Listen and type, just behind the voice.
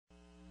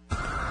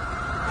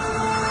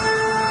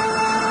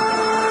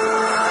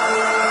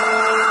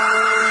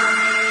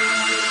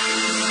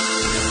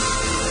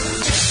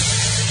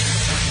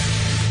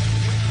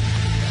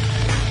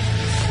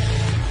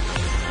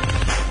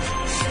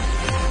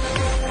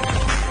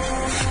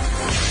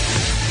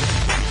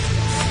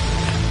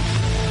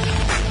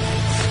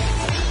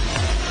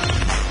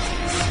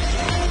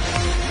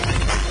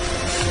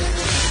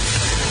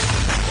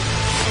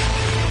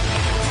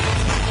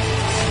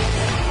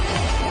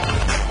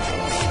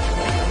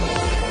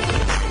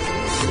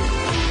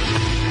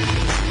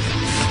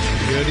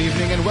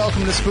evening and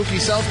welcome to Spooky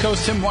South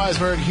Coast. Tim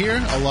Weisberg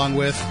here, along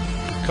with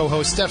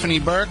co-host Stephanie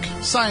Burke,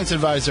 science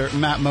advisor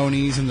Matt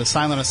Moniz, and the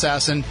silent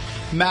assassin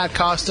Matt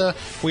Costa.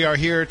 We are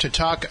here to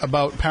talk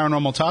about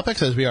paranormal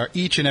topics, as we are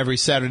each and every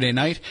Saturday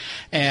night.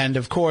 And,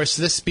 of course,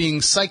 this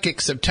being Psychic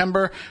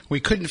September,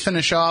 we couldn't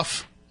finish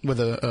off with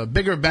a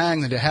bigger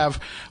bang than to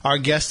have our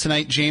guest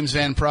tonight, James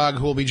Van Praagh,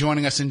 who will be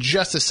joining us in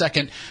just a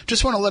second.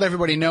 Just want to let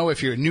everybody know,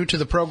 if you're new to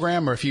the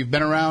program or if you've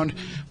been around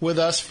with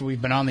us,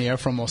 we've been on the air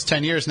for almost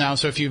 10 years now,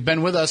 so if you've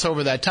been with us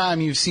over that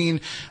time, you've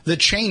seen the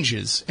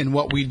changes in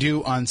what we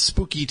do on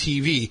Spooky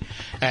TV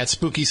at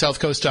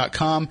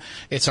SpookySouthCoast.com.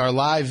 It's our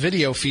live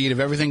video feed of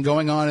everything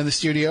going on in the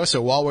studio,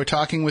 so while we're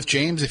talking with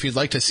James, if you'd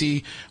like to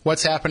see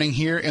what's happening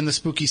here in the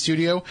Spooky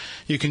Studio,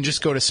 you can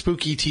just go to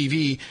Spooky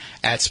TV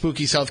at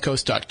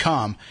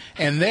SpookySouthCoast.com.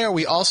 And there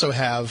we also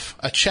have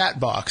a chat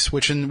box,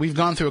 which we've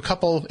gone through a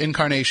couple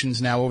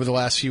incarnations now over the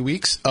last few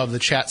weeks of the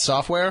chat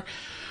software.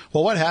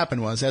 Well, what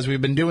happened was, as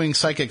we've been doing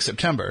Psychic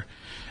September,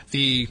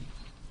 the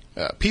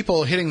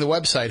people hitting the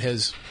website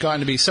has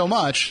gotten to be so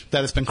much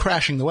that it's been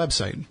crashing the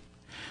website.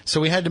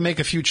 So we had to make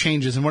a few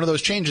changes, and one of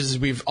those changes is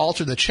we've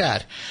altered the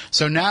chat.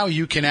 So now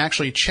you can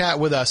actually chat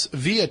with us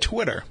via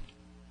Twitter.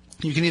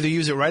 You can either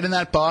use it right in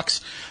that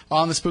box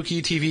on the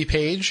Spooky TV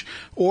page,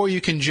 or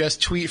you can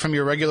just tweet from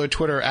your regular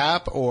Twitter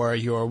app or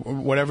your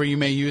whatever you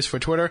may use for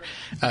Twitter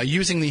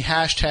using the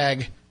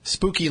hashtag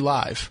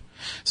SpookyLive.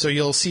 So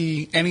you'll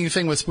see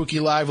anything with Spooky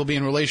Live will be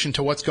in relation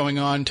to what's going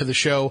on to the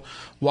show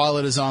while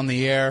it is on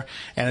the air,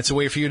 and it's a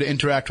way for you to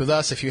interact with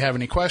us. If you have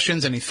any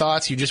questions, any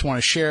thoughts, you just want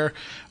to share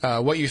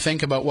what you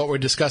think about what we're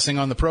discussing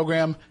on the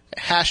program,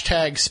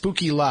 hashtag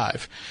Spooky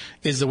Live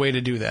is the way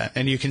to do that.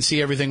 And you can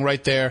see everything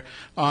right there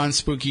on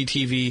Spooky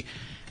TV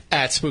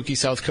at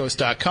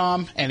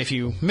SpookySouthCoast.com. And if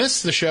you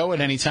miss the show at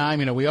any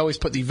time, we always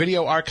put the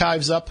video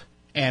archives up.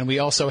 And we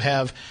also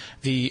have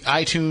the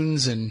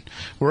iTunes and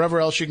wherever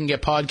else you can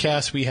get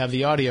podcasts, we have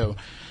the audio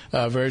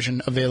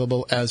version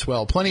available as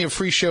well. Plenty of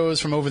free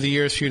shows from over the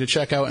years for you to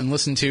check out and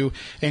listen to,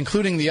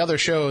 including the other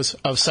shows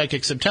of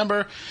Psychic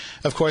September.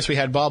 Of course, we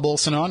had Bob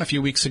Olson on a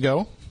few weeks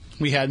ago.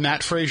 We had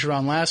Matt Frazier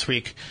on last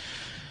week.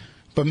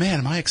 But, man,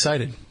 am I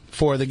excited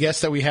for the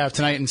guests that we have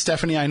tonight. And,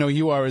 Stephanie, I know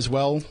you are as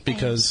well,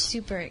 because I'm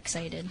super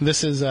excited.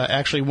 This is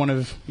actually one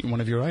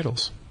of your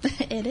idols.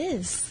 It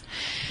is.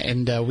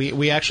 And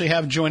we actually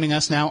have joining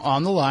us now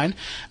on the line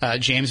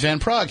James Van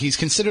Praagh. He's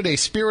considered a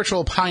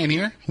spiritual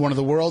pioneer, one of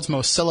the world's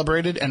most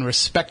celebrated and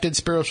respected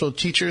spiritual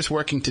teachers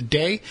working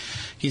today.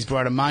 He's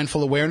brought a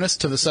mindful awareness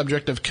to the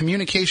subject of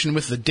communication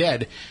with the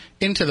dead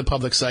into the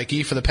public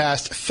psyche. For the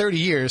past 30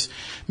 years,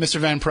 Mr.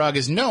 Van Praagh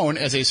is known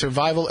as a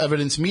survival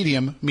evidence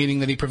medium, meaning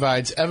that he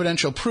provides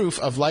evidential proof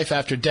of life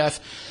after death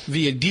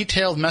via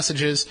detailed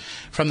messages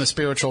from the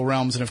spiritual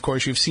realms. And, of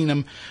course, you've seen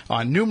him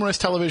on numerous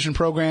television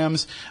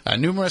programs,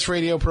 numerous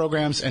radio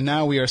programs, and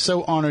now we are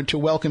so honored to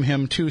welcome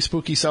him to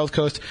Spooky South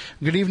Coast.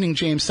 Good evening,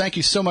 James. Thank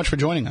you so much for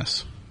joining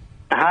us.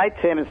 Hi,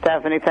 Tim and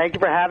Stephanie. Thank you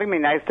for having me.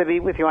 Nice to be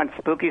with you on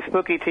Spooky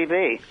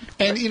TV.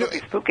 And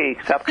Spooky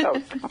South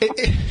Coast.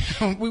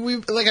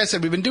 Like I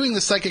said, we've been doing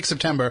the Psychic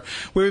September,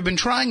 where we've been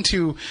trying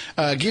to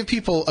give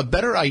people a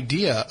better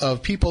idea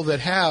of people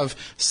that have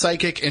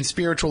psychic and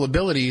spiritual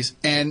abilities.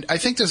 And I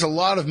think there's a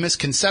lot of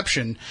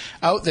misconception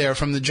out there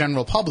from the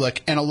general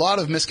public, and a lot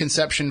of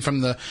misconception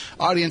from the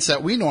audience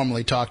that we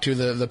normally talk to,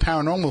 the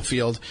paranormal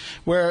field,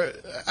 where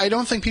I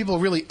don't think people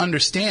really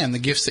understand the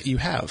gifts that you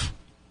have.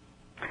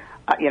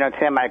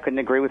 Tim, I couldn't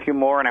agree with you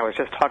more, and I was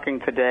just talking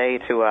today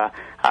to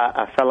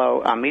a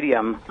fellow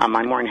medium,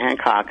 Maureen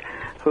Hancock,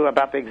 who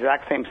about the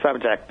exact same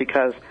subject,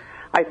 because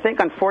I think,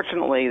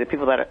 unfortunately, the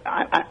people that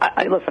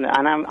I listen,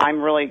 and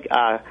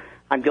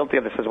I'm guilty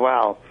of this as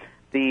well.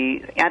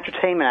 The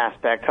entertainment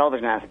aspect,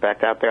 television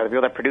aspect out there, the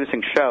people that are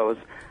producing shows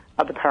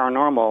of the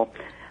paranormal,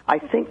 I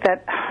think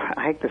that,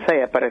 I hate to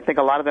say it, but I think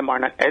a lot of them are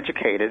not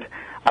educated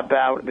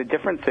about the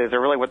differences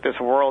or really what this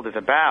world is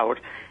about.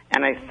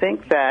 And I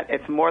think that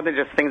it's more than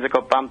just things that go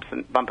bump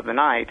of the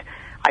night.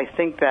 I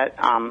think that,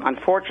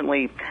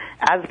 unfortunately,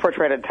 as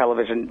portrayed on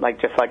television,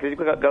 just like you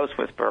go Ghost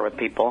Whisperer with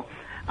people,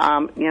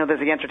 there's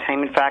the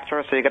entertainment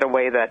factor, so you got to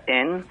weigh that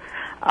in.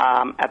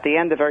 At the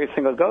end of every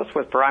single Ghost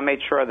Whisperer, I made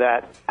sure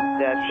that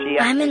she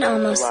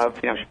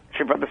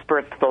she brought the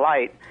spirits to the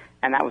light,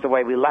 and that was the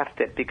way we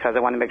left it, because I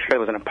wanted to make sure it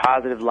was on a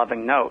positive,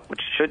 loving note,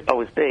 which should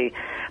always be.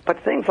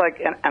 But things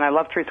like, and I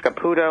love Teresa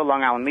Caputo,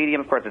 Long Island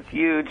Medium, of course, it's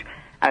huge.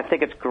 I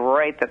think it's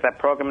great that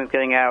program is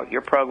getting out.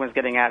 Your program is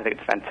getting out. I think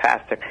it's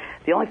fantastic.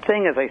 The only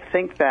thing is, I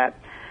think that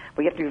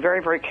we have to be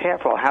very, very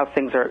careful how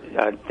things are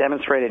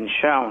demonstrated and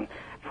shown.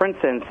 For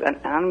instance, and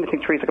I don't even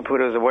think Teresa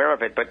Caputo is aware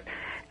of it, but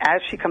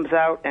as she comes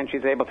out and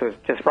she's able to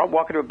just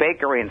walk into a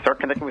bakery and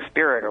start connecting with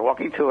spirit, or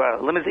walking to a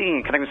limousine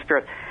and connecting with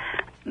spirit,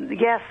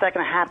 yes, that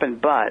can happen,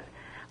 but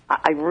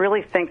I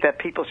really think that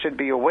people should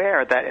be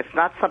aware that it's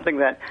not something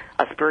that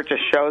a spirit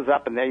just shows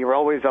up and there you're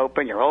always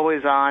open, you're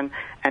always on,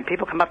 and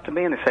people come up to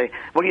me and they say,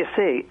 what do you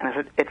see? And I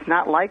said, it's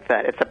not like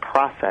that. It's a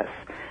process.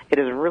 It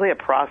is really a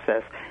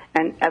process.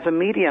 And as a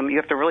medium, you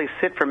have to really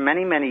sit for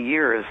many, many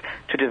years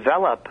to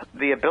develop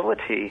the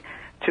ability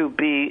to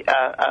be,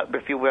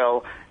 if you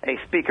will, a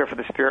speaker for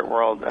the spirit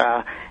world.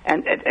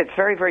 And it's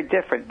very, very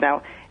different.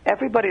 Now,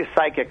 everybody is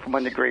psychic from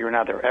one degree or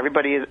another.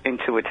 Everybody is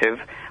intuitive.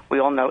 We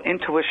all know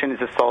intuition is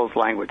the soul's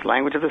language.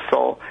 Language of the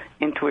soul.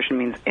 Intuition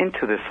means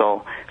into the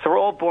soul. So we're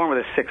all born with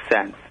a sixth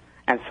sense.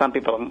 And some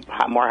people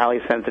are more highly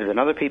sensitive than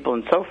other people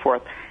and so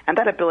forth. And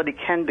that ability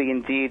can be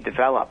indeed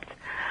developed.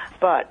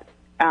 But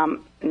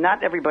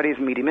not everybody is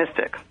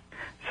mediumistic.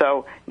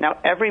 So now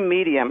every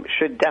medium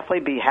should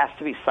definitely has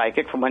to be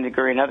psychic from one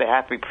degree or another. They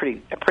have to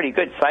be a pretty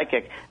good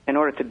psychic in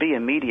order to be a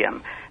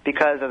medium.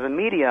 Because as a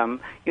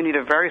medium, you need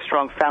a very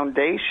strong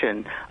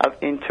foundation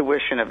of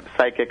intuition, of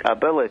psychic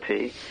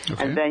ability.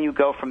 Okay. And then you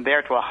go from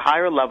there to a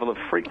higher level of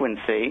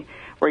frequency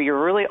where you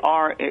really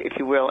are, if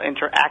you will,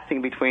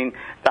 interacting between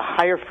the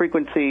higher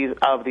frequencies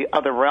of the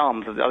other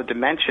realms, of the other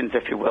dimensions,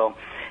 if you will,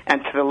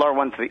 and to the lower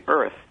ones of the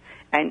earth.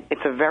 And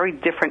it's a very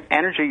different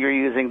energy you're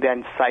using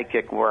than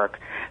psychic work.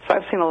 So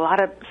I've seen a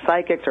lot of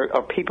psychics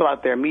or people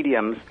out there,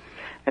 mediums.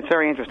 It's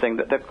very interesting.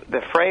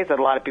 The phrase that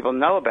a lot of people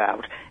know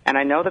about, and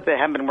I know that they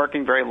haven't been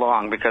working very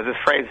long because this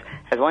phrase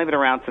has only been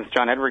around since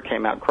John Edward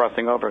came out,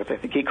 Crossing Over. I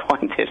think he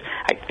coined it,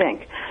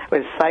 it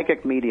was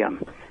psychic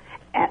medium.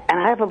 And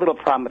I have a little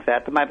problem with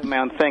that. That might be my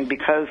own thing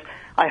because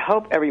I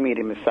hope every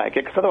medium is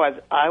psychic because otherwise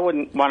I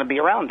wouldn't want to be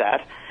around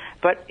that.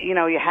 But, you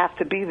have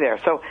to be there.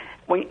 So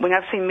when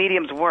I've seen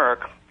mediums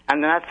work,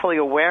 and they're not fully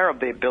aware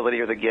of the ability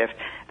or the gift,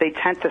 they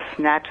tend to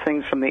snatch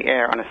things from the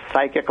air on a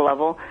psychic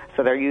level.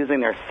 So they're using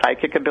their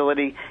psychic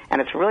ability,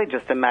 and it's really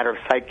just a matter of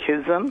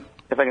psychism,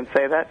 if I can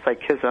say that,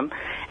 psychism.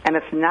 And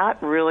it's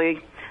not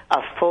really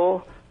a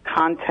full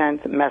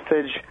content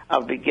message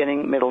of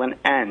beginning, middle, and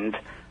end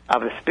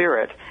of the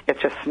spirit.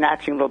 It's just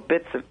snatching little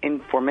bits of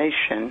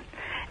information,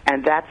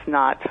 and that's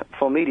not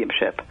full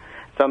mediumship.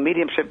 So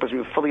mediumship is when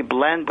you fully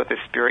blend with the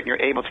spirit, and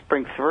you're able to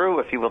bring through,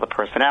 if you will, the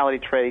personality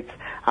traits,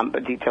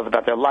 details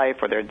about their life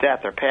or their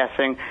death or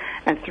passing.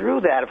 And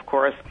through that, of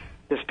course,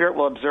 the spirit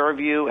will observe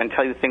you and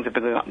tell you things that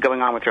have been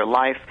going on with your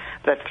life.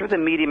 That's through the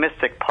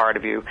mediumistic part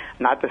of you,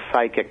 not the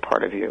psychic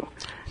part of you.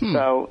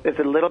 So there's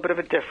a little bit of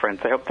a difference.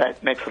 I hope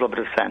that makes a little bit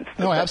of sense.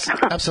 No,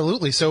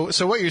 absolutely. So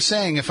what you're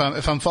saying, if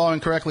I'm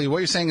following correctly, what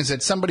you're saying is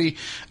that somebody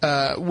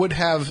would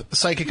have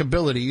psychic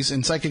abilities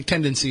and psychic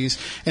tendencies,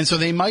 and so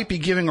they might be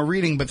giving a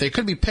reading, but they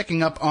could be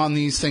picking up on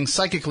these things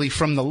psychically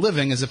from the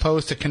living as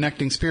opposed to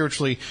connecting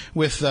spiritually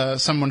with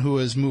someone who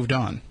has moved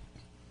on.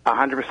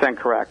 100%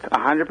 correct.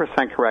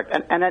 100% correct.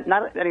 And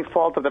not any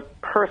fault of the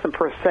person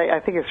per se.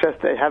 I think it's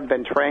just they have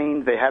been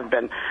trained. They have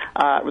been.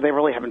 They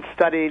really haven't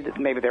studied.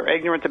 Maybe they're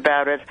ignorant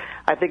about it.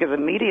 I think as a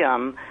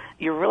medium,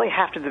 you really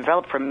have to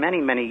develop for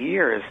many, many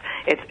years.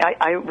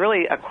 I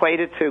really equate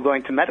it to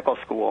going to medical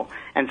school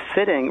and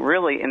sitting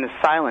really in the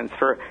silence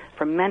for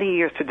many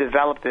years to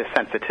develop this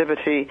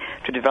sensitivity,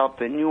 to develop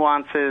the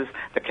nuances,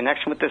 the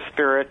connection with the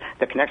spirit,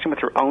 the connection with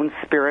your own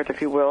spirit,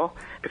 if you will,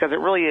 because it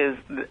really is,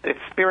 it's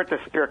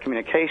spirit-to-spirit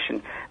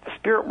communication. The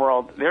spirit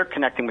world, they're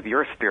connecting with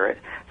your spirit.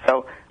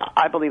 So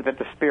I believe that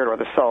the spirit, or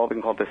the soul, we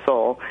can call it the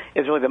soul,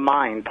 is really the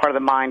mind. Part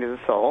of the mind is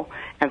the soul.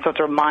 And so it's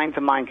a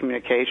mind-to-mind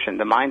communication.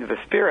 The mind of the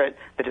spirit,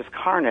 that is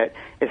incarnate,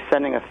 is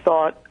sending a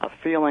thought, a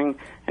feeling,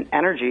 an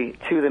energy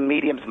to the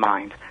medium's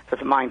mind. So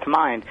it's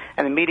mind-to-mind.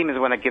 And the medium is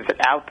the one that gives it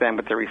out then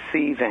with the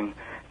receiving.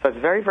 So it's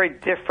very, very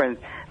different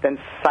than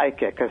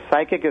psychic. Because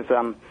psychic is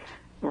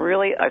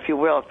really, if you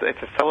will,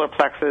 it's a solar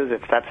plexus,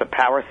 if that's a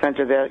power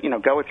center there,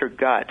 go with your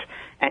gut.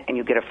 And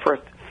you get a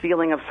first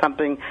feeling of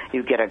something,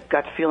 you get a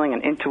gut feeling,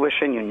 an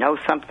intuition, you know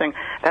something.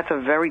 That's a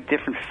very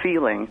different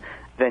feeling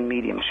than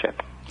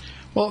mediumship.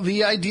 Well,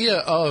 the idea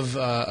of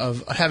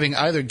having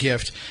either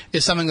gift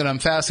is something that I'm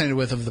fascinated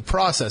with, of the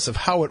process of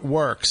how it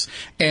works.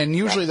 And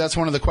usually that's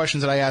one of the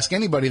questions that I ask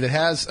anybody that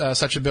has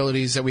such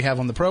abilities that we have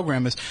on the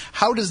program is,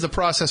 how does the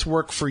process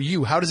work for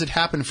you? How does it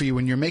happen for you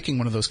when you're making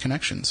one of those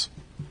connections?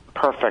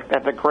 Perfect.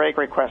 That's a great,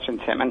 great question,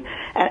 Tim.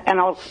 And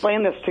I'll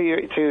explain this to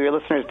your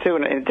listeners, too,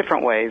 in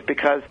different ways,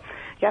 because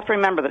you have to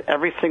remember that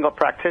every single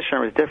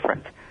practitioner is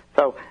different.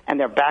 So, and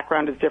their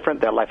background is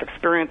different, their life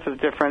experience is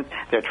different,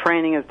 their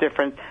training is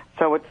different.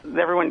 So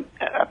everyone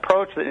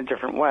approaches it in a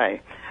different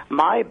way.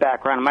 My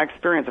background, my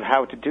experience of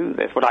how to do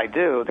this, what I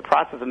do, the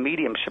process of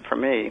mediumship for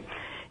me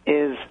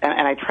is,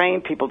 and I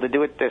train people to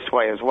do it this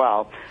way as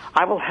well,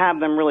 I will have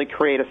them really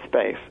create a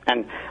space.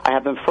 And I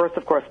have them first,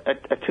 of course,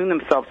 attune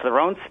themselves to their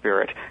own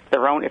spirit,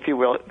 their own, if you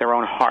will, their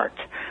own heart,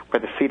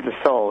 where the seat of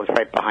the soul is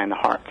right behind the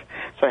heart.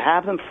 So I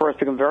have them first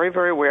become very,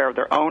 very aware of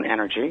their own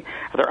energy,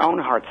 of their own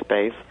heart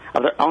space,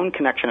 of their own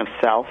connection of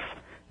self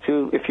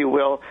to, if you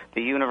will,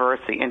 the universe,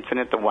 the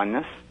infinite, the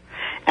oneness.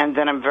 And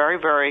then I'm very,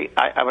 very,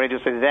 what I do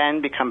is I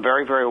then become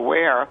very, very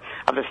aware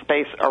of the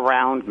space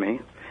around me,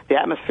 the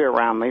atmosphere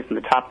around me, from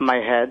the top of my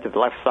head to the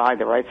left side,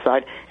 the right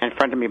side, in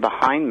front of me,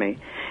 behind me.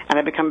 And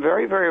I become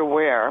very, very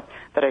aware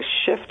that I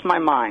shift my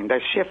mind, I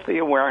shift the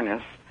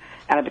awareness,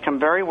 and I become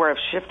very aware of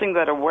shifting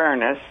that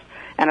awareness,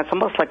 and it's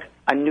almost like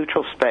a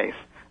neutral space.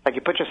 Like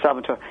you put yourself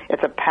into,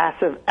 it's a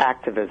passive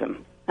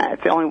activism.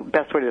 It's the only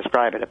best way to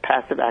describe it, a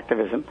passive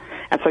activism.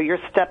 And so you're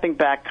stepping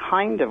back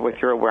kind of with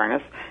your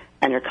awareness,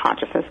 and your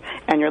consciousness,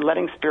 and you're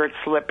letting spirit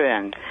slip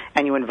in.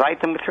 And you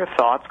invite them with your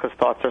thoughts, because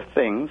thoughts are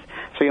things.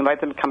 So you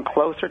invite them to come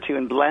closer to you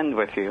and blend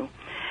with you.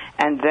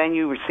 And then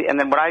you receive, and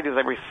then what I do is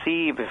I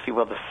receive, if you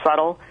will, the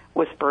subtle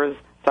whispers,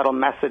 subtle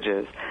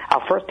messages.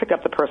 I'll first pick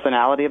up the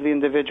personality of the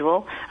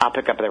individual. I'll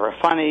pick up if they were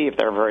funny, if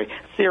they were very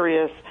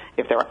serious,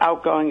 if they were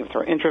outgoing, if they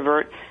were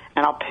introvert.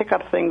 And I'll pick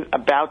up things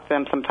about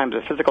them, sometimes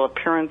their physical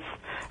appearance,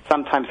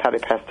 sometimes how they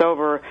passed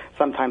over,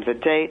 sometimes a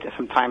date,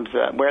 sometimes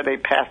where they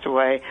passed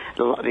away,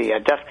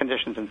 the death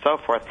conditions, and so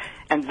forth.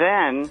 And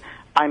then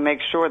I make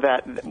sure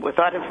that with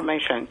that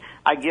information,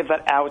 I give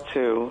that out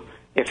to,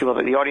 if you will,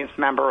 the audience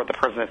member or the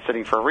person that's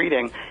sitting for a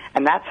reading.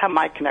 And that's how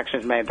my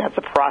connection is made. That's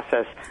a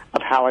process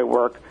of how I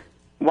work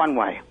one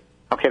way.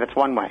 Okay, that's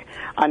one way.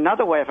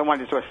 Another way, if I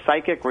wanted to do a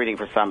psychic reading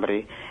for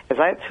somebody, is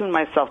I attune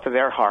myself to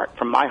their heart,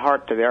 from my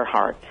heart to their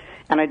heart.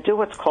 And I do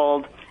what's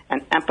called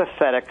an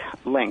empathetic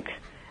link,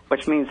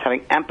 which means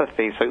having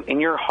empathy. So in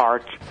your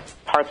heart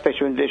space,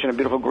 you envision a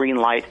beautiful green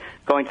light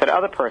going to the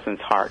other person's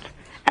heart.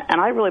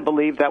 And I really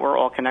believe that we're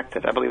all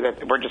connected. I believe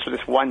that we're just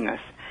this oneness.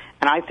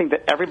 And I think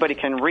that everybody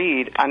can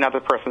read another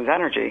person's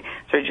energy.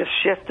 So you're just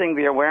shifting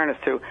the awareness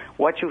to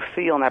what you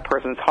feel in that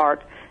person's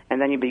heart, and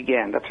then you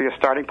begin. That's where your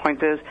starting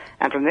point is.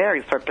 And from there,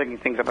 you start picking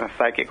things up on a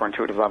psychic or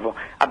intuitive level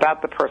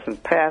about the person's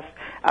past,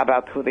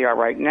 about who they are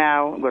right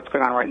now, what's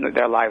going on right in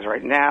their lives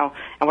right now,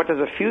 and what does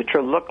the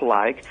future look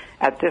like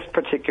at this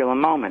particular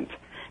moment.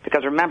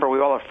 Because remember, we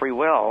all have free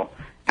will,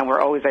 and we're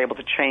always able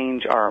to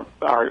change our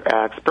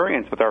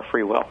experience with our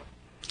free will.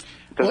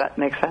 Does that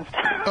make sense?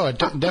 Oh, it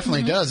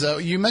definitely does.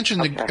 You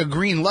mentioned a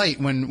green light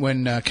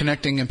when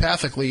connecting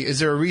empathically. Is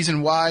there a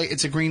reason why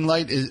it's a green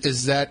light?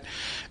 Does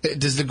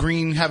the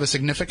green have a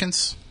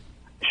significance?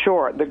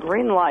 Sure. The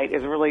green light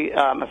is really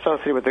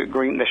associated with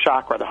the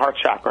chakra, the heart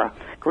chakra.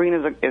 Green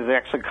is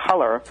actually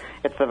color.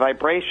 It's a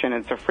vibration.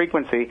 It's a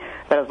frequency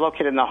that is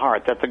located in the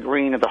heart. That's the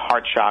green of the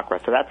heart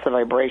chakra. So that's the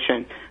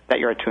vibration that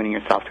you're attuning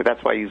yourself to.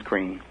 That's why I use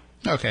green.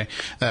 Okay,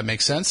 that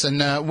makes sense.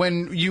 And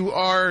when you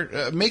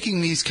are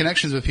making these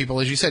connections with people,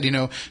 as you said,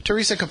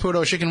 Teresa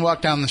Caputo, she can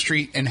walk down the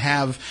street and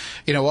have,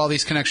 all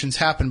these connections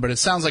happen. But it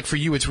sounds like for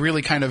you, it's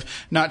really kind of,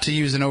 not to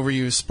use an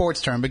overused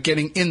sports term, but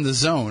getting in the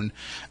zone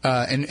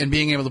and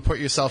being able to put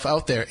yourself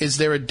out there. Is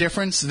there a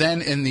difference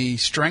then in the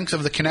strength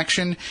of the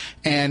connection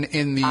and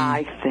in the...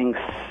 I think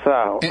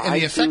so. And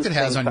the effect it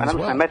has on you as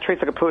well. I met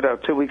Teresa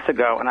Caputo 2 weeks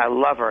ago, and I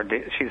love her.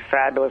 She's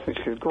fabulous, and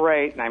she's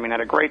great. And I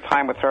had a great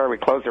time with her. We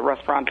closed a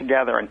restaurant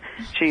together, and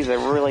she's a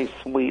really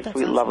sweet,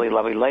 awesome. Lovely,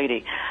 lovely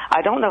lady.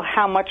 I don't know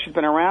how much she's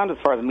been around as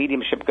far as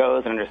mediumship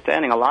goes and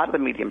understanding a lot of the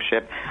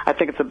mediumship. I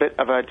think it's a bit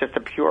of just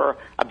a pure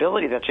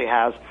ability that she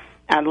has,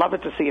 and I'd love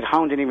it to see it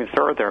honed in even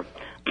further.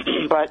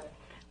 But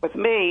with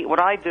me,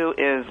 what I do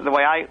is, the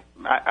way I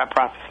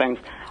process things,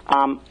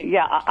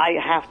 I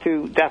have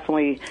to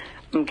definitely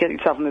get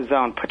yourself in the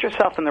zone. Put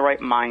yourself in the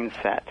right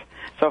mindset.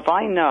 So if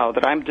I know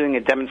that I'm doing a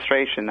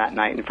demonstration that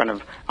night in front of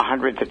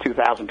 100 to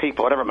 2,000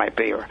 people, whatever it might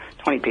be, or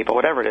 20 people,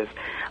 whatever it is,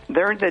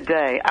 during the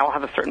day I will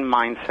have a certain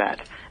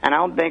mindset. And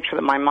I'll make sure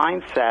that my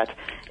mindset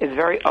is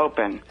very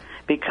open.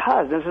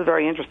 Because, this is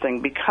very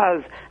interesting,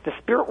 because the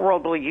spirit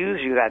world will use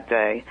you that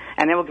day,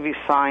 and they will give you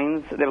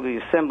signs, they will give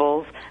you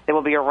symbols, they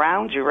will be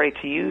around you, ready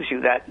to use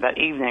you that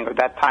evening or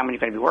that time when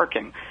you're going to be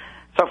working.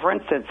 So, for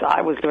instance,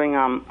 I was doing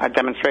a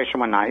demonstration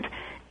one night,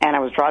 and I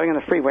was driving on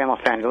the freeway in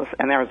Los Angeles,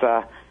 and there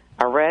was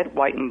a red,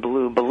 white, and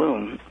blue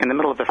balloon in the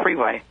middle of the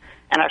freeway,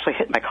 and actually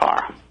hit my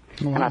car.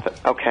 Wow. And I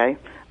thought, okay,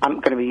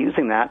 I'm going to be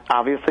using that.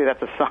 Obviously,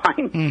 that's a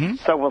sign,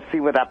 so we'll see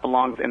where that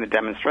belongs in the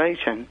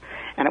demonstration.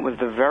 And it was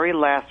the very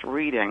last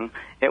reading.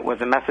 It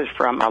was a message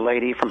from a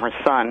lady, from her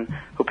son,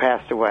 who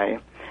passed away.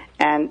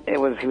 And he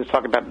was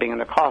talking about being in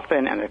the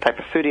coffin and the type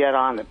of suit he had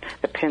on,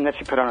 the pin that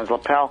she put on his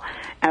lapel.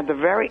 And at the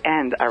very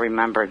end, I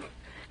remembered,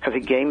 because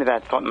he gave me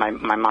that thought in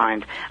my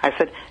mind. I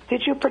said,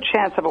 did you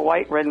perchance have a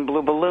white, red, and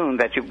blue balloon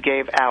that you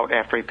gave out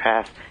after he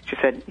passed? She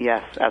said,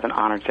 yes, as an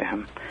honor to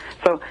him.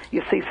 So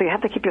you see, you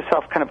have to keep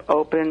yourself kind of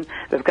open.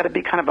 There's got to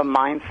be kind of a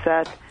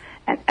mindset.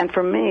 And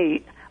for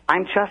me,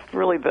 I'm just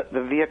really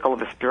the vehicle of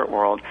the spirit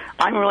world.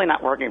 I'm really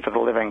not working for the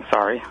living,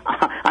 sorry.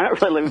 I'm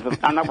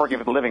not working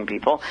for the living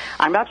people.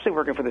 I'm actually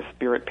working for the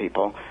spirit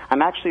people.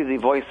 I'm actually the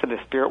voice of the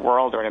spirit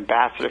world, or an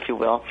ambassador, if you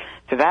will,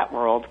 to that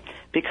world,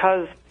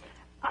 because...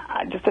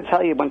 just to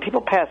tell you, when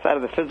people pass out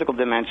of the physical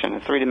dimension,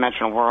 a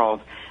three-dimensional world,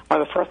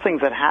 one of the first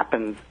things that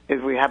happens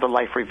is we have a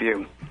life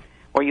review,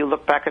 where you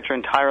look back at your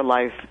entire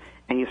life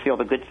and you see all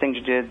the good things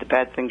you did, the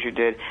bad things you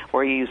did,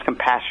 where you used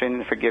compassion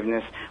and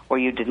forgiveness, where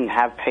you didn't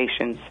have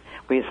patience,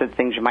 where you said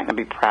things you might not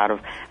be proud of.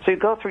 So you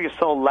go through your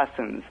soul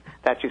lessons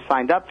that you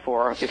signed up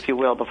for, if you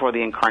will, before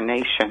the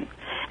incarnation,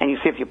 and you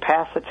see if you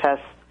pass the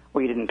test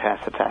or you didn't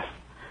pass the test.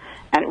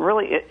 And it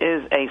really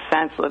is a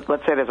sense,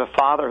 let's say there's a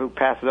father who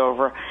passes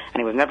over and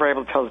he was never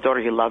able to tell his daughter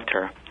he loved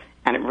her.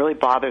 And it really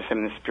bothers him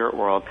in the spirit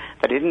world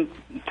that he didn't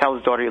tell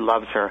his daughter he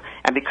loves her.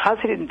 And because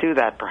he didn't do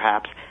that,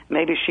 perhaps,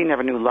 maybe she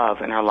never knew love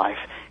in her life.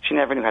 She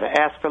never knew how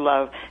to ask for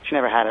love. She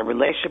never had a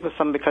relationship with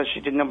someone because she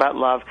didn't know about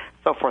love,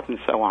 so forth and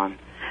so on.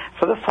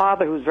 So the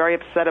father, who's very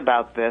upset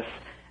about this,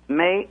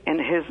 may, in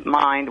his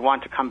mind,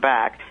 want to come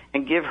back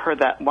and give her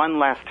that one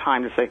last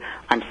time to say,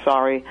 I'm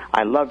sorry,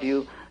 I love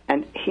you.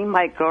 And he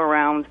might go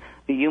around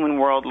the human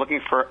world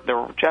looking for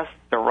just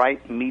the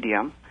right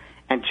medium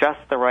and just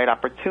the right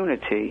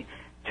opportunity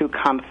to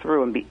come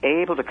through and be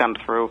able to come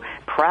through,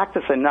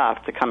 practice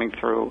enough to coming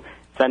through,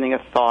 sending a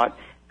thought,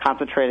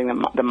 concentrating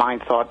the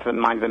mind thought to the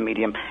mind of the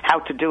medium, how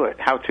to do it,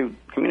 how to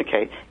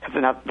communicate, because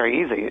it's not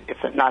very easy.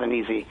 It's not an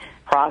easy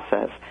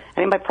process. And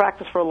he might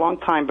practice for a long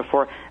time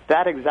before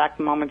that exact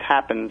moment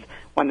happens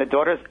when the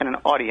daughter's in an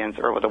audience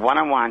or with a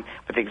one-on-one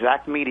with the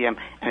exact medium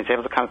and is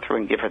able to come through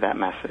and give her that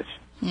message.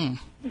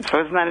 So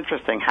isn't that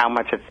interesting how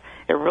much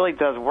it really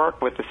does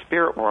work with the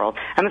spirit world?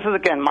 And this is,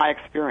 again, my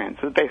experience.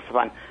 It's based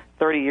upon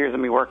 30 years of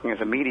me working as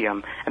a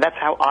medium, and that's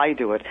how I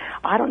do it.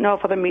 I don't know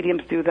if other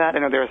mediums do that. I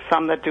know there are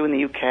some that do in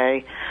the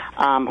UK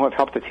who have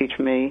helped to teach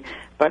me,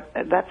 but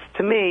that's,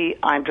 to me,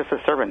 I'm just a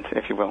servant,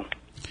 if you will.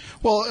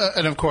 Well,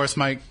 and of course,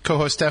 my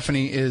co-host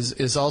Stephanie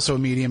is also a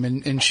medium,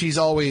 and she's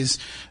always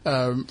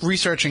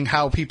researching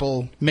how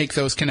people make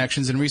those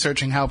connections and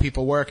researching how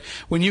people work.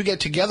 When you get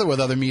together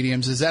with other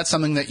mediums, is that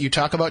something that you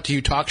talk about? Do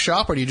you talk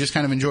shop, or do you just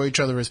kind of enjoy each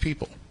other as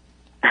people?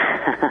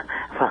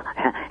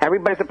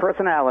 Everybody's a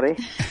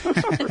personality.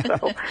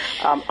 So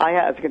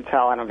as you can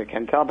tell, I don't know if you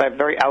can tell, but I have a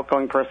very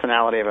outgoing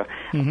personality. I have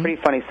a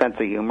pretty funny sense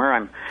of humor.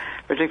 I'm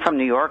originally from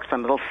New York, so I'm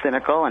a little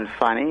cynical and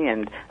funny,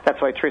 and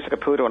that's why Teresa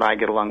Caputo and I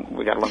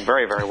we got along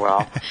very, very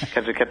well,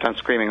 because we kept on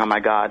screaming, oh, my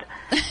God.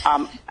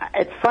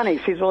 It's funny.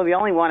 She's really the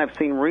only one I've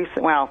seen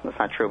recent. Well, that's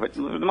not true, but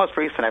the most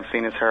recent I've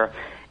seen is her,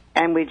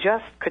 and we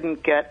just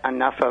couldn't get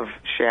enough of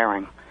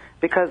sharing.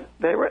 Because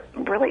there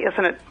really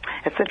isn't it.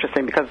 It's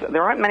interesting because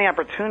there aren't many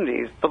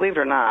opportunities, believe it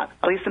or not,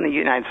 at least in the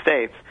United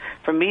States,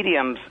 for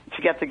mediums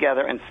to get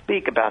together and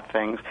speak about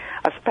things,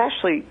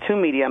 especially two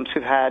mediums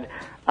who've had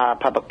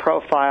public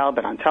profile,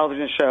 been on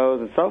television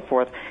shows and so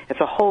forth. It's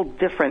a whole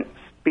different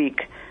speak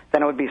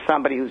than it would be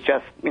somebody who's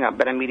just,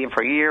 been a medium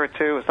for a year or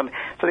two or something.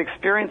 So the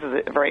experience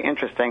is very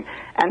interesting.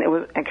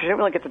 And because you don't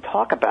really get to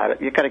talk about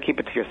it. You've got to keep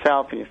it to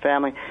yourself and your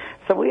family.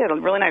 So we had a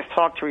really nice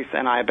talk, Teresa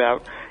and I,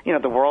 about,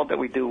 the world that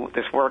we do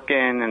this work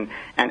in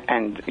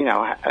and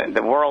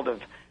the world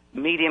of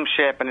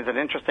mediumship. And is it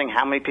interesting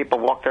how many people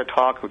walk their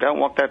talk who don't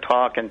walk their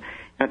talk, and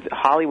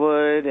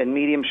Hollywood and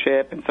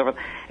mediumship and so forth.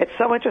 It's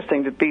so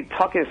interesting to be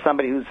talking to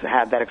somebody who's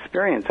had that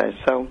experience.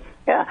 So,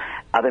 yeah,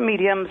 other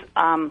mediums,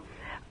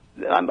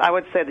 I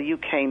would say the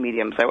UK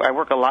mediums. I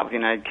work a lot with the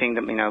United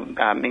Kingdom,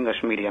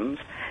 English mediums,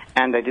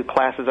 and I do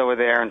classes over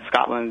there in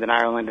Scotland and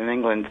Ireland and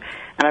England.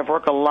 And I've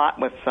worked a lot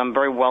with some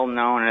very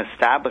well-known and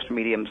established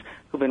mediums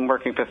who've been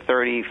working for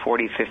 30,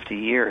 40, 50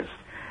 years.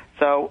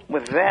 So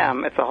with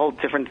them, it's a whole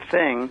different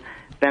thing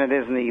than it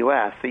is in the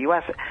U.S. The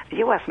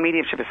U.S.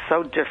 mediumship is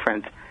so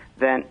different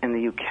than in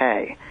the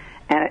UK.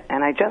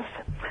 And I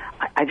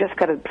just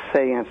got to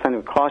say, something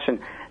with caution,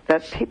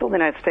 that people in the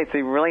United States,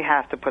 they really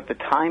have to put the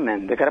time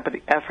in. They've got to put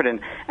the effort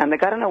in, and they've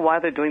got to know why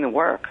they're doing the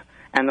work.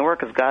 And the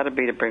work has got to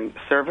be to bring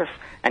service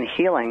and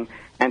healing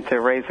and to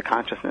raise the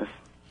consciousness.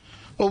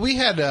 Well, we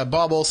had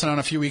Bob Olson on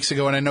a few weeks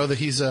ago, and I know that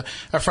he's a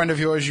friend of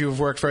yours. You've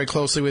worked very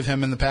closely with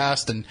him in the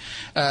past, and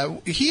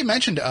he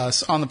mentioned to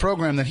us on the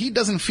program that he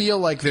doesn't feel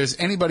like there's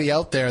anybody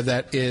out there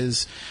that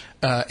is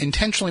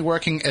intentionally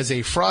working as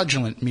a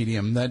fraudulent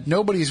medium, that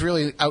nobody's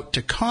really out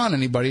to con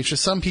anybody. It's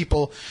just some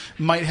people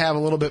might have a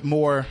little bit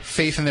more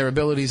faith in their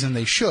abilities than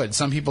they should.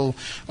 Some people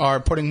are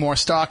putting more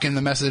stock in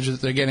the message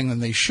that they're getting than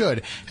they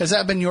should. Has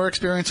that been your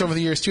experience over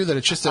the years, too, that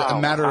it's just a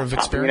matter of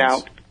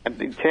experience? Tim,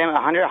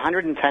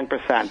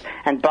 110%.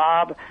 And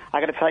Bob, I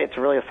got to tell you, it's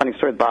really a funny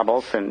story with Bob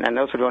Olson. And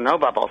those who don't know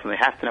Bob Olson, they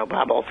have to know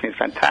Bob Olson. He's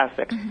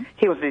fantastic. Mm-hmm.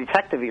 He was a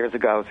detective years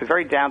ago, so he's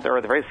very down to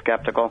earth, very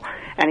skeptical.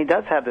 And he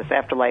does have this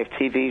Afterlife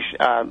TV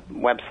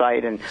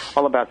website and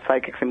all about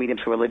psychics and mediums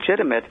who are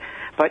legitimate.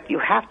 But you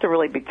have to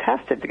really be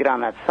tested to get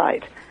on that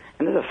site.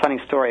 And this is a funny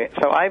story.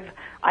 So I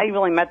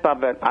really met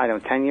Bob,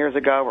 10 years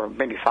ago, or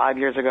maybe 5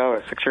 years ago,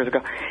 or 6 years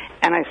ago.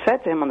 And I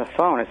said to him on the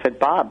phone, I said,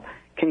 Bob,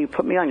 can you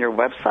put me on your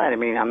website? I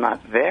mean, I'm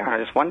not there.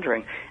 I'm just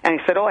wondering. And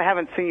he said, I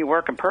haven't seen you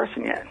work in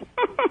person yet.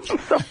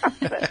 So I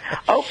said,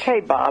 okay,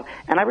 Bob.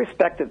 And I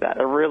respected that.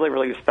 I really,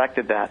 really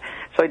respected that.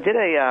 So I did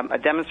a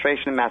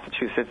demonstration in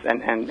Massachusetts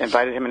and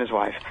invited him and his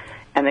wife.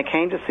 And they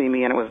came to see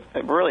me, and it was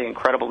a really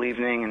incredible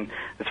evening. And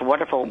it's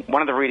wonderful.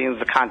 One of the readings,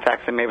 the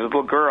contacts I made was a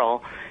little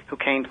girl who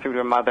came through to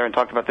her mother and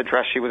talked about the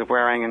dress she was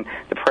wearing and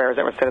the prayers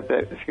that were said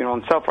at the funeral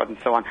and so forth and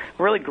so on.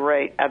 Really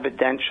great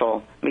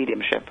evidential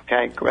mediumship,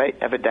 okay? Great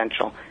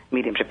evidential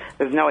mediumship.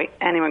 There's no way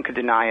anyone could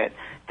deny it,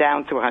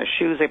 down to what kind of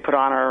shoes they put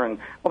on her and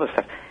all this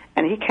stuff.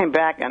 And he came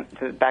back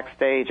to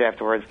backstage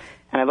afterwards,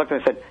 and I looked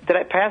at him and said, did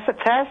I pass the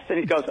test? And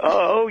he goes,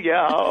 oh,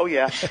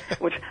 yeah.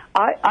 Which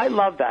I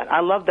love that. I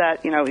love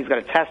that, he's got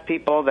to test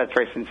people. That's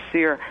very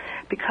sincere.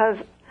 Because,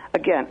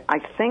 again, I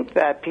think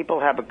that people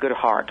have a good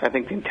heart. I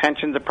think the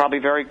intentions are probably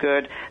very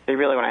good. They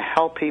really want to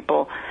help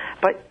people.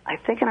 But I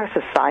think in our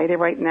society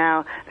right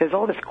now, there's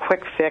all this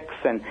quick fix,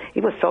 and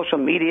even with social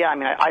media. I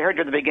mean, I heard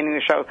you at the beginning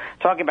of the show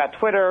talking about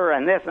Twitter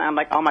and this, and I'm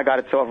like, oh my God,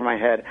 it's so over my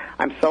head.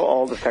 I'm so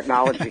old with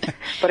technology.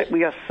 But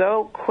we are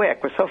so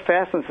quick, we're so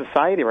fast in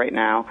society right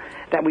now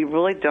that we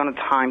really don't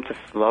have time to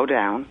slow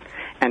down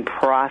and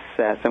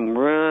process and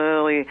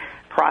really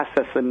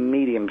process the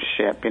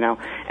mediumship, and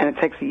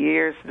it takes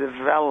years to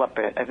develop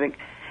it, I think.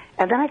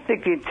 And then I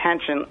think the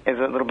intention is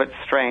a little bit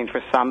strange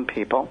for some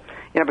people,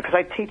 because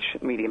I teach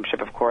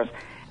mediumship, of course,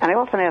 and I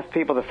often ask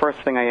people, the first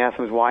thing I ask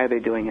them is, why are they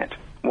doing it?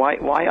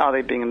 Why are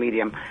they being a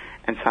medium?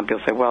 And some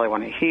people say, well, I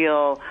want to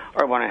heal,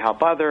 or I want to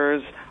help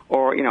others,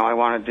 or, I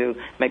want to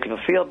make people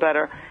feel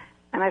better.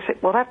 And I say,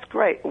 well, that's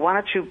great. Why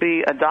don't you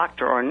be a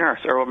doctor or a nurse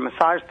or a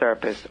massage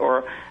therapist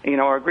or,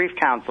 or a grief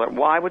counselor?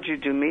 Why would you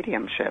do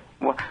mediumship?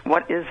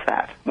 What is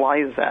that?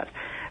 Why is that?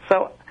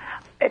 So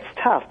it's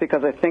tough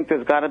because I think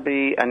there's got to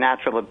be a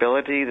natural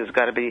ability. There's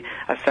got to be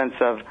a sense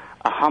of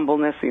a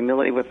humbleness,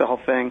 humility with the whole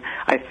thing.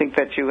 I think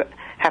that you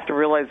have to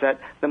realize that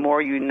the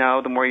more you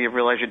know, the more you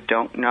realize you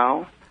don't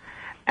know.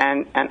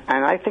 And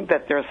I think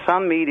that there are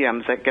some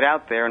mediums that get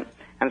out there,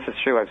 and this is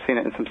true, I've seen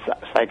it in some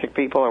psychic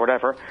people or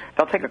whatever,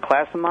 they'll take a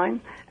class of mine,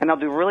 and they'll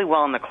do really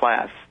well in the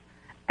class.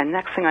 And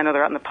next thing I know,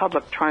 they're out in the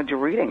public trying to do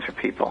readings for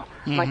people.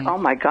 I'm like, oh,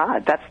 my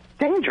God, that's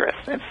dangerous.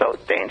 It's so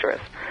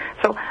dangerous.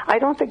 So I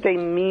don't think they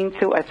mean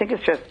to. I think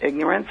it's just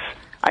ignorance.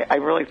 I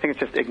really think it's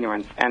just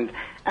ignorance. And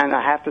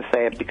I have to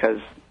say it because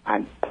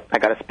I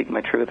got to speak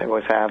my truth. I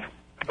always have.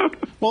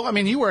 Well, I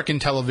mean, you work in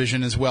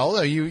television as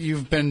well.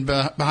 You've been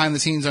behind the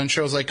scenes on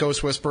shows like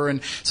Ghost Whisperer,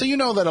 and so you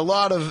know that a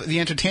lot of the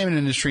entertainment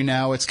industry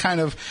now, it's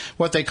kind of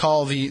what they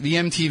call the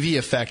MTV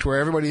effect, where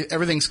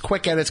everything's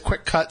quick edits,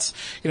 quick cuts.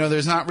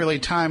 There's not really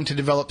time to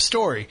develop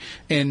story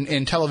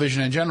in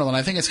television in general, and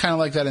I think it's kind of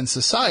like that in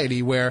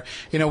society, where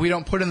we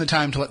don't put in the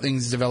time to let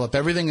things develop.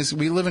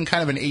 We live in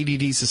kind of an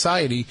ADD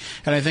society,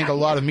 and I think a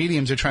lot of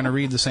mediums are trying to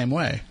read the same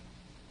way.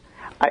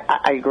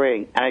 I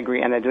agree,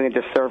 and they're doing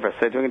a disservice.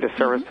 They're doing a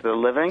disservice to the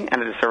living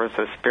and a disservice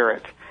to the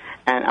spirit.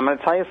 And I'm going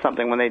to tell you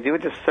something. When they do a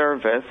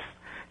disservice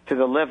to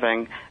the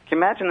living, can you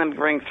imagine them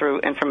going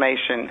through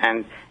information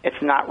and it's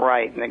not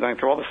right, and they're going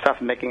through all the stuff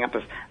and making up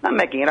this, not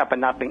making it up, but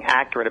not being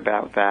accurate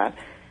about that.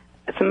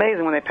 It's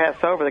amazing when they pass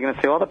over, they're going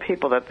to see all the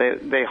people that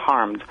they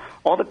harmed,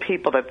 all the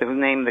people whose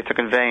name they took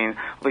in vain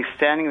will be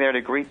standing there to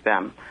greet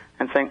them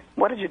and saying,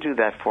 what did you do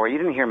that for? You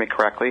didn't hear me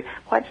correctly.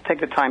 Why did you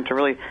take the time to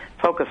really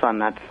focus on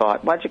that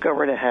thought? Why did you go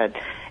right ahead?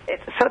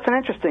 So it's an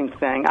interesting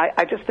thing.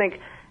 I just think,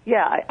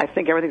 I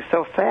think everything's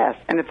so fast.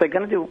 And if they're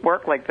going to do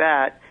work like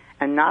that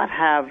and not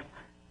have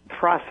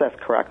processed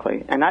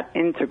correctly and not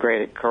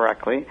integrate it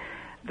correctly,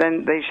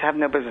 then they should have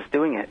no business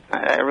doing it.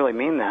 I really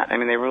mean that. I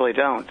mean, they really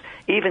don't.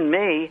 Even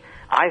me,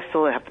 I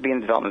still have to be in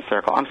the development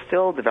circle. I'm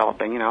still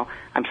developing, you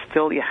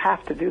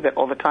have to do that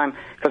all the time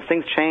because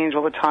things change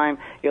all the time.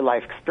 Your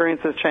life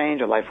experiences change,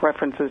 your life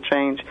references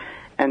change.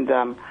 And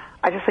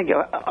I just think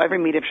every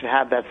medium should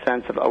have that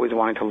sense of always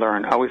wanting to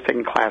learn, always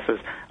taking classes,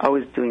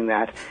 always doing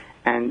that.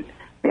 And,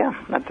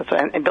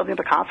 and building up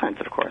the confidence,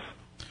 of course.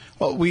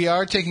 Well, we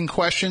are taking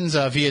questions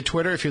via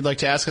Twitter. If you'd like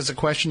to ask us a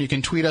question, you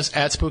can tweet us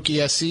at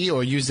SpookySC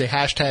or use the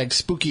hashtag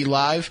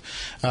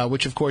SpookyLive,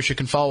 which, of course, you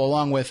can follow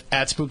along with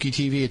at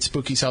SpookyTV at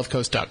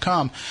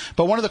SpookySouthCoast.com.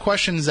 But one of the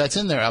questions that's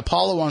in there,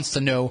 Paula wants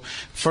to know,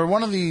 for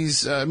one of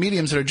these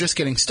mediums that are just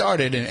getting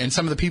started and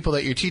some of the people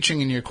that you're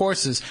teaching in your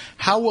courses,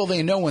 how will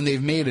they know when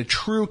they've made a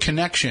true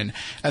connection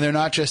and they're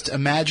not just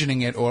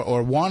imagining it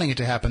or wanting it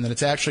to happen, that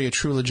it's actually a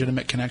true,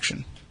 legitimate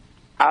connection?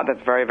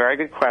 That's a very, very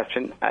good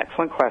question.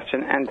 Excellent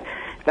question. And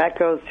that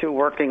goes to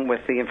working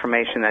with the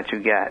information that you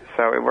get.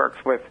 So it works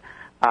with,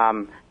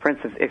 for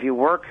instance,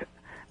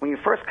 when you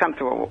first come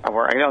to a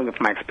work, I know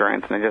from my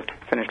experience, and I just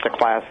finished a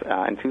class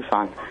in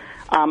Tucson,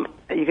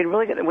 you can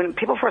really get, when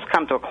people first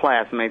come to a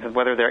class,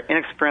 whether they're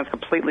inexperienced,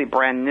 completely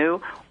brand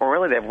new, or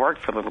really they've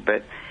worked for a little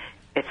bit,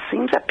 it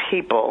seems that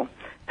people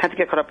tend to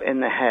get caught up in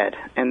the head.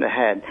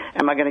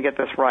 Am I going to get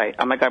this right?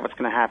 Oh, my God, what's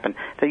going to happen?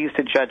 They're used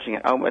to judging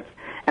it.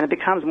 And it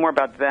becomes more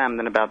about them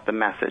than about the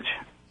message.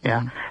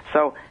 Yeah.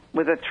 So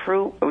with a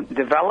true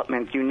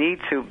development, you need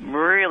to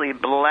really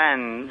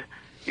blend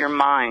your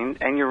mind,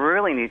 and you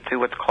really need to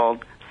what's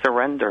called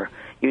surrender.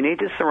 You need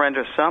to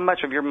surrender so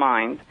much of your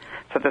mind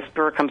so the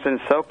spirit comes in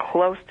so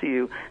close to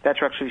you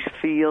that you actually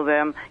feel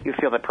them. You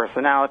feel the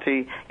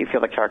personality. You feel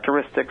the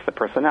characteristics, the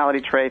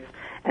personality traits.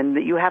 And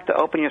that you have to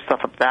open yourself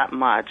up that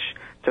much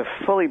to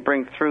fully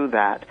bring through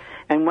that.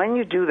 And when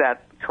you do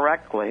that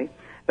correctly,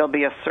 there'll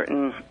be a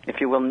certain, if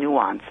you will,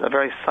 nuance, a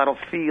very subtle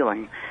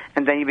feeling.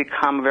 And then you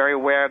become very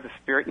aware of the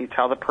spirit, and you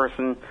tell the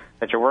person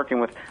that you're working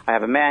with, I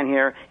have a man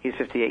here, he's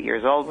 58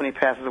 years old when he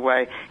passes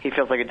away, he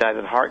feels like he dies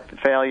of heart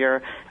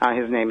failure,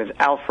 his name is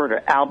Alfred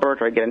or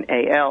Albert, or I get an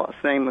AL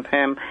name with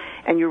him.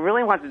 And you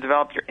really want to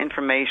develop your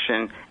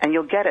information, and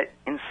you'll get it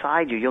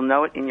inside you. You'll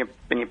know it in your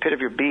pit of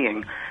your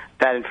being,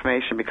 that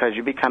information, because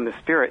you become the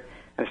spirit,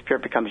 and the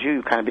spirit becomes you.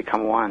 You kind of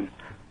become one.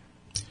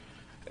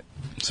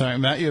 Sorry,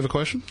 Matt, you have a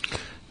question?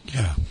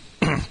 Yeah.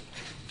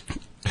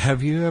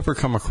 Have you ever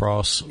come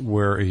across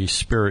where a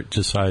spirit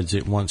decides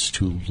it wants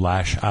to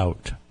lash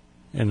out?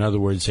 In other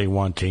words, they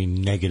want a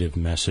negative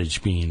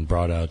message being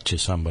brought out to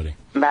somebody.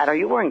 Matt, are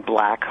you wearing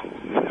black?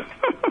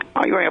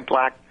 Are you wearing a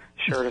black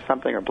shirt or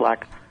something, or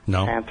black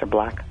pants or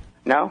black?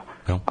 No?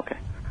 No. Okay.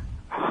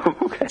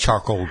 Okay.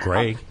 Charcoal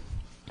gray.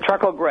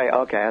 Charcoal gray.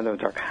 Okay, I know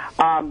dark.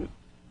 I'm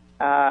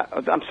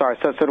sorry.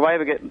 So do I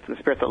ever get the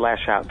spirits that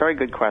lash out? Very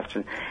good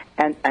question.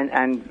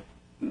 And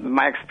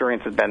my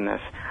experience has been this: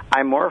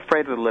 I'm more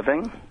afraid of the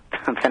living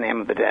than I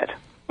am of the dead.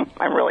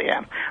 I really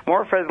am.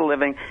 More afraid of the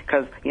living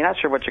because you're not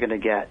sure what you're going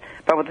to get.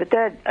 But with the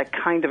dead, I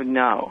kind of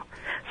know.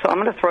 So I'm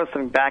going to throw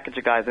something back at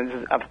you guys. And this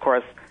is, of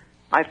course,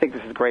 I think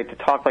this is great to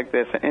talk like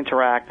this and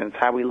interact, and it's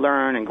how we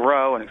learn and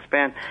grow and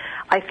expand.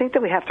 I think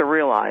that we have to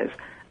realize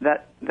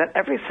that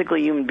every single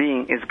human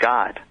being is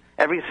God.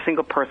 Every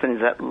single person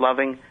is that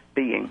loving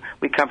being.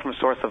 We come from a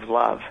source of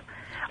love.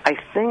 I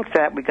think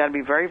that we got to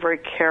be very, very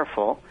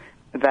careful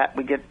that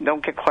we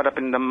don't get caught up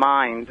in the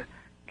mind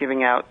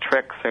giving out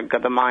tricks, or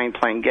the mind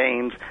playing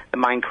games, the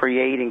mind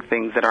creating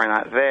things that are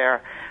not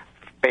there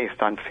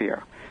based on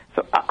fear.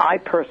 So I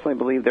personally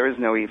believe there is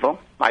no evil.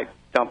 I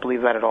don't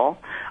believe that at all.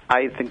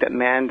 I think that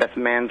that's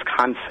man's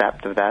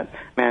concept of that.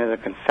 Man is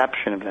a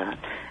conception of that.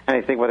 And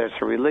I think whether it's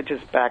a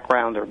religious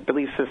background or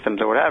belief systems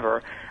or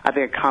whatever, I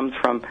think it comes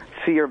from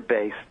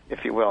fear-based,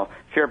 if you will,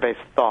 fear-based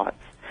thoughts.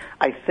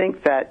 I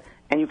think that,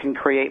 and you can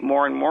create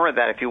more and more of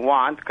that if you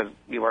want, because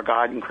you are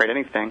God, you can create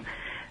anything.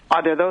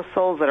 Are there those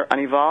souls that are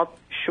unevolved?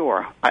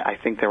 Sure, I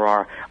think there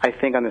are. I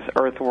think on this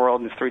earth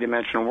world, this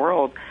three-dimensional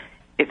world,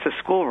 it's a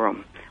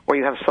schoolroom where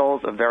you have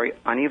souls of very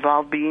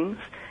unevolved beings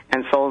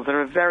and souls that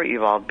are very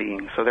evolved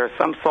beings. So there are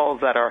some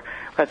souls that are,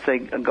 let's say,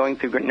 going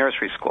through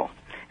nursery school,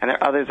 and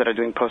there are others that are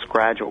doing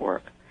postgraduate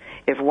work.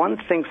 If one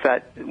thinks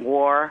that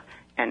war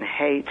and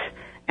hate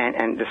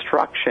and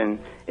destruction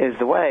is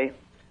the way,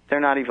 they're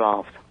not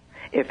evolved.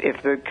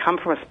 If they come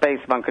from a space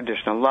of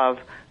unconditional love,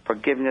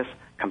 forgiveness,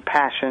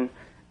 compassion,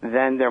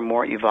 then they're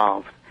more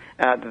evolved.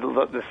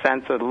 The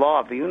sense of the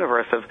law of the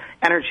universe of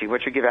energy,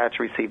 what you give out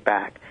to receive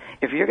back.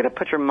 If you're going to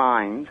put your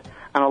mind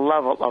on a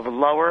level of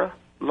lower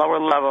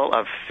level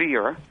of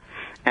fear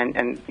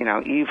and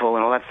evil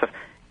and all that stuff,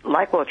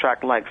 like will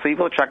attract like. So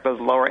evil will attract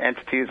those lower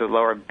entities or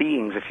lower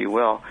beings, if you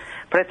will.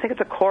 But I think at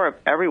the core of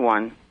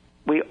everyone,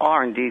 we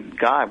are indeed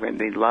God, we're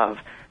indeed love.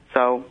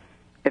 So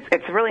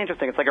it's really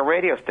interesting. It's like a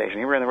radio station.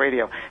 You're on the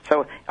radio.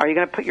 So are you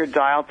going to put your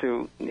dial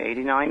to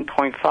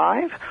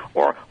 89.5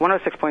 or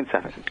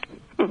 106.7?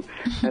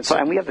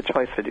 and we have the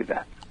choice to do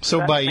that.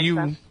 So by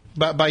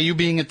you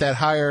being at that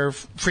higher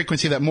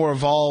frequency, that more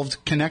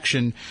evolved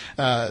connection,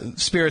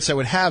 spirits that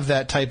would have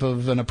that type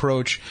of an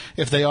approach,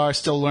 if they are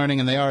still learning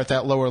and they are at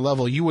that lower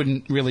level, you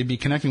wouldn't really be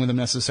connecting with them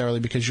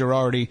necessarily because you're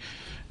already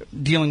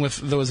dealing with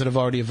those that have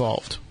already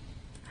evolved.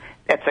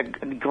 It's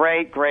a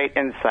great, great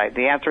insight.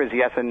 The answer is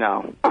yes and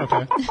no.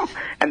 Okay.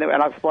 and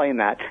I'll explain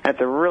that. And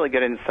it's a really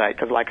good insight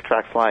because like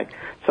attracts like.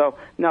 So,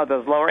 no,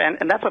 those lower,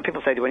 and that's what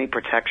people say, do we need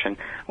protection?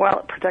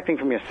 Well, protecting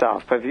from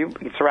yourself. But if you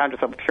surround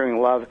yourself with pure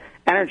love,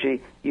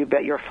 energy, you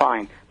bet you're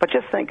fine. But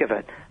just think of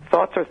it.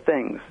 Thoughts are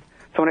things.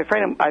 So when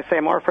I say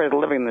I'm more afraid of the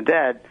living than the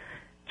dead,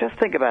 just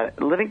think about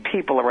it. Living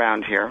people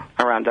around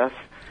us,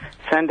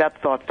 send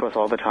out thoughts to us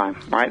all the time,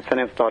 right? Send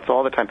out thoughts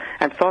all the time.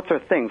 And thoughts are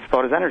things.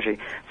 Thought is energy.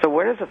 So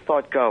where does a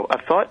thought go? A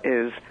thought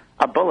is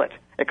a bullet.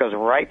 It goes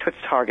right to its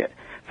target.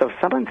 So if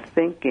someone's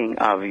thinking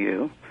of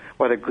you,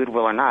 whether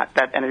goodwill or not,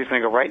 that energy is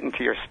going to go right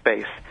into your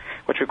space,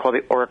 which we call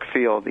the auric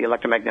field, the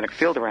electromagnetic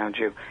field around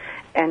you.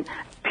 And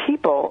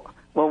people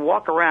will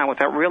walk around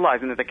without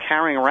realizing that they're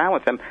carrying around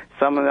with them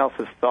someone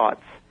else's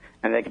thoughts.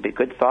 And they could be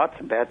good thoughts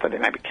and bad thoughts. They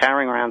might be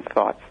carrying around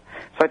thoughts.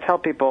 So I tell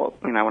people,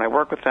 when I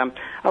work with them,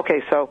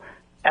 okay, so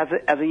as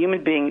a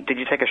human being, did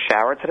you take a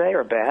shower today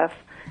or a bath?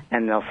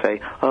 And they'll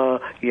say,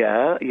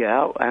 yeah.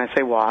 And I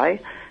say, why?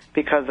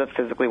 Because I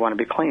physically want to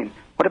be clean.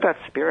 What about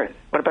spirit?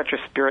 What about your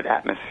spirit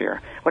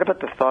atmosphere? What about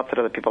the thoughts that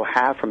other people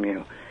have from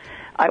you?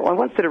 I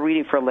once did a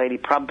reading for a lady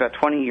probably about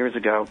 20 years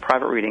ago,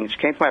 private reading. She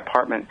came to my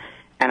apartment,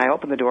 and I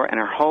opened the door, and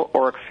her whole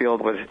auric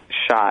field was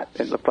shot.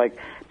 It looked like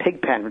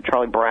Pigpen from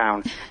Charlie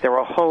Brown. There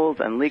were holes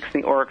and leaks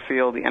in the auric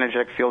field, the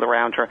energetic field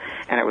around her,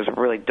 and it was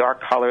really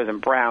dark colors and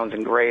browns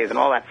and grays and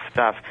all that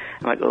stuff.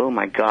 I'm like, oh,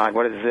 my God,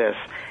 what is this?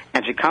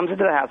 And she comes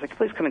into the house, like,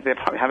 please come into the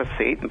apartment, have a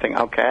seat, and think,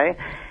 okay.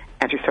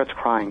 And she starts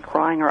crying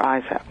her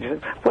eyes out. She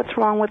says, what's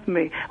wrong with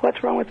me?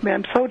 What's wrong with me?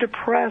 I'm so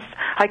depressed.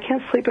 I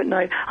can't sleep at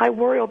night. I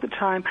worry all the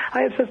time.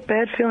 I have such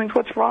bad feelings.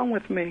 What's wrong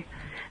with me?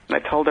 And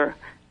I told her,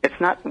 it's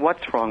not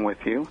what's wrong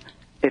with you.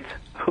 It's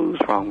who's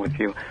wrong with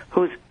you.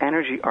 Whose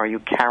energy are you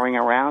carrying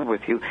around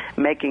with you,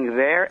 making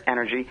their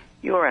energy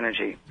your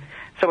energy?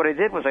 So what I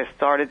did was I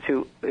started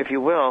to, if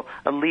you will,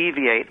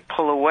 alleviate,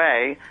 pull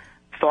away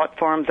thought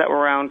forms that were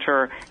around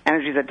her,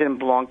 energies that didn't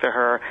belong to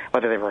her,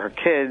 whether they were her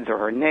kids or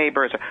her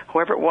neighbors or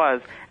whoever it was,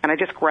 and I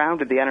just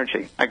grounded the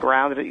energy. I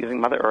grounded it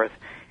using Mother Earth.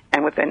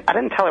 And I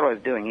didn't tell her what I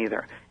was doing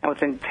either. And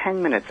within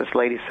 10 minutes, this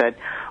lady said,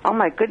 oh,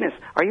 my goodness,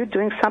 are you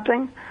doing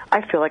something?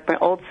 I feel like my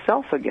old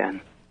self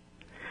again.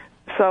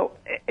 So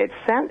it's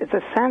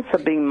a sense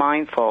of being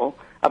mindful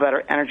about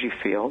our energy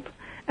field.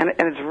 And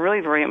it's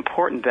really very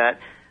important that,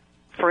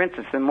 for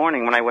instance, in the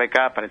morning when I wake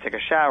up and I take a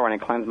shower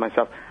and I cleanse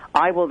myself,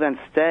 I will then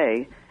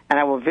stay and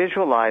I will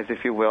visualize,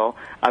 if you will,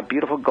 a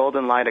beautiful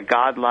golden light, a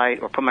God light,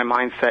 or put my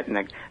mindset in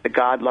the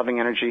God-loving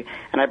energy,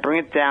 and I bring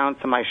it down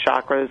to my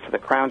chakras, to the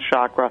crown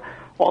chakra,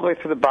 all the way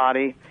through the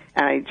body,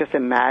 and I just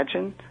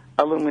imagine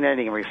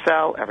illuminating every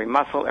cell, every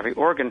muscle, every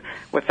organ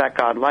with that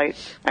God light.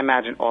 I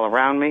imagine all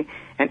around me.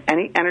 And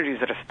any energies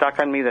that are stuck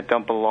on me that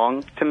don't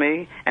belong to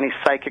me, any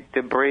psychic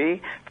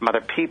debris from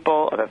other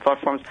people, other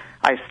thought forms,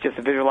 I just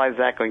visualize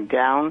that going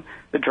down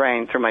the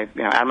drain through my,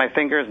 out of my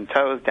fingers and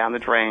toes, down the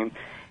drain.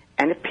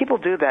 And if people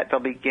do that, they'll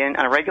begin,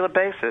 on a regular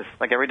basis,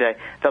 like every day,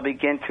 they'll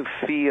begin to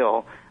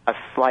feel a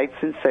slight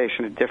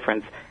sensation of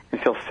difference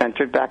and feel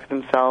centered back to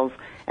themselves,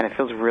 and it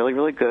feels really,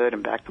 really good,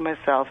 and back to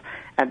myself.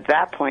 At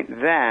that point,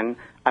 then,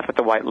 I put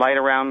the white light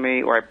around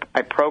me, or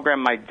I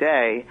program my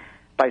day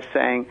by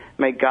saying,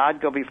 may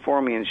God go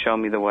before me and show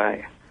me the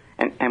way.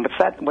 And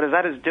what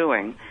that is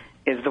doing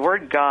is the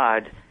word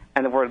God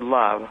and the word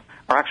love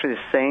are actually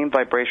the same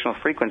vibrational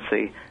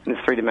frequency in this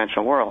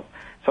three-dimensional world.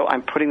 So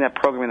I'm putting that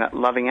programming, that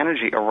loving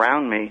energy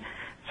around me.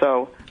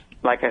 So,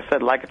 like I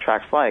said, like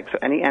attracts like. So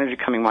any energy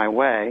coming my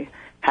way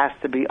has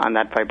to be on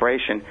that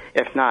vibration.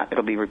 If not,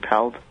 it'll be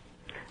repelled.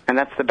 And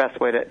that's the best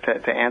way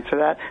to answer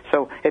that.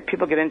 So if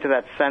people get into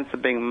that sense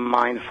of being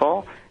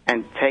mindful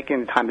and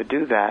taking the time to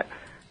do that,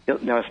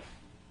 you'll notice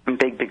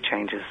big, big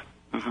changes.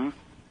 Mm-hmm.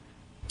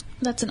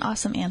 That's an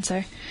awesome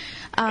answer.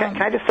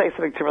 Can I just say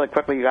something too really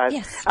quickly, you guys?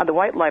 Yes. The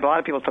white light, a lot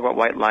of people talk about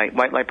white light.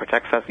 White light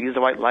protects us. Use the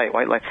white light.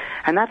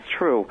 And that's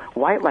true.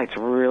 White light's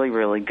really,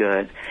 really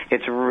good.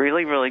 It's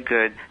really, really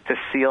good to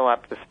seal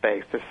up the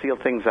space, to seal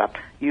things up.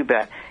 You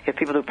bet. If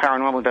people do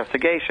paranormal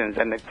investigations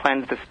and they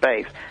cleanse the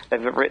space,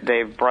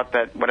 they've brought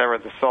that, whatever,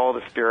 the soul,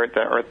 the spirit, the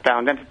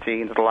earthbound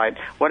entity into the light,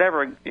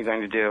 whatever you're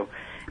going to do.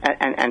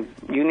 And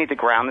you need to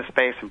ground the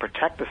space and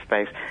protect the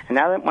space. And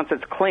now that once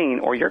it's clean,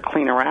 or you're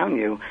clean around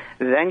you,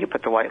 then you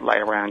put the white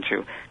light around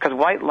you. Because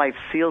white light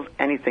seals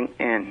anything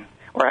in,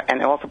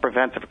 and it also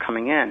prevents it from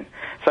coming in.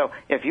 So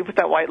if you put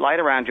that white light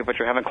around you, but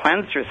you haven't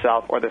cleansed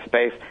yourself or the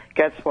space,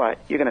 guess what?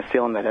 You're going to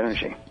seal in that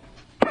energy.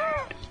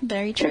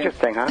 Very true.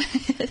 Interesting, huh?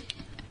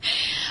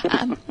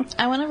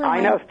 I want to. I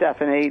know,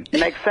 Stephanie.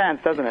 Makes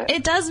sense, doesn't it?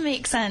 It does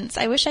make sense.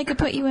 I wish I could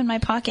put you in my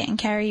pocket and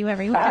carry you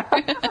everywhere.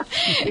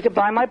 You can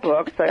buy my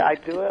books. I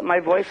do it. My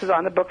voice is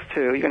on the books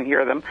too. You can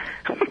hear them.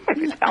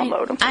 You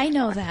download them. I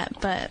know that,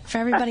 but for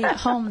everybody at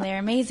home, they're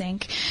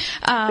amazing.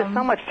 There's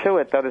so much to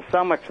it, though. There's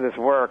so much to this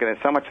work, and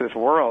there's so much to this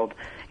world.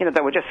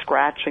 That we're just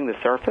scratching the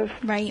surface.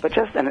 Right. But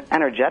just an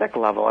energetic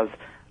level, as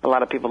a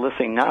lot of people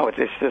listening know, it's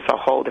just a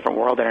whole different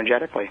world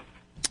energetically.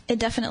 It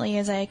definitely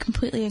is. I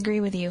completely agree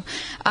with you.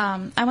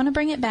 I want to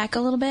bring it back a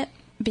little bit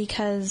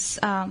because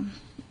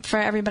for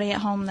everybody at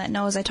home that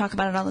knows, I talk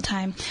about it all the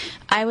time.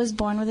 I was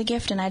born with a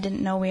gift, and I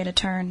didn't know where to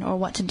turn or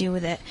what to do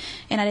with it,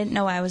 and I didn't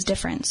know I was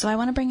different. So I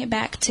want to bring it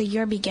back to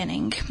your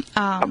beginning.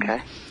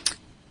 Okay.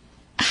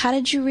 How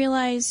did you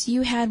realize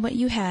you had what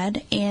you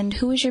had, and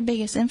who was your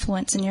biggest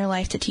influence in your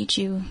life to teach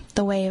you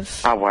the way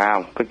of... Oh,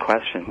 wow. Good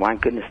question. My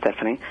goodness,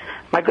 Stephanie.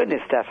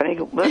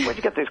 Where'd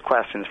you get these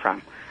questions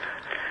from?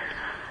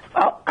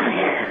 Well,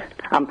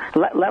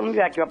 let me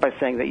back you up by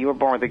saying that you were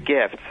born with a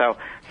gift. So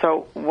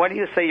what do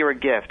you say you're a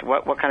gift?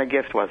 What kind of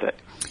gift was it?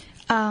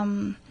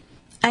 I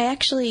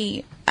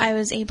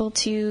was able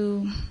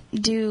to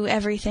do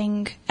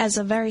everything as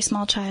a very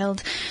small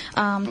child.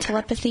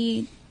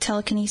 Telepathy,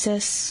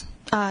 telekinesis,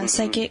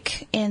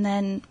 psychic, and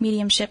then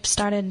mediumship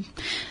started.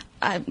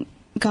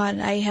 God,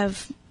 I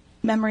have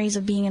memories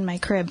of being in my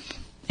crib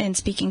and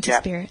speaking to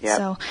spirits. Yeah,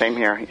 so same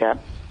here.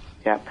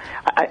 Yeah.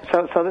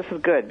 So this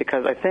is good,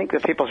 because I think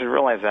that people should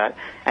realize that,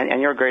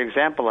 and you're a great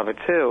example of it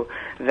too.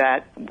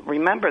 That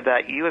remember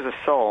that you as a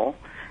soul,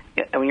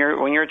 when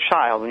you're a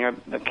child, when you're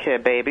a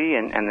kid, baby,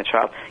 and the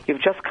child,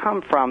 you've just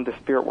come from the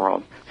spirit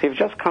world. So you've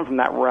just come from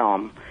that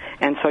realm,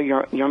 and so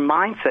your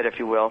mindset, if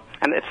you will.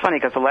 And it's funny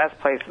because the last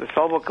place the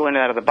soul will go in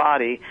and out of the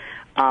body,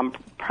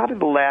 probably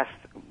the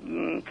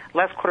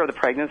last quarter of the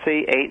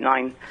pregnancy,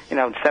 7,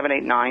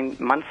 8, 9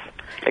 months.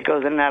 It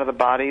goes in and out of the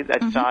body,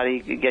 that body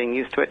getting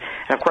used to it.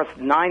 And, of course,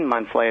 9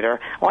 months later,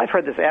 I've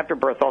heard this after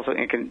birth also,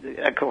 it can,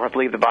 of course,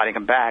 leave the body and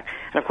come back.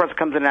 And, of course, it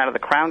comes in and out of the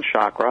crown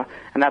chakra,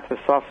 and that's the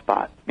soft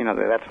spot.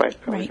 That's why it's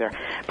always there.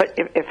 But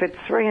if it's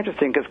very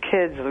interesting, because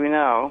kids, as we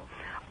know,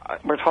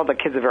 we're told that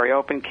kids are very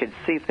open, kids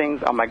see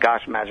things, oh my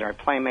gosh, imaginary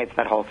playmates,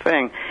 that whole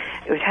thing.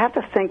 We have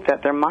to think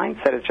that their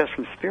mindset is just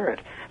from spirit.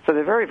 So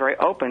they're very, very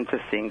open to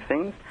seeing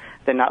things.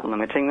 They're not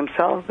limiting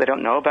themselves. They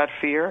don't know about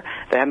fear.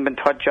 They haven't been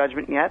taught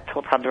judgment yet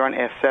till probably around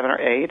 7 or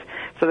 8.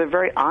 So they're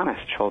very honest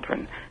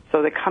children.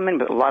 So they come in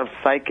with a lot of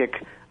psychic,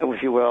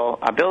 if you will,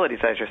 abilities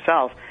as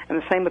yourself. And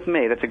the same with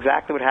me. That's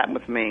exactly what happened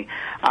with me.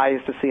 I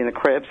used to see in the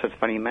crib, so it's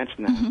funny you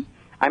mentioned that.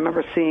 I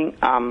remember seeing,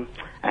 I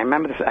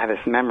remember this, I have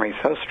this memory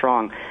so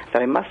strong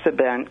that I must have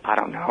been, I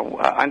don't know,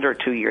 under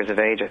 2 years of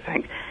age, I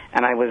think.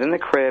 And I was in the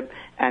crib,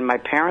 and my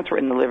parents were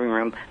in the living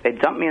room. They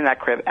dumped me in that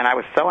crib, and I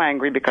was so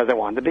angry because I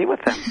wanted to be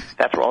with them.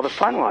 That's where all the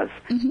fun was.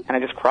 And I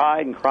just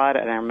cried, and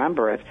I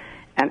remember it.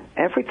 And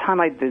every time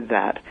I did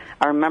that,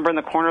 I remember in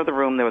the corner of the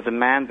room there was a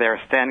man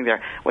there, standing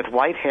there, with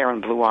white hair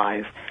and blue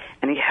eyes.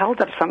 And he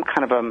held up some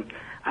kind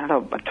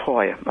of a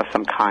toy of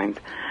some kind,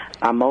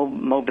 a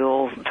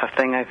mobile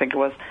thing, I think it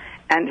was.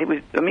 And it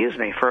would amuse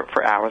me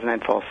for hours, and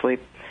I'd fall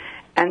asleep.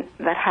 And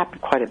that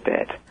happened quite a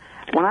bit.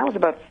 When I was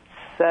about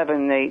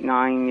 7, 8,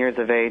 9 years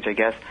of age, I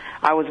guess,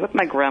 I was with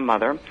my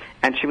grandmother,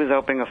 and she was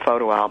opening a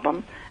photo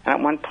album. And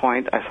at one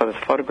point, I saw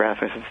this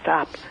photograph, and I said,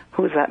 "Stop,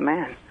 who's that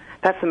man?"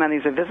 "That's the man who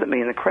used to visit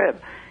me in the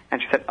crib." And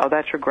she said, "Oh,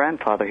 that's your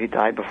grandfather. He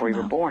died before you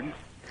were born."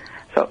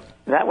 So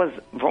that was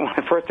one of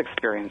my first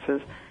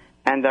experiences.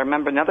 And I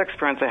remember another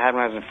experience I had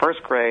when I was in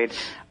first grade.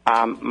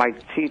 My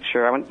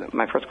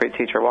first grade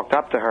teacher, walked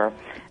up to her,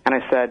 and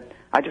I said,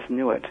 I just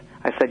knew it.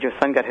 I said, "Your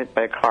son got hit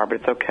by a car,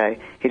 but it's okay.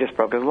 He just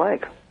broke his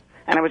leg."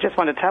 And I just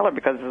wanted to tell her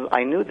because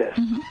I knew this.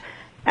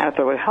 And I thought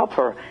it would help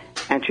her.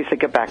 And she said,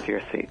 "Get back to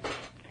your seat."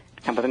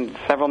 And within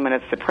several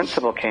minutes, the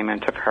principal came in,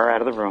 took her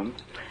out of the room.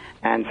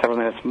 And several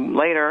minutes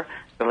later,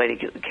 the lady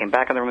came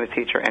back in the room with the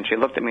teacher, and she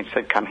looked at me and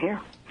said, "Come here."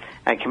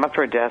 And I came up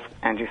to her desk,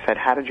 and she said,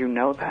 "How did you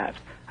know that?"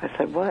 I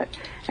said, "What?"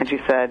 And she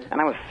said, and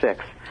I was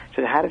 6,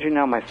 she said, "How did you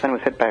know my son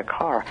was hit by a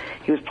car?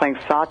 He was playing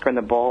soccer, and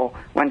the ball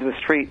went to the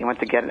street, and he went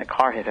to get it, and a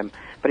car hit him.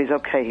 But he's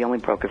okay. He only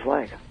broke his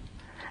leg."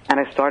 And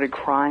I started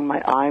crying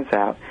my eyes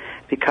out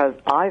because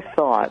I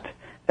thought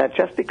that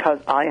just because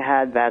I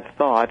had that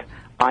thought,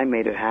 I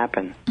made it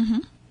happen.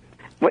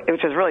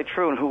 Which is really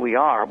true in who we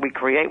are. We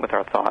create with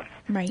our thoughts.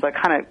 Right. So I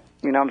kind of,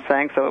 you know what I'm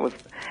saying? So it was,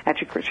 and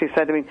she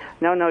said to me,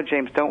 no,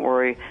 James, don't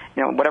worry.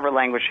 You know, whatever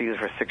language she used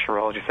for a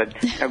 6-year-old, she said,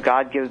 you know,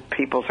 God gives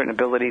people certain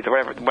abilities, or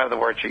whatever the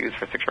word she used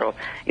for a 6-year-old.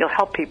 You'll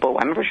help people.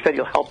 I remember she said,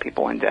 "You'll help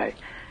people one day."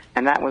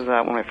 And that was one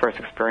of my first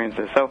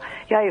experiences. So,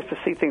 yeah, I used to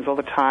see things all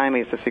the time. I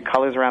used to see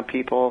colors around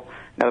people.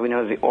 Now that we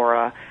know the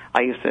aura,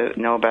 I used to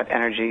know about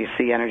energy,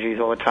 see energies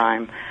all the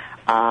time.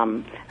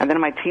 And then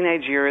in my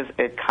teenage years,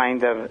 it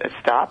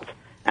stopped,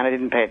 and I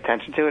didn't pay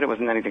attention to it. It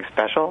wasn't anything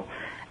special.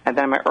 And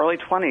then in my early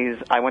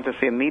 20s, I went to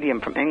see a medium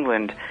from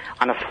England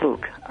on a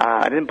fluke.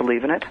 I didn't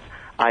believe in it.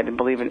 I didn't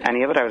believe in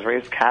any of it. I was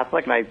raised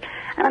Catholic, and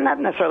I'm not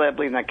necessarily I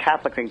believe in that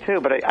Catholic thing too,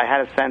 but I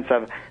had a sense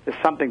of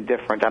there's something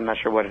different. I'm not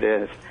sure what it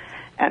is.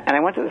 And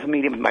I went to this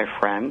medium with my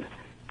friend,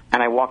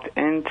 and I walked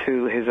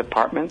into his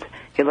apartment.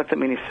 He looked at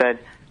me and he said,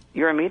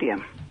 "You're a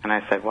medium." And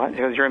I said, "What?" He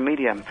goes, "You're a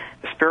medium.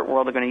 The spirit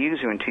world are going to use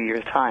you in 2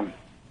 years' time."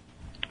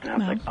 And I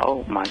was like,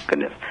 oh, my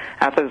goodness.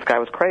 I thought this guy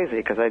was crazy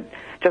because I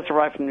just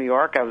arrived from New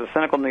York. I was a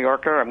cynical New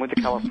Yorker. I moved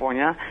to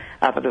California.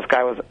 I thought this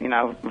guy was, you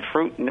know,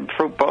 fruit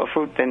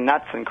and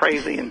nuts and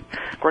crazy and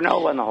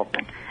granola and the whole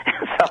thing.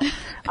 So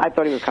I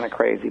thought he was kind of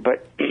crazy.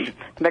 But to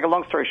make a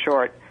long story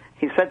short,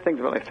 he said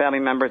things about my family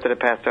members that had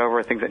passed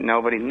over, things that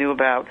nobody knew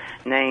about,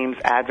 names,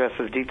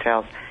 addresses,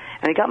 details.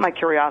 And he got my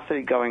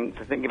curiosity going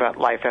to thinking about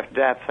life after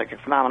death,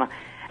 psychic phenomena.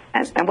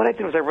 And what I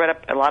did was I read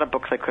up a lot of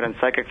books I could on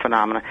psychic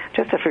phenomena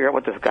just to figure out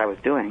what this guy was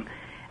doing.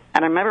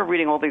 And I remember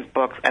reading all these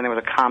books, and there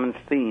was a common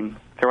theme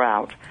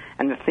throughout.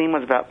 And the theme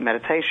was about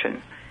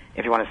meditation.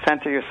 If you want to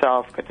center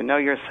yourself, get to know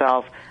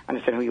yourself,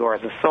 understand who you are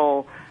as a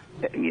soul,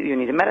 you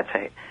need to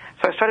meditate.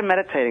 So I started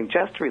meditating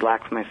just to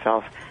relax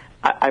myself.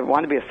 I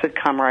wanted to be a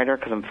sitcom writer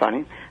because I'm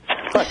funny.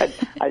 So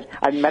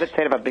I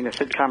meditated about being a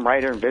sitcom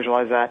writer and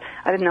visualize that.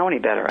 I didn't know any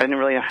better. I didn't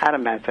really know how to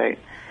meditate.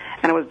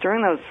 And it was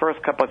during those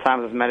first couple of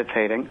times I was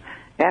meditating,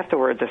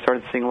 afterwards I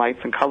started seeing lights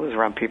and colors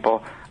around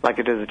people like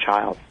I did as a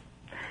child.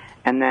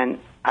 And then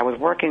I was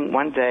working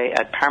one day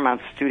at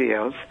Paramount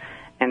Studios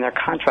in their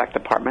contract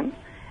department,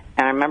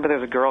 and I remember there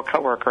was a girl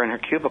coworker in her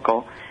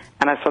cubicle,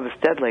 and I saw this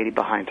dead lady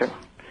behind her.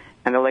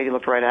 And the lady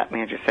looked right at me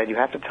and she said, "You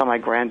have to tell my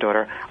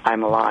granddaughter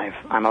I'm alive,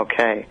 I'm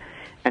okay."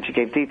 And she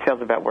gave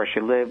details about where she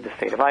lived, the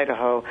state of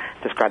Idaho,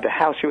 described the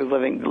house she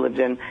lived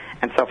in,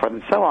 and so forth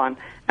and so on.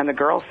 And the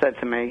girl said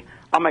to me,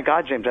 "Oh my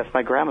God, James, that's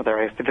my grandmother.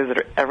 I used to visit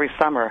her every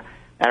summer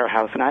at her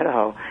house in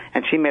Idaho.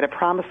 And she made a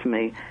promise to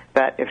me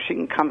that if she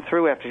can come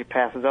through after she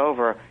passes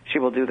over, she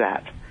will do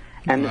that."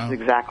 And This is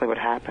exactly what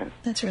happened.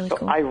 That's really so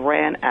cool. I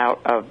ran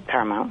out of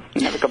Paramount.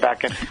 Never go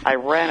back in. I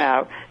ran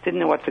out, didn't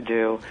know what to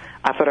do.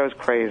 I thought I was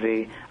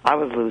crazy. I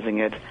was losing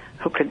it.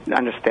 Who could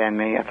understand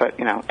me? I thought,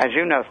 as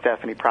you know,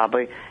 Stephanie,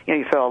 probably,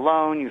 you feel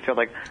alone. You feel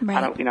like,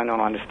 right. No one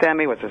will understand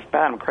me. What's this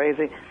bad? I'm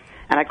crazy.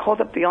 And I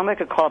called up, the only I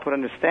could call up would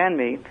understand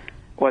me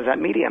was that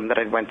medium that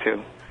I went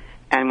to.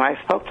 And when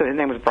I spoke to his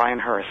name was Brian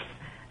Hurst.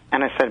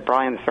 And I said,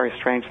 "Brian, this very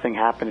strange thing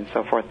happened," and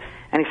so forth.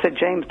 And he said,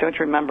 "James, don't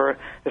you remember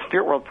the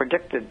spirit world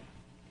predicted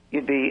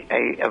you'd be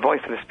a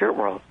voice of the spirit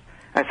world?"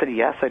 I said,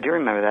 "Yes, I do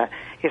remember that."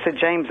 He said,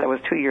 "James, that was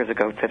 2 years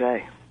ago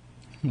today."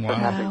 Wow. So it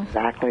happened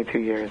exactly 2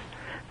 years.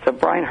 So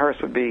Brian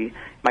Hurst would be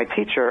my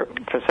teacher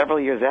for several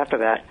years after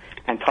that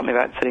and taught me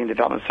about City and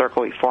Development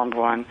Circle. He formed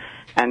one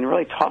and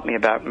really taught me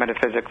about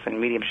metaphysics and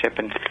mediumship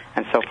and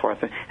so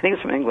forth. And he was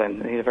from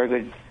England. He's a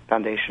very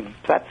foundation.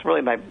 So that's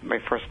really my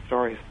first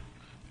stories.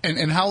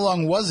 And how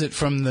long was it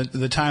from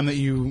the time that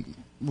you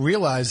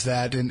realized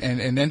that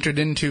and entered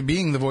into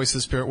being the voice of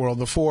the spirit world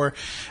before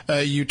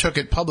you took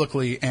it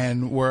publicly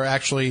and were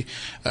actually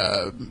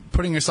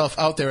putting yourself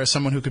out there as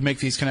someone who could make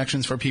these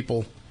connections for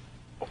people?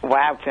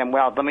 Wow, Tim.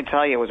 Well, let me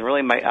tell you, it was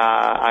really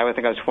I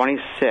think I was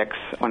 26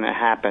 when it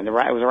happened. It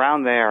was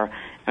around there,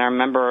 and I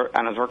remember,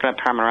 and I was working at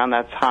Paramount around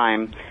that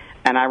time,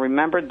 and I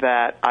remembered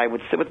that I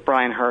would sit with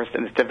Brian Hurst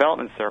in this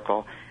development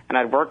circle, and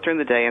I'd work during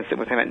the day and sit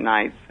with him at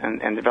night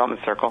in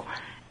development circle.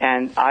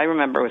 And I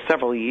remember it was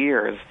several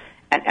years,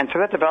 and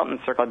through that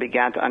development circle, I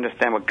began to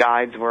understand what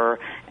guides were,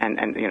 and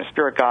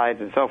spirit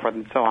guides and so forth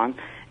and so on.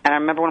 And I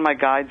remember one of my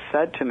guides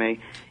said to me,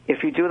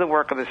 if you do the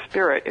work of the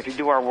Spirit, if you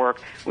do our work,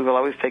 we will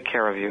always take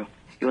care of you.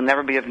 You will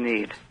never be of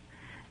need.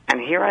 And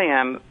here I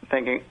am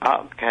thinking,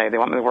 oh, okay, they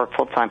want me to work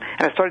full time.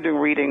 And I started doing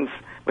readings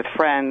with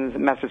friends,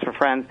 messages for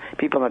friends,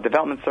 people in the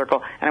development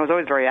circle, and it was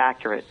always very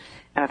accurate.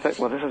 And I thought,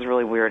 well, this is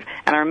really weird.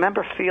 And I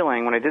remember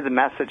feeling, when I did the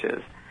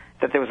messages,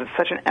 that there was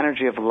such an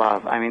energy of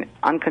love. I mean,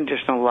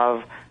 unconditional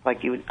love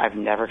like I've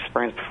never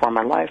experienced before in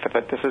my life. I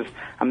thought, this is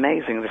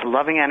amazing, this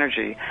loving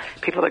energy.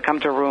 People that come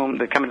to the room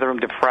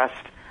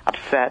depressed,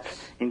 upset,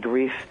 in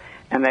grief,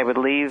 and they would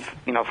leave,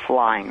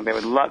 flying.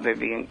 They'd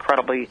be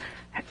incredibly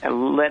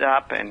lit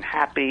up and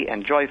happy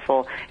and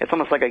joyful. It's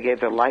almost like I gave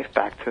their life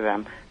back to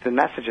them, the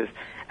messages.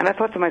 And I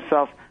thought to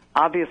myself,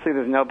 obviously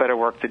there's no better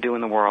work to do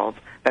in the world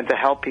than to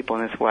help people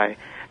in this way.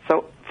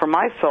 So for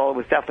my soul, it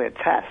was definitely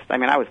a test. I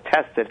mean, I was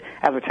tested,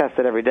 as we're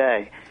tested every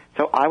day.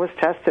 So I was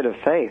tested of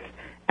faith,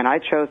 and I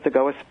chose to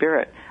go with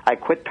Spirit. I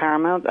quit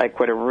Paramount. I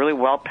quit a really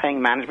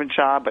well-paying management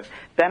job, but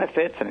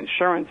benefits and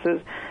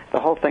insurances, the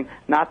whole thing,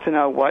 not to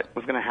know what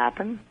was going to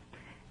happen.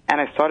 And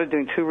I started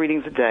doing 2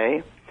 readings a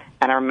day,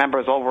 and I remember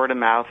it was all word of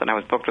mouth, and I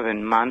was booked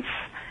within months.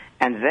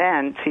 And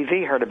then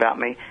TV heard about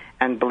me,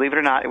 and believe it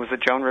or not, it was the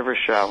Joan Rivers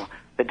show,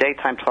 the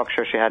daytime talk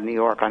show she had in New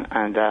York,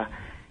 and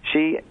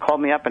she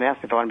called me up and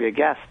asked me if I wanted to be a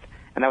guest,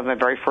 and that was my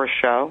very first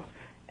show,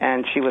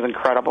 and she was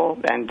incredible,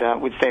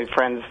 and we'd stay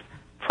friends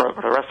for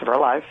the rest of our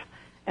life,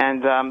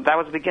 and that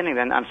was the beginning.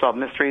 Then Unsolved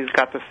Mysteries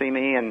got to see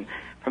me, and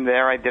from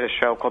there I did a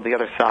show called The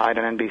Other Side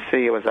on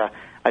NBC. It was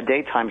a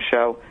daytime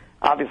show,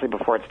 obviously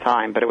before its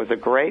time, but it was a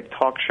great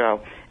talk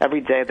show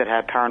every day that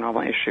had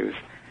paranormal issues,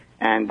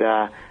 and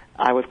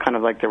I was kind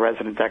of like the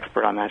resident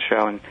expert on that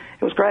show, and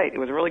it was great. It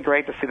was really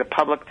great to see the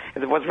public.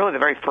 It was really the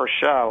very first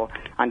show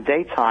on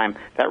daytime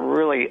that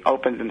really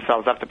opened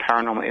themselves up to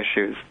paranormal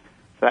issues.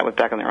 So that was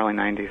back in the early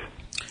 90s.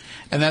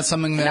 And that's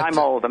something that... And I'm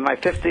old. I'm in my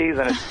 50s,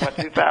 and it's,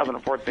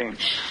 2014.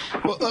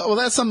 Well,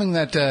 that's something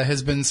that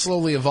has been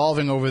slowly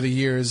evolving over the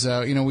years.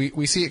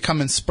 We see it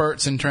come in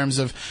spurts in terms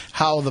of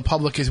how the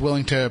public is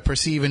willing to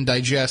perceive and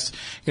digest,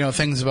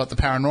 things about the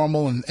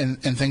paranormal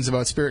and things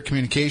about spirit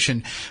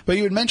communication. But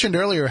you had mentioned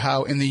earlier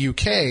how in the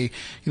UK,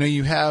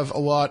 you have a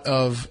lot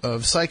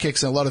of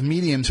psychics and a lot of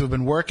mediums who have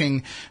been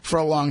working for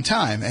a long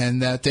time,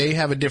 and that they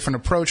have a different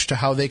approach to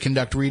how they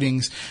conduct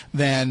readings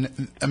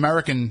than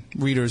American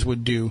readers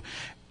would do.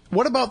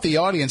 What about the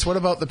audience? What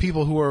about the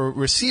people who are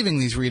receiving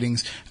these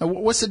readings?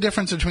 What's the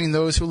difference between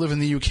those who live in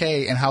the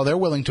UK and how they're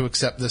willing to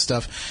accept this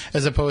stuff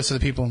as opposed to the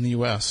people in the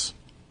U.S.?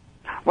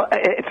 Well,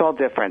 it's all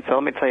different. So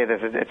let me tell you this.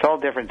 It's all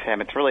different,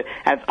 Tim. It's really,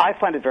 and I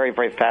find it very,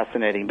 very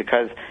fascinating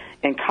because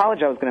in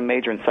college I was going to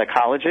major in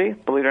psychology.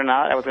 Believe it or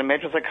not, I was going to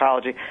major in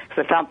psychology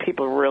because I found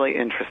people really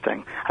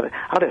interesting. I thought,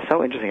 oh, they're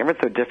so interesting.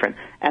 Everyone's so different.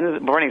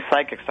 And learning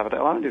psychic stuff, I thought,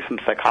 I want to do some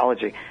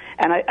psychology.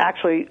 And I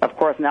actually, of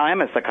course, now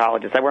I'm a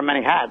psychologist. I wear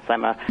many hats.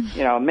 I'm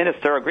a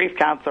minister, a grief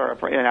counselor,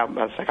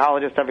 a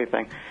psychologist,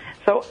 everything.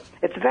 So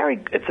it's a very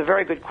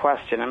good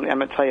question. I'm going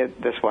to tell you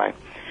this way.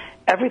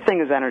 Everything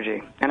is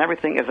energy, and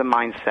everything is a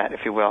mindset,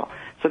 if you will.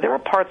 So there are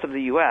parts of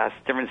the U.S.,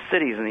 different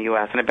cities in the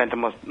U.S., and I've been to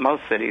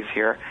most cities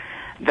here,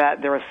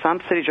 that there are some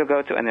cities you'll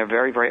go to, and they're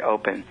very, very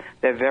open.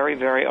 They're very,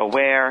 very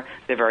aware.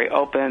 They're very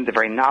open. They're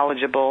very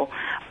knowledgeable.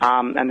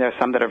 And there are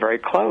some that are very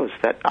closed,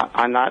 that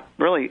are not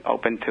really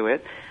open to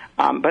it.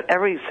 But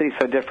every city is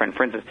so different.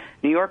 For instance,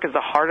 New York is the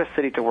hardest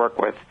city to work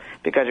with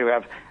because you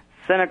have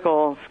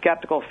cynical,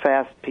 skeptical,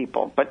 fast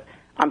people. But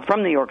I'm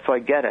from New York, so I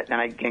get it, and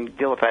I can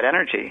deal with that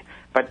energy.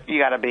 But you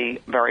got to be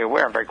very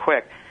aware, very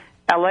quick.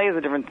 L.A. is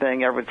a different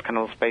thing. Everyone's kind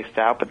of spaced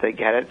out, but they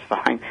get it. It's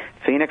fine.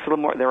 Phoenix, a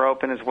little more. They're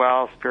open as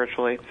well,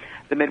 spiritually.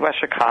 The Midwest,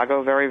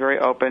 Chicago, very, very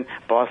open.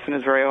 Boston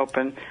is very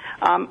open.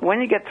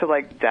 When you get to,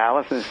 like,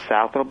 Dallas and the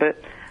South a little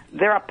bit,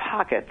 there are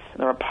pockets.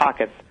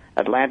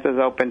 Atlanta's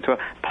open to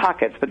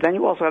pockets. But then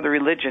you also have the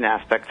religion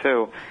aspect,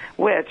 too,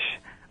 which...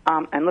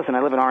 and listen,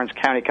 I live in Orange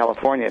County,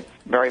 California. It's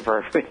very,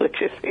 very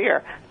religious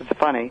here. It's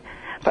funny.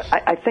 But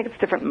I think it's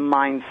different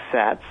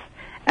mindsets.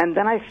 And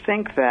then I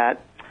think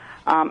that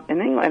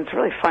in England, it's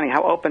really funny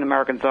how open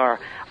Americans are.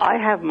 I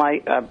have my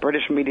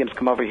British mediums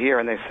come over here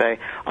and they say,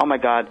 oh, my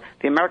God,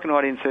 the American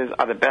audiences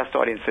are the best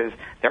audiences.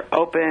 They're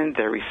open.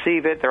 They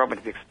receive it. They're open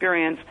to the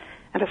experience.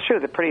 And it's true.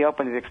 They're pretty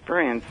open to the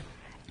experience.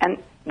 And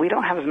we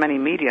don't have as many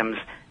mediums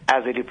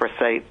as they do, per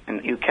se, in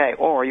the UK.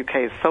 Or UK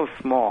is so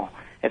small.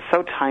 It's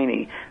so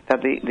tiny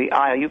that the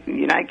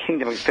United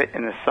Kingdom would fit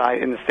in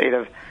the state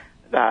of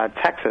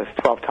Texas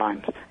 12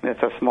 times. I mean,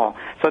 it's so small.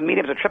 So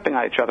mediums are tripping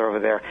on each other over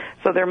there.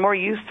 So they're more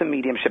used to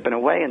mediumship in a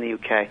way in the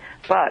UK.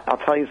 But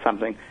I'll tell you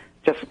something.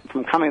 Just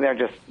from coming there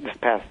just this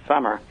past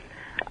summer,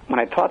 when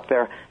I taught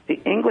there,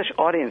 the English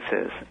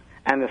audiences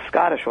and the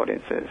Scottish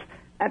audiences,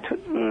 and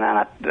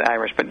not the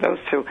Irish, but those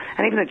two,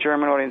 and even the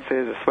German audiences,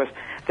 the Swiss,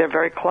 they're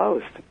very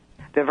closed.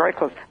 They're very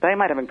close. They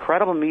might have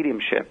incredible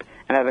mediumship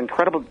and have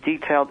incredible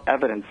detailed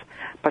evidence,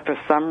 but for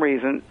some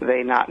reason,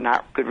 they're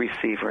not good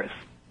receivers.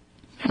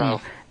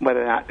 So whether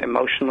they're not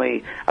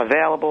emotionally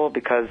available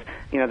because,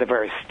 they're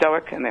very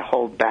stoic and they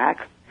hold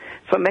back.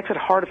 So it makes it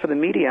harder for the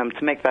medium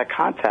to make that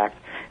contact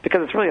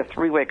because it's really a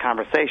three-way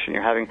conversation.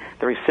 You're having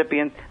the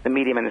recipient, the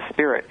medium, and the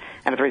spirit.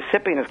 And if the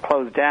recipient is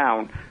closed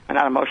down and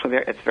not emotionally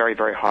there, it's very,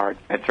 very hard.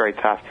 It's very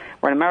tough.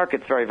 Where in America,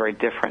 it's very, very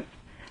different.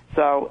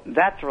 So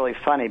that's really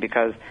funny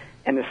because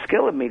in the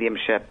skill of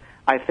mediumship,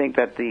 I think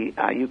that the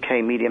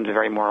UK mediums are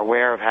very more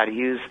aware of how to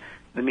use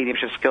the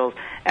mediumship skills,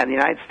 and the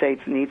United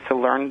States needs to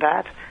learn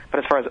that. But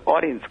as far as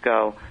audience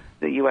go,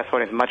 the U.S.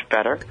 audience is much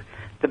better.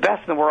 The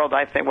best in the world,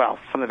 I think, well,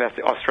 some of the best.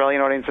 The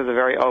Australian audiences are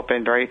very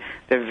open, they're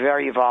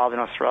very evolved in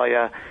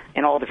Australia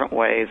in all different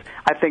ways.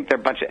 I think they're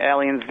a bunch of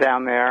aliens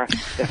down there.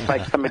 It's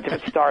like some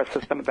different star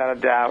system, without a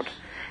doubt.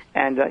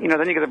 And, then you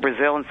go to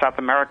Brazil and South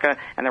America,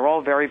 and they're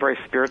all very, very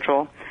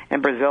spiritual.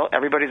 In Brazil,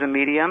 everybody's a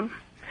medium.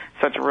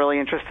 So it's really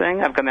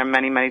interesting. I've gone there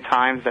many, many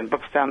times, done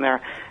books down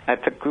there. I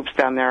took groups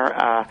down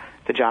there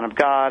to John of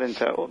God and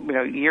to,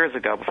 years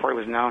ago before he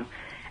was known.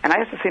 And I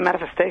used to see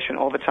manifestation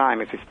all the time.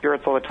 I see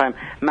spirits all the time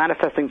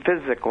manifesting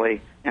physically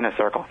in a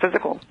circle,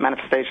 physical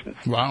manifestations.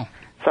 Wow.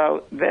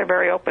 So they're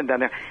very open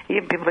down there.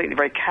 Even people think they're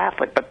very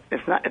Catholic, but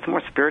it's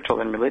more spiritual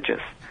than religious.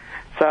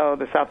 So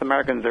the South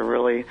Americans are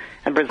really,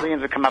 and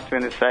Brazilians would come up to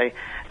me and they'd say,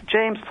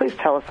 James, please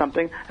tell us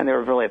something. And they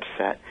were really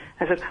upset.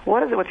 I said,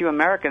 what is it with you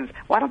Americans?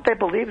 Why don't they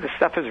believe this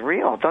stuff is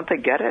real? Don't they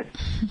get it?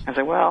 I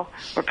said, well,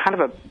 we're kind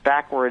of a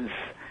backwards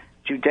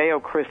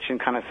Judeo-Christian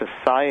kind of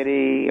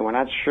society, and we're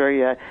not sure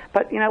yet.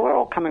 But, we're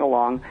all coming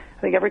along.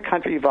 I think every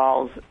country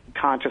evolves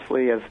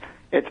consciously as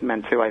it's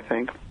meant to, I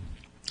think.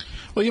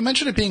 Well, you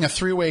mentioned it being a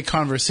three-way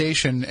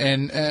conversation,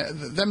 and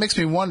that makes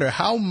me wonder,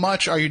 how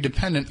much are you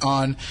dependent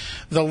on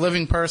the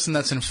living person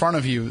that's in front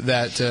of you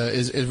that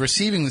is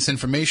receiving this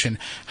information?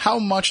 How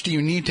much do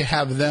you need to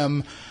have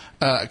them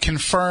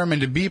confirm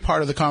and to be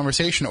part of the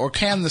conversation, or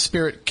can the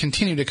spirit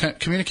continue to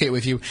communicate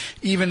with you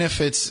even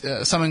if it's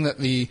something that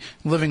the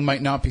living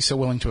might not be so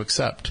willing to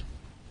accept?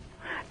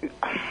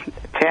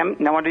 Tim,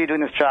 no wonder you're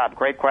doing this job.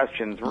 Great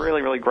questions.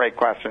 Really, really great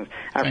questions.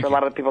 And I'm sure a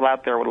lot of the people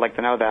out there would like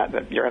to know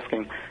that you're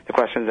asking the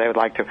questions they would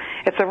like to.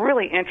 It's a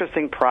really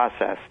interesting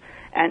process.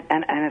 And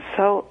it's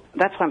so,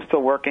 that's why I'm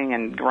still working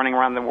and running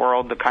around the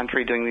world, the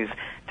country, doing these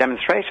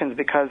demonstrations,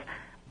 because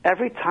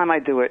every time I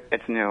do it,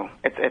 it's new.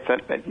 It's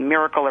a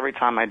miracle every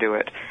time I do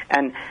it.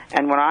 And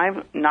when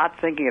I'm not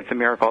thinking it's a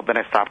miracle, then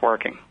I stop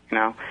working,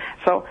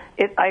 So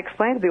I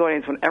explain to the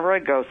audience whenever I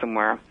go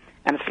somewhere,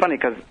 and it's funny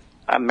because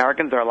a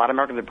lot of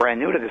Americans are brand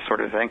new to this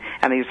sort of thing,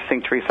 and they used to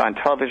sing Teresa on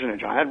television, or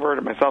John Edward,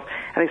 or myself,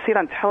 and they see it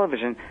on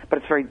television, but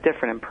it's very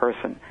different in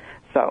person.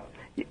 So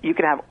you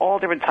can have all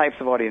different types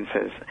of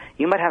audiences.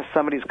 You might have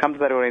somebody who's come to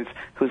that audience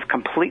who's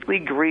completely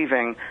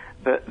grieving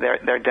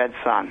their dead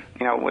son.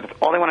 With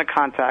all they want to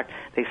contact,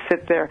 they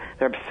sit there,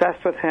 they're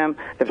obsessed with him,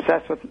 they're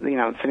obsessed with, sitting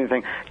there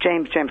saying,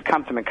 James,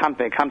 come to me, come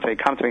to me, come to me,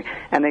 come to me.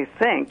 And they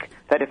think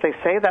that if they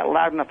say that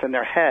loud enough in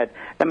their head,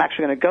 I'm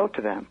actually going to go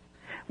to them.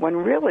 When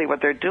really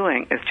what they're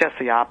doing is just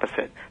the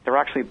opposite. They're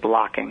actually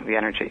blocking the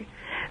energy.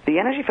 The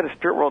energy for the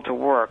spirit world to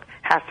work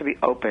has to be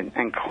open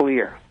and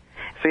clear.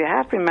 So you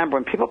have to remember,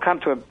 when people come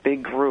to a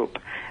big group,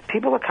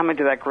 people are coming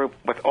to that group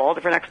with all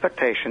different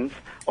expectations,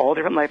 all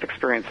different life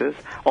experiences,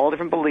 all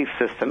different belief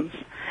systems.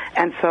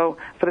 And so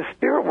for the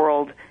spirit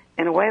world,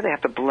 in a way, they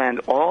have to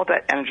blend all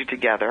that energy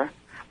together,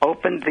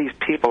 open these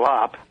people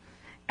up,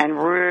 and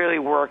really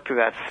work through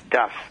that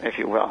stuff, if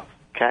you will.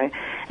 Okay?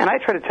 And I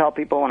try to tell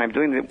people when I'm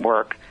doing the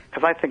work,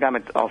 because I think I'm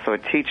also a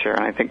teacher,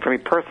 and I think for me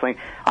personally,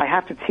 I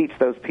have to teach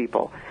those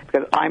people,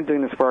 because I'm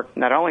doing this work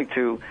not only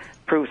to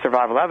prove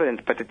survival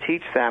evidence, but to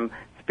teach them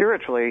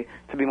spiritually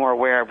to be more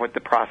aware of what the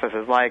process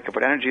is like, of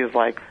what energy is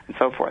like, and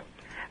so forth.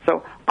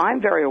 So I'm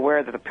very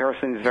aware that the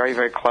person is very,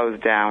 very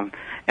closed down,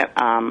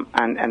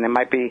 and they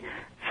might be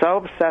so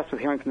obsessed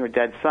with hearing from their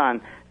dead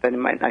son that they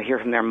might not hear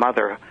from their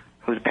mother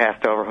who's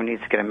passed over, who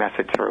needs to get a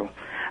message through.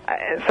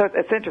 So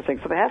it's interesting.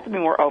 So they have to be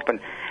more open.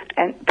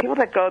 And people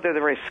that go there,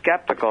 they're very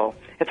skeptical.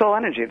 It's all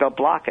energy. They'll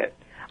block it.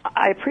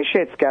 I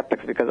appreciate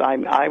skeptics because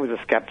I was a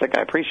skeptic.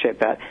 I appreciate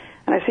that.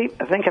 And I think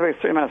having a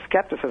certain amount of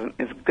skepticism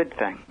is a good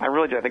thing. I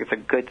really do. I think it's a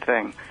good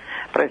thing.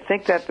 But I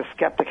think that the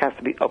skeptic has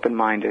to be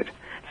open-minded.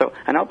 So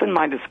an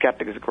open-minded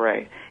skeptic is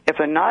great. If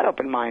they're not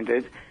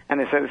open-minded and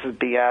they say this is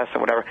BS or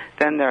whatever,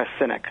 then they're a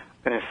cynic.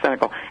 Then they're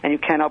cynical. And you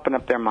can't open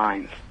up their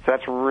minds. So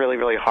that's really,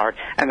 really hard.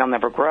 And they'll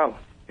never grow,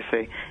 you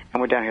see.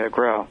 And we're down here to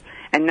grow.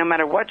 And no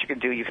matter what you can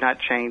do, you cannot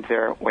change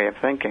their way of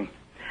thinking.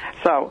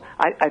 So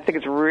I think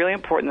it's really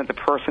important that the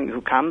person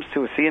who comes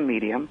to see a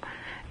medium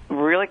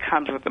really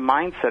comes with the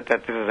mindset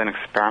that this is an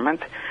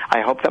experiment.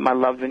 I hope that my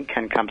love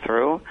can come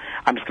through.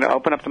 I'm just going to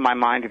open up to my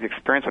mind to the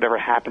experience. Whatever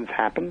happens,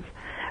 happens.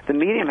 The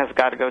medium has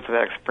got to go to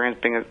that experience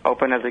being as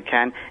open as they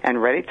can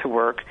and ready to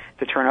work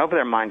to turn over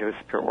their mind to the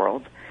spirit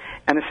world.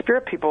 And the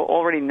spirit people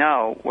already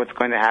know what's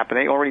going to happen.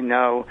 They already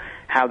know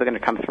how they're going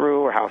to come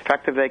through or how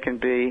effective they can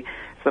be.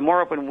 So the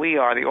more open we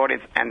are, the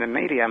audience and the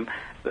medium,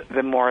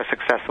 the more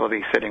successful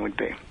the sitting would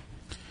be.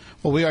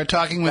 Well, we are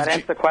talking with... That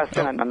answers the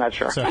question? I'm not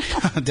sure. Sorry.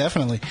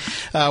 Definitely.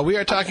 We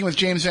are talking with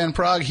James Van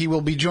Praagh. He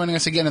will be joining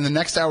us again in the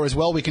next hour as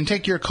well. We can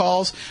take your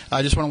calls.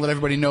 I just want to let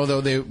everybody know,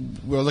 though,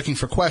 we're looking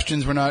for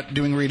questions. We're not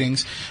doing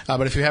readings.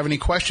 But if you have any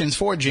questions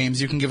for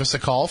James, you can give us a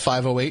call,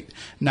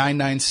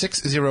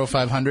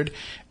 508-996-0500,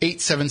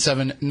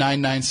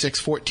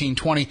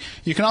 877-996-1420.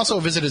 You can also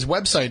visit his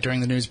website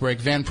during the news break,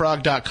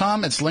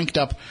 vanpraagh.com. It's linked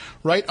up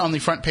right on the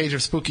front page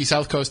of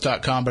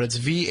SpookySouthCoast.com, but it's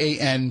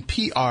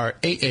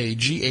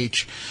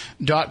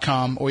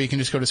VANPRAAGH.com, or you can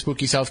just go to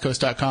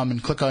SpookySouthCoast.com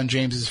and click on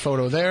James's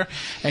photo there,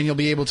 and you'll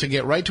be able to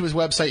get right to his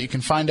website. You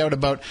can find out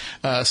about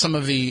some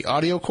of the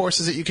audio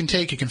courses that you can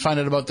take. You can find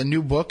out about the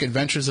new book,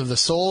 Adventures of the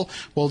Soul.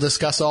 We'll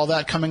discuss all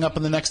that coming up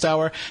in the next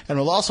hour, and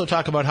we'll also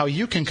talk about how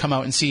you can come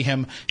out and see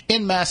him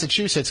in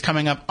Massachusetts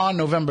coming up on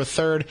November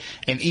 3rd,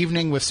 an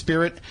evening with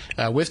Spirit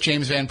with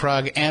James Van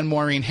Praagh and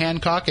Maureen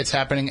Hancock. It's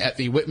happening at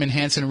the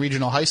Whitman-Hanson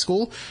Regional High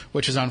School,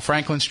 which is on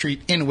Franklin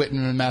Street in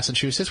Whitman,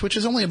 Massachusetts, which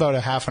is only about a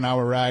half an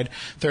hour ride,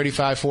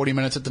 35, 40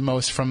 minutes at the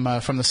most from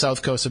the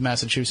south coast of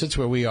Massachusetts,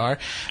 where we are.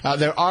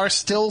 There are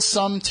still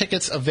some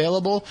tickets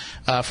available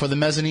for the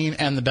mezzanine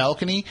and the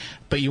balcony,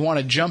 but you want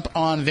to jump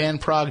on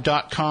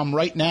vanpraagh.com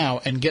right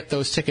now and get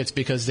those tickets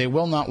because they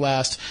will not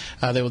last.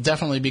 They will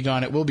definitely be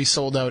gone. It will be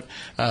sold out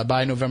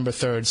by November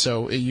 3rd.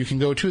 So you can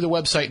go to the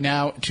website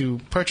now to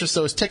purchase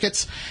those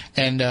tickets,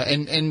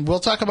 and we'll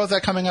talk about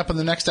that coming up in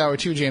the next hour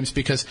too, James,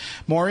 because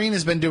Maureen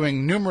has been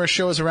doing numerous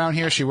shows around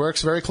here. She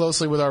works very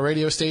closely with our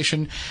radio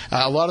station.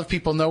 A lot of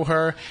people know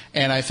her,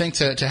 and I think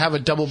to have a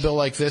double bill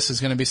like this is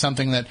going to be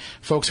something that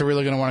folks are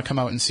really going to want to come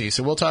out and see.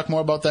 So we'll talk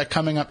more about that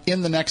coming up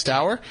in the next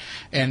hour,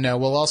 and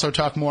we'll also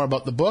talk more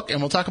about the book,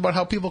 and we'll talk about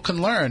how people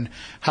can learn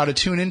how to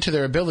tune into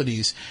their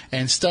abilities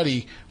and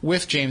study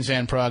with James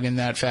Van Praagh in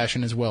that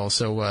fashion as well.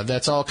 So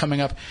that's all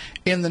coming up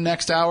in the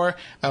next hour.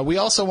 We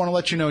also want to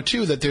let you know,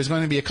 too, that there's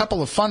going to be a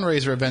couple of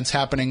fundraiser events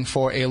happening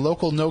for a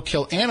local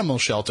no-kill animal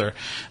shelter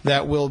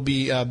that will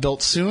be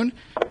built soon.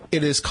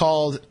 It is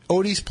called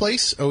Odie's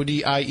Place,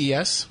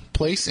 O-D-I-E-S.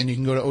 Place, and you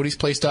can go to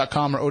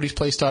odiesplace.com or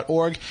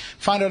odiesplace.org.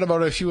 Find out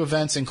about a few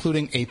events,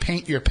 including a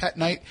Paint Your Pet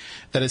Night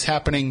that is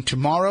happening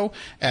tomorrow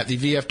at the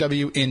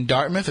VFW in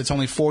Dartmouth. It's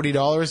only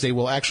 $40. They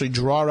will actually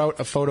draw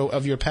out a photo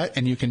of your pet,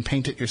 and you can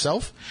paint it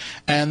yourself.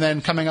 And then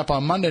coming up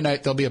on Monday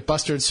night, there'll be a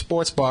Bustard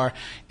Sports Bar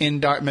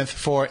in Dartmouth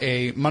for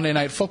a Monday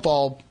Night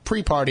Football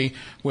pre-party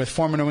with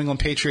former New England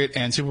Patriot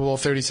and Super Bowl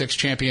 36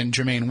 champion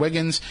Jermaine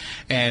Wiggins.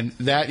 And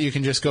that you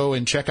can just go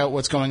and check out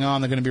what's going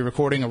on. They're going to be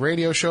recording a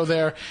radio show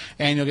there,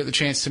 and you'll get the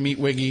chance to meet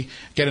Wiggy,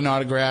 get an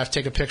autograph,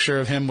 take a picture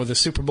of him with a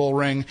Super Bowl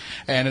ring,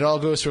 and it all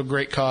goes to a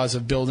great cause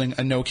of building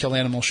a no-kill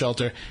animal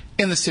shelter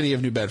in the city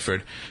of New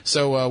Bedford.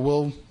 So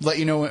we'll let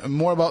you know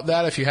more about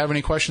that. If you have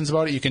any questions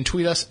about it, you can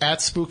tweet us at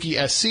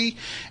SpookySC,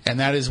 and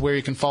that is where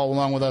you can follow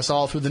along with us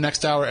all through the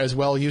next hour as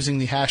well using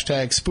the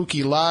hashtag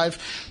SpookyLive.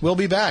 We'll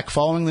be back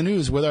following the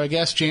news with our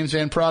guest James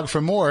Van Praagh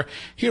for more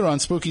here on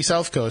Spooky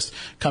South Coast,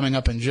 coming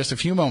up in just a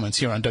few moments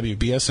here on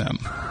WBSM.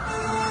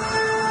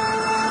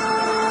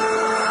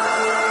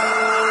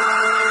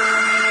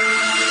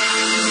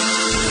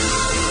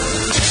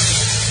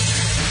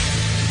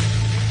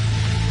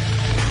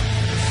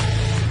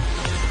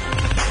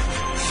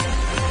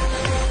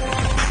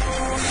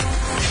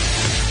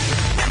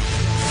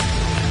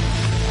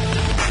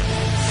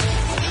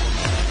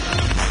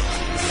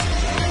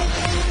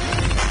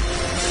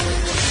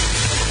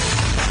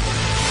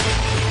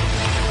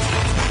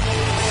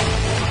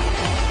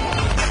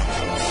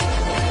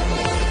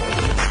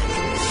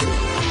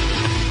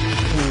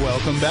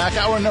 Back,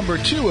 hour number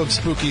 2 of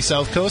Spooky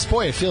South Coast.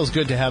 Boy, it feels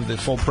good to have the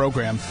full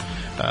program.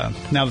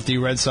 Now that the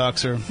Red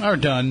Sox are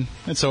done,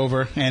 it's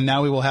over, and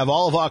now we will have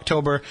all of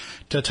October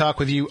to talk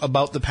with you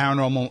about the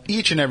paranormal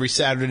each and every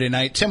Saturday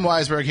night. Tim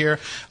Weisberg here,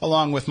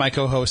 along with my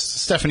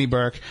co-host Stephanie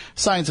Burke,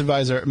 science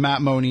advisor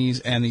Matt Moniz,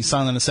 and the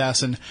silent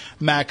assassin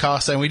Matt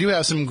Costa. And we do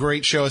have some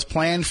great shows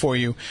planned for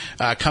you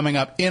coming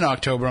up in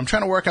October. I'm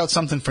trying to work out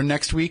something for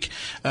next week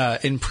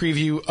in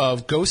preview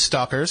of Ghost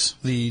Stalkers,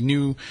 the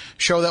new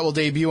show that will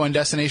debut on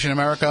Destination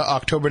America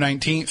October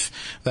 19th,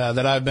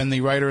 that I've been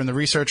the writer and the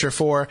researcher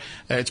for.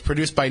 It's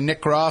produced by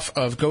Nick Groff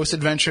of Ghost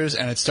Adventures,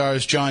 and it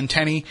stars John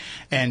Tenney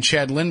and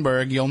Chad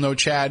Lindbergh. You'll know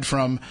Chad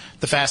from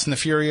The Fast and the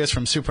Furious,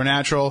 from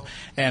Supernatural,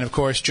 and of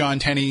course John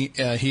Tenney,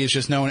 he is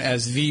just known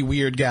as the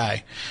Weird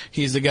Guy.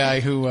 He's the guy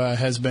who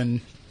has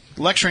been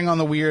lecturing on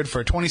the weird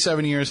for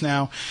 27 years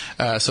now.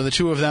 So the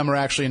two of them are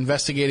actually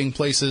investigating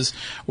places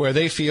where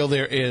they feel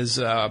there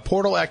is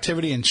portal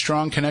activity and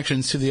strong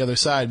connections to the other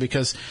side,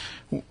 because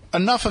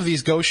enough of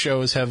these ghost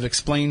shows have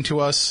explained to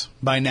us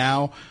by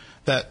now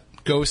that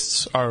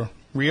ghosts are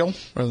real,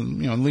 or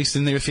at least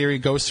in their theory,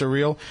 ghosts are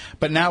real.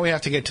 But now we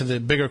have to get to the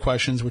bigger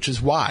questions, which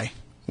is why.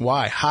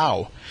 Why?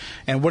 How?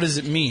 And what does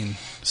it mean?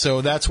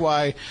 So that's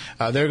why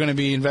they're going to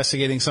be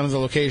investigating some of the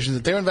locations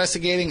that they're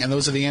investigating, and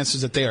those are the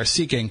answers that they are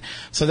seeking.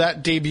 So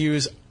that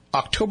debuts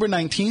October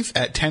 19th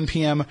at 10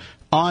 p.m.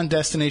 on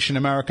Destination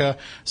America.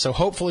 So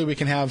hopefully we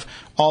can have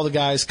all the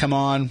guys come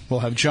on.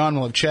 We'll have John,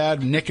 we'll have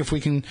Chad, Nick if we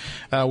can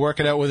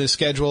work it out with his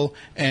schedule,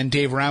 and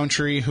Dave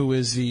Roundtree, who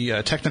is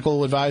the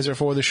technical advisor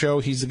for the show.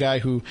 He's the guy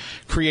who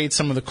creates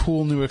some of the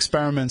cool new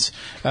experiments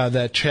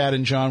that Chad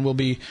and John will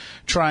be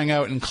trying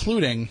out,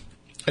 including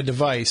a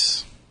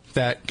device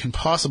that can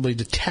possibly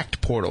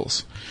detect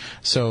portals.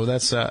 So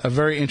that's a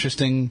very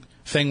interesting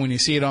thing when you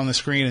see it on the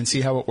screen and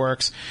see how it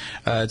works.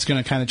 It's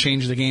going to kind of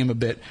change the game a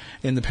bit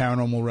in the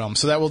paranormal realm.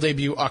 So that will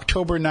debut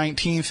October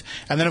 19th.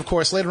 And then, of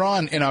course, later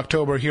on in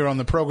October here on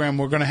the program,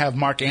 we're going to have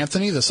Mark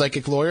Anthony, the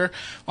psychic lawyer,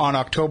 on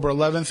October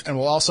 11th. And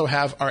we'll also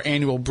have our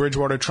annual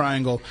Bridgewater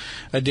Triangle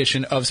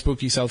edition of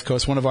Spooky South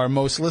Coast, one of our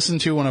most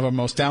listened to, one of our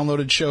most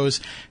downloaded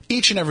shows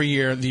each and every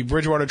year, the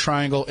Bridgewater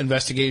Triangle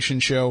Investigation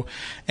Show.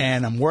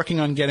 And I'm working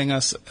on getting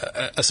us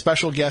a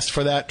special guest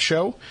for that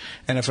show.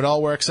 And if it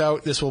all works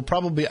out, this will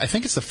probably, I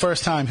think it's the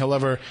first time he'll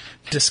ever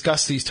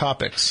discuss these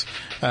topics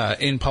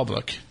in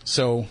public.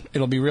 So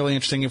it'll be really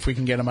interesting if we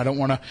can get him. I don't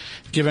want to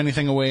give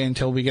anything away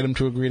until we get him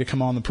to agree to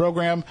come on the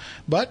program.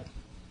 But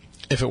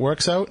if it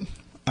works out,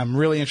 I'm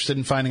really interested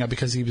in finding out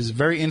because he was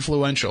very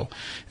influential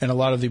in a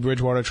lot of the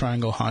Bridgewater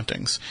Triangle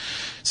hauntings.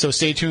 So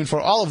stay tuned for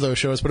all of those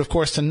shows. But, of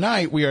course,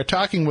 tonight we are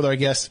talking with our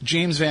guest,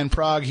 James Van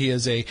Praagh. He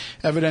is a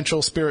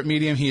evidential spirit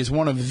medium. He is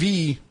one of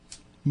the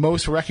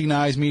most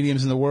recognized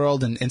mediums in the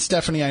world. And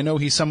Stephanie, I know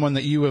he's someone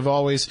that you have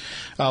always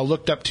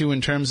looked up to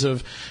in terms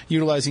of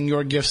utilizing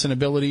your gifts and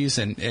abilities,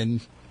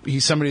 and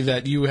he's somebody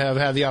that you have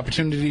had the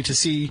opportunity to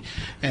see,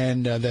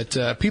 and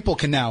that people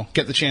can now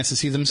get the chance to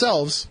see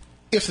themselves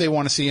if they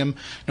want to see him.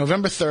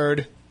 November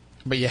 3rd,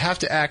 but you have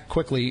to act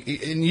quickly.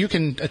 And you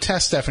can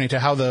attest, Stephanie, to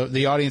how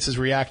the audiences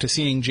react to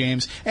seeing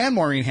James and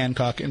Maureen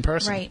Hancock in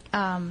person. Right.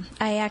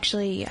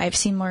 I've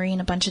seen Maureen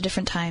a bunch of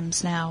different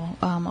times now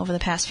over the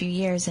past few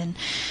years. And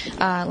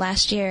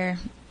last year,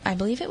 I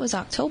believe it was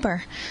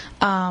October,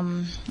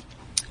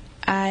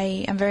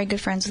 I am very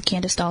good friends with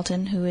Candace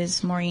Dalton, who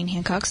is Maureen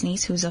Hancock's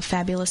niece, who's a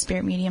fabulous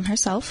spirit medium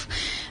herself.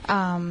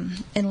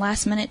 And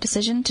last-minute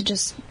decision to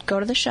just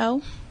go to the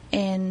show,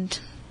 and,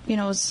 it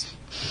was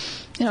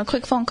a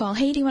quick phone call.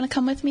 Hey, do you want to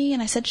come with me?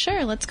 And I said,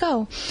 sure, let's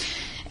go.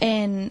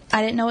 And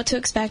I didn't know what to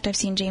expect. I've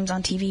seen James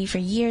on TV for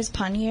years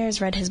upon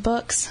years, read his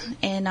books,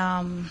 and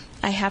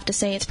I have to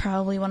say it's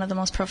probably one of the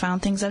most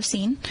profound things I've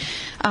seen.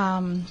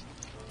 I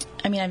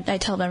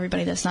tell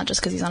everybody this, not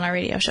just because he's on our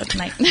radio show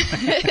tonight.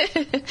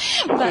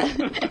 But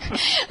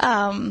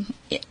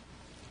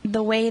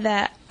the way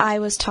that I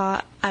was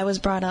taught, I was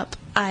brought up,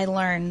 I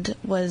learned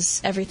was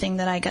everything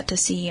that I got to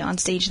see on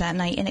stage that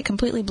night, and it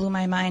completely blew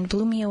my mind,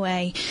 blew me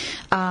away.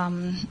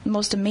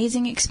 Most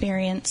amazing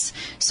experience.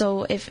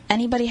 So if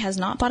anybody has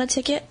not bought a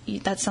ticket,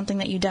 that's something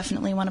that you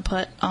definitely want to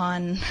put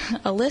on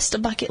a list, a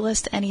bucket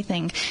list,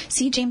 anything.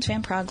 See James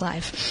Van Praagh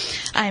live.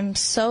 I'm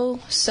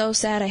so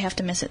sad I have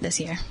to miss it this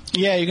year.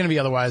 Yeah, you're going to be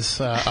otherwise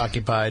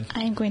occupied.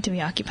 I am going to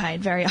be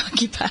occupied, very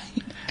occupied.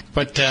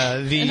 But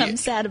and I'm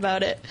sad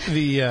about it.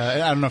 I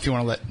don't know if you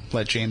want to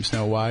let James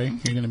know why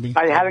you're going to be.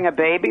 Are you having a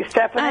baby,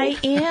 Stephanie?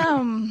 I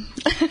am.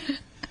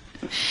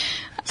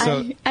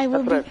 So, I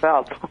will that's what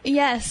I felt.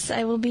 Yes,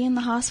 I will be in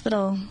the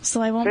hospital,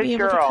 so I won't Good be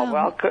able girl. to come.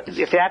 Well,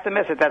 if you have to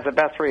miss it, that's the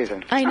best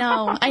reason. I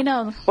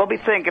know. We'll be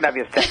thinking of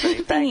you,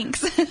 Stephanie.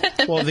 Thanks.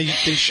 Well, the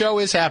show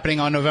is happening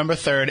on November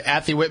 3rd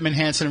at the Whitman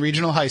Hanson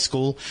Regional High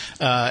School.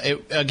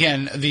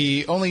 Again,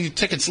 the only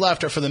tickets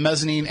left are for the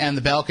mezzanine and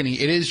the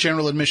balcony. It is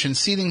general admission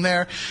seating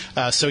there,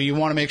 so you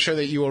want to make sure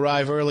that you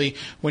arrive early.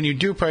 When you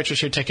do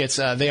purchase your tickets,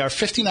 they are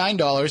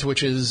 $59,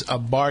 which is a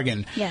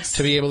bargain. Yes.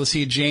 To be able to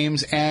see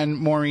James and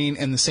Maureen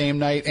in the same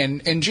night.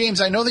 And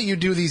James, I know that you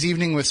do these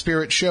Evening with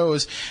Spirit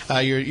shows.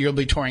 You'll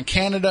be touring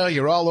Canada.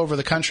 You're all over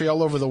the country,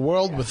 all over the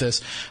world with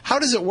this. How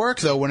does it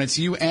work, though, when it's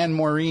you and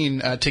Maureen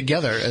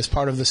together as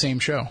part of the same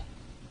show?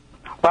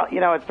 Well,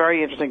 it's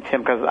very interesting, Tim,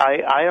 because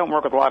I don't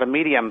work with a lot of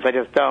mediums. I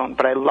just don't,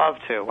 but I love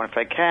to. And if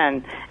I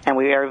can, and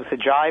we are able to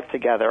jive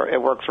together,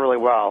 it works really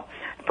well.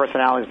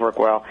 Personalities work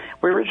well.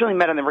 We originally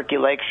met on the Ricky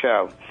Lake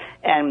show,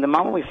 and the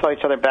moment we saw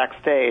each other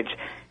backstage,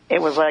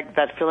 it was like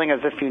that feeling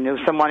as if you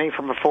knew somebody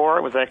from before.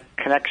 It was a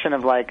connection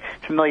of,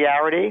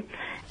 familiarity.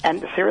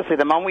 And seriously,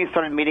 the moment we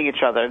started meeting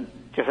each other,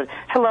 just said,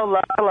 hello,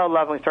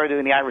 love, and we started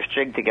doing the Irish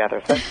jig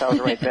together. So that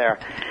was right there.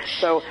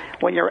 So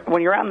when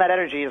you're out in that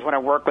energy, you just want to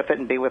work with it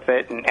and be with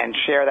it and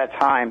share that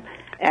time.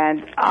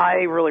 And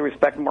I really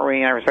respect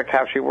Maureen. I respect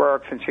how she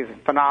works, and she's a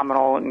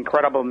phenomenal,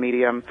 incredible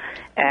medium.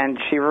 And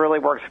she really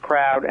works the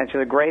crowd, and she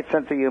has a great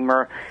sense of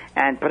humor,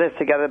 and put us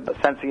together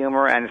a sense of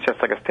humor, and it's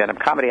just like a stand-up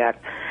comedy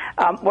act.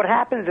 What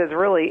happens is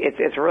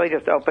it's really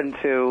just open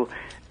to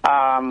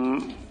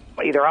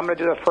either I'm going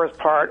to do the first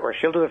part, or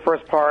she'll do the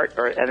first part,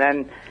 and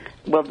then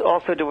we'll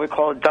also do what we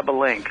call a double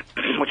link,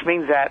 which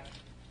means that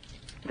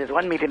there's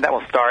one medium that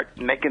will start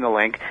making the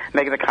link,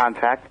 making the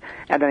contact,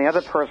 and then the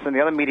other person,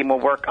 the other medium will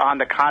work on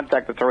the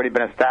contact that's already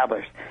been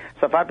established.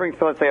 So if I bring,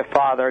 let's say, a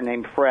father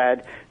named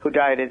Fred who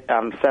died at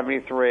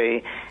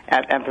 73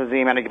 at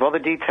emphysema, and I give all the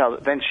details,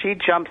 then she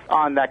jumps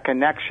on that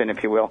connection,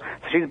 if you will.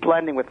 So she's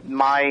blending with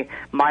my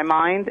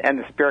mind and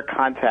the spirit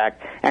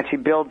contact, and she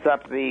builds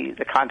up the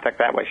contact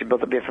that way. She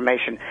builds up the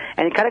information,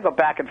 and you kind of go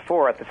back and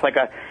forth. It's like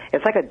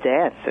a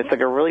dance. It's like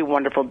a really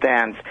wonderful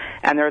dance.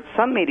 And there are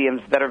some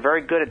mediums that are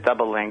very good at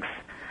double links.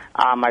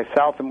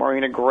 Myself and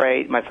Maureen are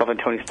great. Myself and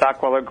Tony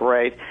Stockwell are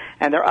great.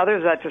 And there are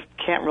others that just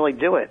can't really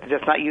do it. They're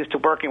just not used to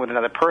working with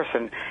another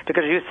person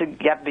because you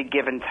have to be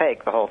give and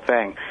take, the whole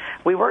thing.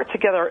 We worked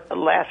together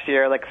last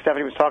year, like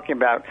Stephanie was talking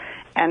about,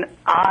 and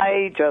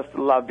I just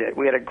loved it.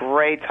 We had a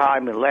great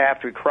time. We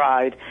laughed. We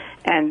cried.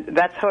 And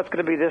that's how it's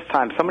going to be this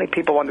time. So many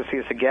people want to see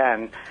us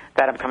again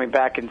that I'm coming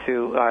back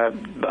into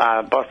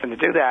Boston to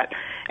do that.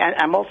 And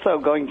I'm also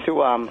going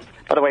to,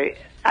 by the way,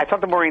 I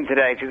talked to Maureen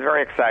today. She's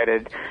very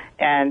excited.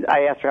 And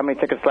I asked her how many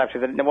tickets left. She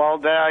said,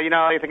 well,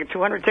 I think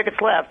 200 tickets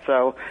left,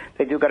 so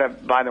they do got to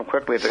buy them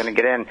quickly if they're going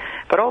to get in.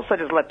 But also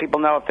just let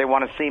people know if they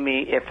want to see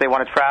me, if they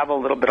want to travel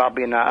a little bit. I'll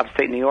be in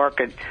upstate New York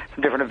at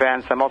some different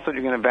events. I'm also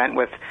doing an event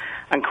with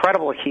an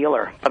incredible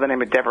healer by the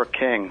name of Deborah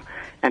King.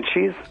 And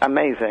she's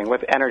amazing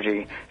with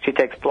energy. She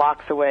takes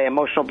blocks away,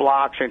 emotional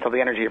blocks. She can tell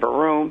the energy of her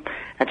room.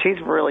 And she's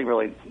really,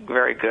 really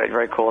very good,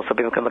 very cool. So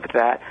people can look at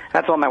that.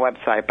 That's on my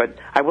website. But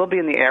I will be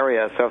in the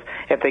area. So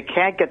if they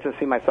can't get to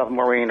see myself and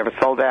Maureen, if it's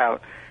sold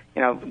out,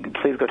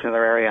 please go to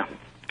another area.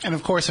 And,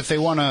 of course, if they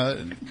want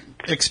to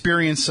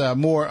experience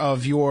more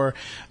of your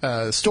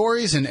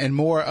stories and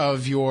more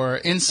of your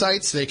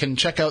insights, they can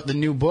check out the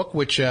new book,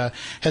 which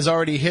has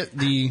already hit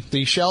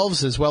the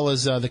shelves, as well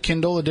as the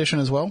Kindle edition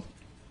as well.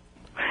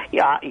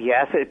 Yeah,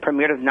 yes, it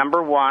premiered as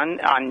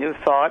 #1 on New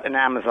Thought and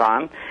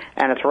Amazon,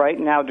 and it's right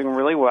now doing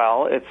really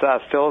well. It's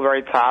still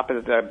very top.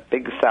 It's a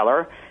big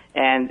seller,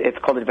 and it's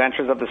called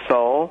Adventures of the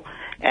Soul.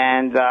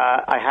 And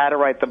I had to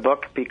write the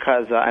book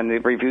because, and the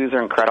reviews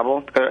are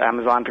incredible. Go to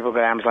Amazon, people go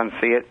to Amazon,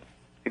 see it.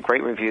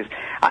 Great reviews.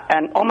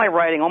 And all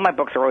my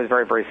books are always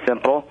very, very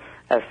simple,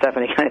 as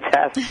Stephanie can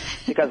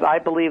attest, because I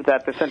believe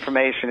that this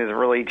information is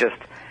really just,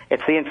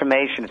 it's the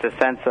information, it's a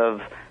sense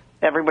of,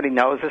 everybody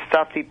knows this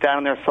stuff deep down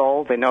in their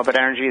soul. They know about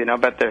energy. They know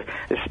about the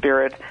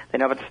spirit. They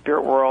know about the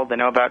spirit world. They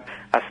know about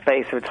a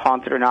space, if it's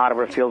haunted or not, or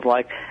what it feels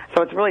like.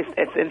 So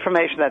it's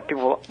information that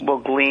people will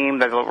glean,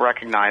 that they'll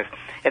recognize.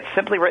 It's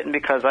simply written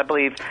because I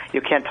believe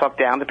you can't talk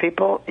down to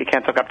people. You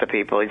can't talk up to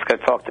people. You just got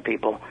to talk to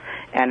people.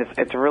 And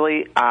it's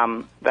really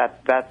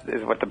that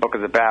is what the book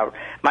is about.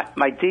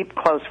 My deep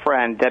close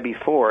friend Debbie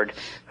Ford,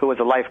 who was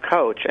a life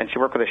coach, and she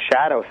worked with the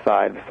shadow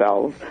side of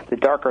ourselves, the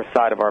darker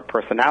side of our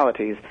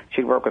personalities.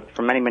 She'd worked with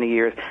for many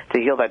years to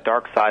heal that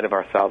dark side of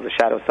ourselves, the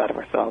shadow side of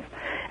ourselves.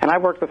 And I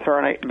worked with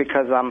her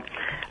because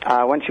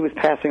when she was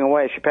passing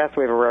away, she passed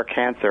away of a rare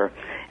cancer,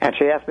 and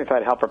she asked me if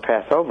I'd help her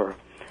pass over.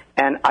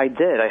 And I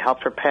did. I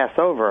helped her pass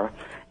over,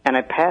 and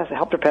I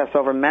helped her pass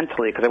over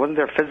mentally because I wasn't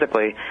there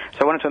physically. So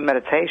I went into a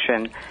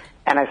meditation,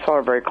 and I saw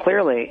her very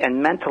clearly,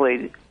 and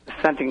mentally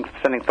sending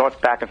thoughts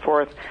back and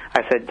forth.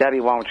 I said, Debbie,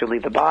 why don't you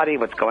leave the body?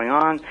 What's going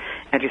on?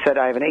 And she said,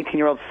 I have an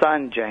 18-year-old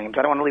son, James.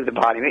 I don't want to leave the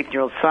body. An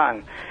 18-year-old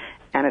son.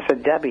 And I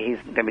said, Debbie,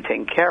 he's going to be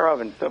taken care of,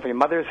 and so if your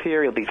mother's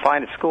here, he'll be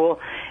fine at school.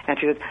 And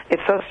she said,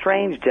 it's so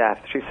strange,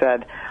 death. She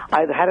said,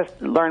 I've had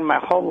to learn my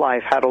whole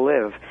life how to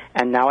live,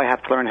 and now I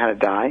have to learn how to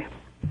die.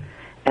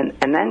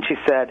 And then she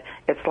said,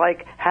 it's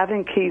like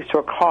having keys to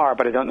a car,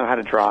 but I don't know how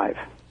to drive.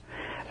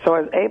 So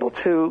I was able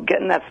to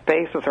get in that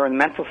space with her in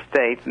mental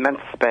space, and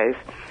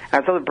I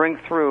was able to bring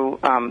through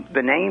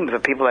the names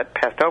of people that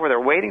passed over.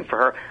 They're waiting for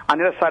her on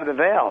the other side of the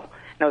veil.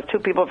 And there was 2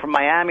 people from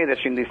Miami,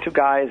 these 2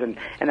 guys, and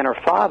then her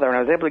father, and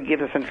I was able to give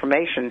this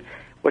information,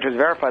 which was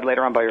verified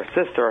later on by your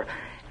sister.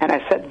 And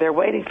I said, they're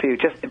waiting for you.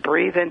 Just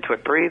breathe into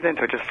it,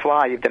 just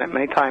fly. You've done it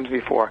many times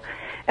before.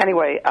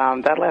 Anyway,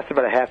 that lasted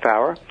about a half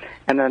hour,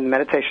 and then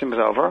meditation was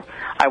over.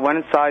 I went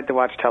inside to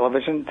watch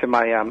television to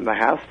my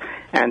house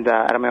and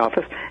out of my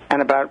office,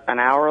 and about an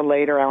hour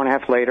later, hour and a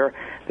half later,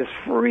 this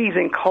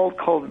freezing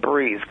cold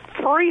breeze,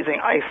 freezing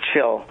ice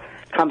chill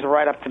comes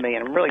right up to me,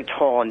 and really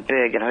tall and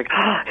big, and I'm like,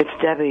 it's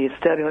Debbie.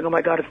 I'm like, oh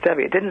my God, it's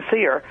Debbie. I didn't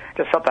see her,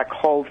 just felt that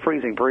cold,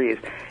 freezing breeze.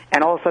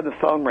 And all of a sudden the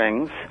phone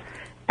rings,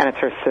 and it's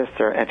her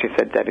sister, and she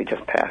said, Debbie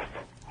just passed.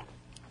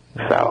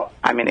 So,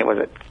 I mean, it was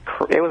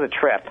a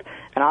trip.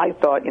 And I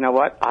thought, you know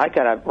what, I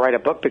got to write a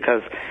book,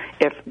 because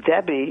if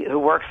Debbie, who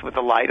works with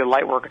the light, a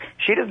light worker,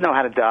 she doesn't know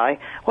how to die,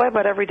 what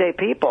about everyday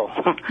people?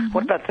 Mm-hmm.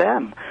 What about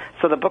them?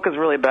 So the book is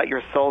really about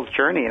your soul's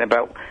journey and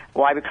about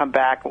why we come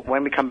back,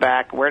 when we come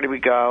back, where do we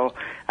go.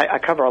 I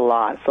cover a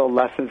lot, so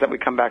lessons that we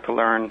come back to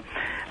learn.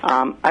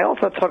 I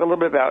also talk a little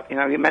bit about, you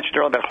mentioned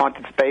earlier about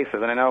haunted spaces,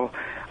 and I know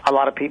a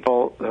lot of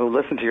people who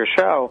listen to your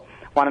show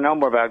want to know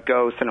more about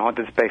ghosts and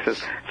haunted spaces.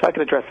 So I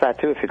could address that,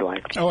 too, if you'd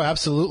like. Oh,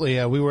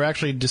 absolutely. We were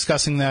actually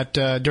discussing that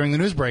during the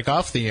news break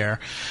off the air.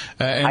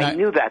 And I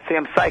knew that. See,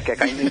 I'm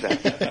psychic. I knew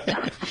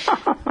that.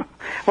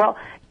 Well,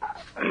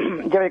 Do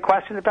you have any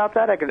questions about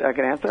that I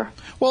can answer?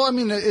 Well, I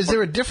mean, is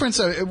there a difference?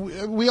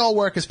 We all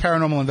work as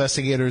paranormal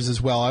investigators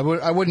as well.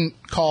 I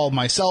wouldn't call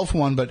myself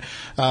one, but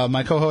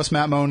my co-host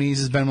Matt Moniz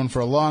has been one for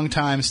a long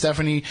time.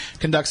 Stephanie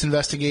conducts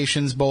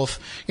investigations, both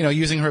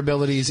using her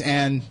abilities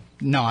and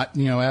not,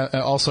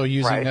 also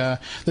using the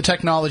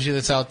technology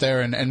that's out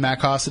there, and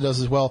Matt Costa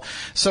does as well.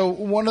 So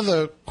one of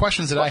the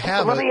questions that I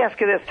have... Let me ask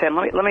you this, Tim.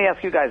 Let me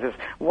ask you guys this.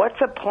 What's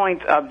the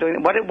point of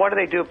doing... What do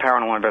they do,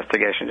 paranormal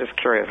investigation? Just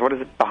curious. What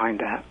is it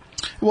behind that?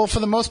 Well, for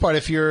the most part,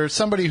 if you're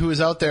somebody who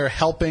is out there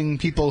helping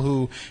people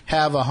who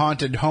have a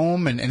haunted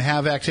home and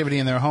have activity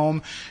in their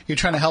home, you're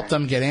trying to help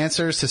them get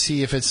answers to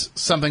see if it's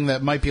something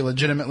that might be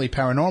legitimately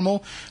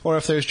paranormal or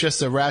if there's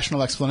just a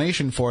rational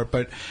explanation for it.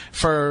 But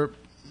for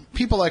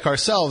people like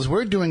ourselves,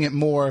 we're doing it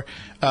more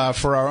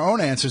for our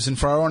own answers and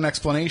for our own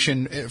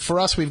explanation. For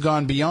us, we've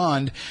gone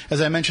beyond,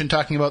 as I mentioned,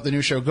 talking about the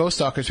new show Ghost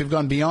Stalkers, we've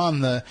gone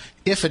beyond the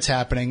if it's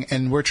happening,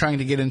 and we're trying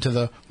to get into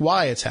the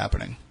why it's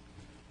happening.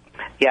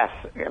 Yes,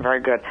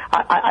 very good.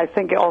 I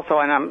think also,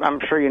 and I'm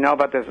sure you know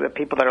about this, the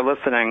people that are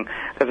listening,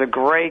 there's a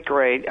great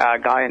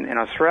guy in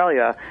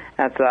Australia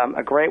that's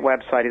a great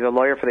website. He's a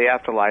lawyer for the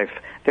afterlife,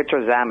 Victor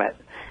Zamet,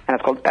 and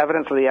it's called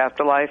Evidence of the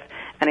Afterlife.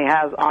 And he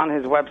has on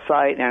his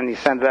website, and he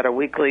sends out a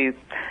weekly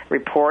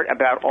report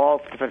about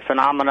all different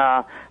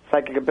phenomena,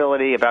 psychic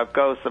ability, about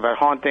ghosts, about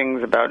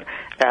hauntings, about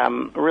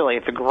really,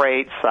 it's a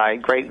great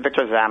site, great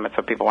Victor Zamet,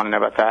 so people want to know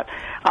about that.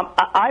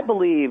 I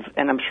believe,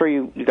 and I'm sure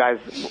you guys,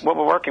 what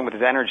we're working with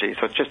is energy,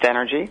 so it's just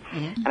energy.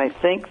 Mm-hmm. And I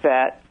think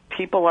that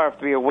people have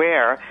to be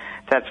aware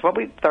that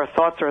our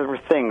thoughts are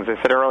things. I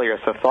said earlier,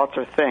 so thoughts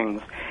are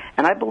things.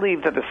 And I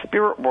believe that the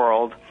spirit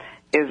world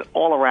is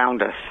all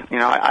around us.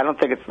 I don't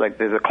think it's like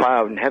there's a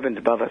cloud and heaven's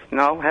above us.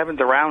 No,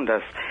 heaven's around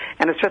us.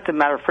 And it's just a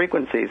matter of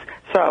frequencies.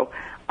 So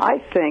I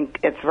think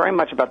it's very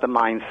much about the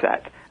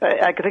mindset.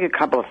 I could think of a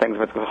couple of things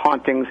with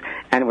hauntings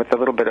and with a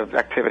little bit of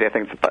activity. I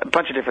think it's a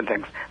bunch of different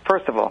things.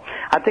 First of all,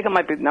 I think it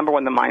might be, number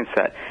one, the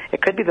mindset.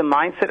 It could be the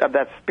mindset of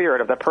that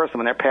spirit, of that person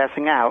when they're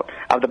passing out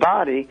of the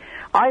body.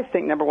 I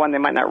think, number one, they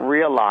might not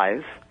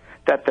realize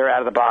that they're out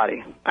of the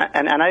body.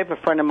 And I have a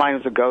friend of mine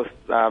who's a ghost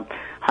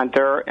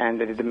hunter,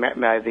 and they did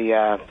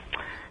the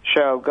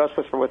show Ghost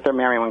Whisperer with her,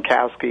 Mary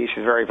Winkowski.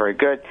 She's very, very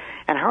good.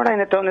 And her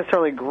and I don't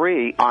necessarily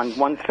agree on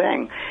one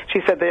thing. She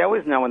said they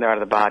always know when they're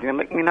out of the body.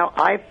 And I'm like,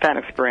 I've had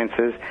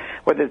experiences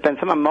where there's been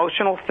some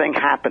emotional thing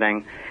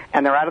happening,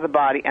 and they're out of the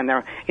body, and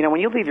they're,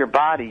 when you leave your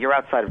body, you're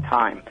outside of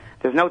time.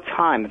 There's no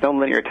time. There's no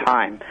linear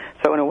time.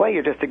 So in a way,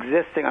 you're just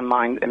existing on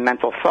mind and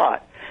mental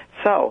thought.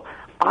 So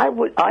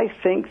I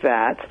think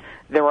that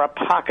there are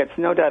pockets,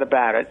 no doubt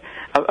about it,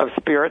 of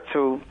spirits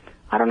who,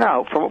 I don't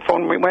know.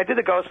 When I did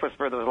the Ghost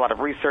Whisperer, there was a lot of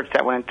research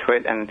that went into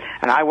it, and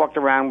I walked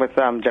around with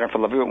Jennifer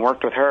LaVue and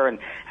worked with her and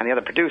the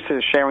other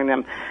producers, sharing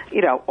them,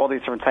 all these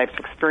different types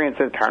of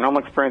experiences, paranormal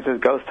experiences,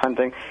 ghost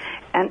hunting.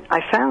 And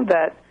I found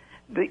that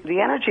the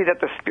energy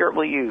that the spirit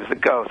will use, the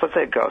ghost, let's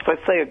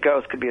say a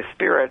ghost could be a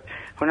spirit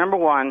who, number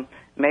one,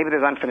 maybe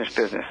there's unfinished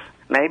business.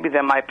 Maybe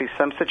there might be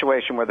some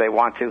situation where they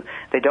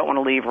don't want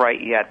to leave right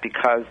yet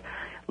because,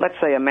 let's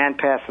say a man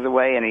passes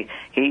away and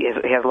he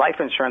has life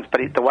insurance,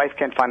 but the wife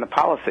can't find the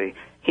policy.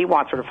 He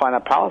wants her to find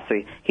that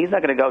policy. He's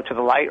not going to go to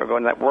the light or go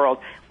into that world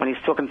when he's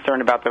still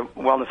concerned about the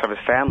wellness of his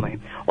family.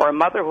 Or a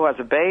mother who has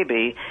a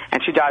baby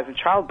and she dies in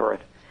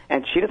childbirth,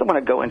 and she doesn't want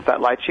to go into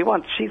that light.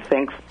 She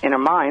thinks in her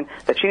mind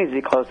that she needs to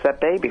be close to that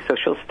baby, so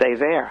she'll stay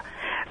there.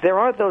 There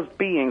are those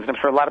beings, and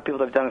I'm sure a lot of people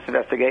that have done this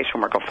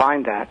investigation work will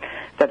find that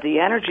the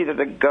energy that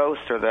the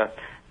ghost or the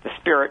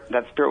spirit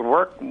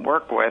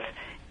work with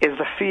is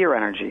the fear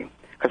energy.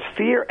 Because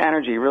fear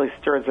energy really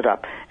stirs it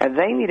up. And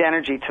they need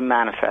energy to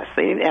manifest.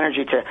 They need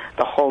energy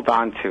to hold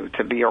on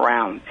to be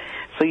around.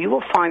 So you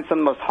will find some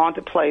of the most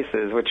haunted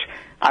places, which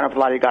I don't know if a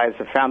lot of you guys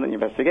have found in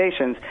your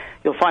investigations,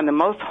 you'll find the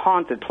most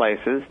haunted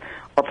places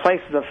are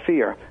places of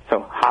fear.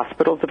 So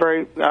hospitals are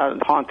very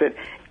haunted,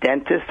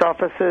 dentist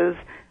offices,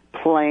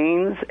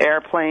 planes,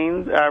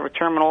 airplanes,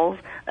 terminals,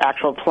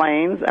 actual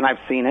planes, and I've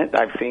seen it.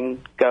 I've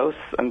seen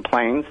ghosts and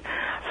planes.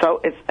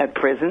 So it's at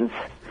prisons.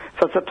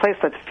 So it's a place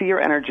that fear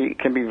energy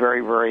can be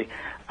very, very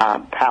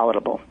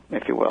palatable,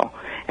 if you will.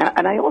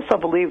 And I also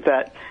believe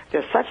that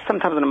there's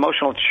sometimes an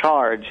emotional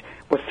charge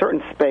with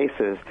certain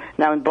spaces.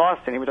 Now in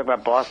Boston, we talk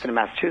about Boston and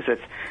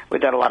Massachusetts,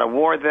 we've had a lot of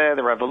war there,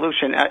 the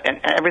revolution, and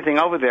everything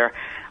over there.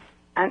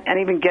 And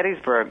even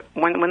Gettysburg,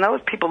 when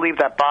those people leave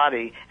that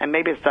body, and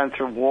maybe it's done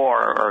through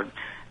war or in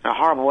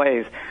horrible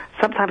ways,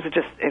 sometimes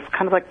it's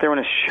kind of like they're in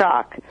a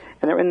shock,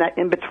 and they're in that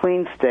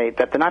in-between state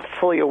that they're not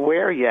fully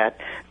aware yet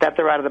that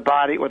they're out of the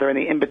body, or they're in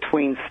the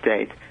in-between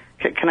state.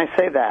 Can I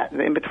say that,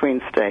 the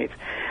in-between state?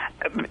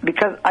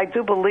 Because I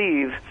do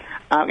believe,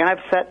 and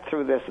I've sat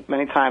through this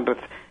many times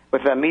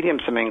with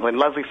mediums from England.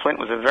 Leslie Flint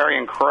was a very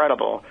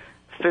incredible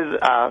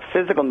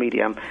physical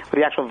medium with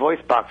the actual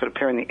voice box would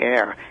appear in the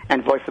air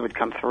and voices would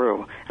come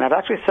through. And I've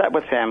actually sat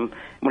with him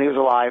when he was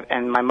alive,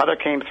 and my mother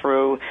came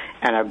through,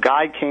 and a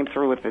guide came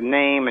through with the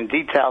name and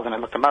details, and I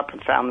looked him up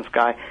and found this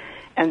guy.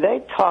 And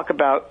they talk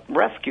about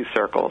rescue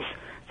circles.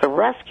 So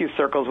rescue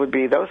circles would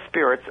be those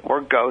spirits,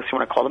 or ghosts, you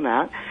want to call them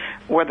that,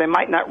 where they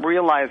might not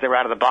realize they're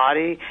out of the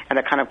body and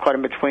they're kind of caught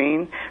in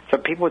between. So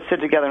people would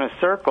sit together in a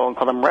circle and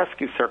call them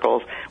rescue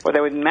circles, where they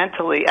would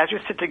mentally, as you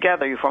sit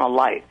together, you form a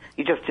light.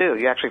 You just do.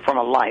 You actually form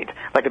a light,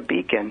 like a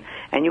beacon.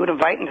 And you would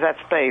invite into that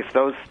space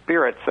those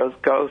spirits, those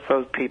ghosts,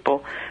 those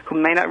people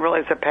who may not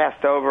realize they're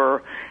passed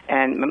over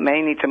and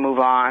may need to move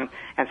on.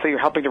 And so you're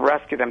helping to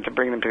rescue them to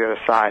bring them to the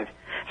other side.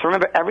 So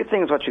remember,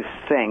 everything is what you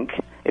think.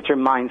 It's your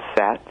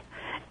mindset.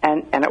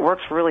 And it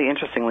works really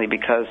interestingly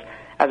because,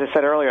 as I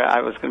said earlier,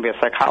 I was going to be a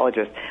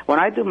psychologist. When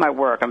I do my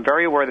work, I'm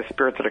very aware of the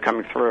spirits that are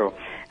coming through.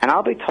 And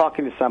I'll be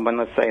talking to someone,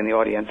 let's say in the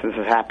audience, this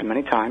has happened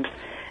many times,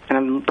 and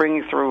I'm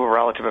bringing through a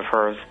relative of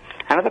hers.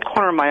 And out of the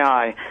corner of my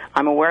eye,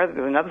 I'm aware that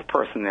there's another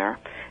person there.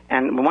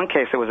 And in one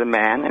case, it was a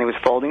man, and he was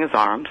folding his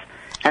arms,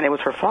 and it was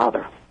her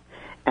father.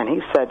 And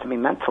he said to me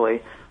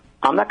mentally,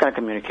 I'm not going to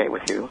communicate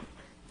with you.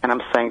 And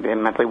I'm saying to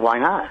him mentally, why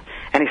not?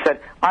 And he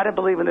said, I don't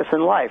believe in this in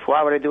life.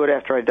 Why would I do it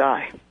after I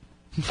die?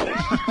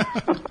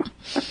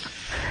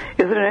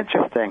 Isn't it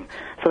interesting?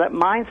 So that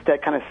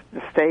mindset kind of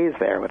stays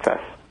there with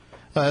us.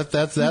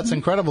 That's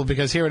incredible,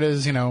 because here it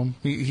is,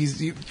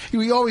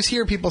 we always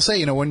hear people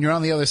say, when you're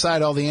on the other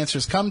side, all the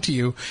answers come to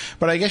you,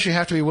 but I guess you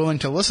have to be willing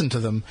to listen to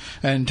them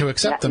and to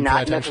accept them.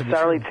 Not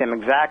necessarily, Tim,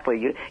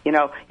 exactly.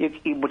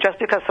 Just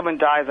because someone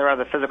dies or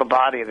out of the physical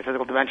body, the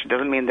physical dimension,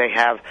 doesn't mean they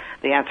have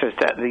the answers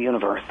to the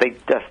universe. They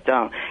just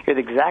don't. You're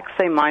the exact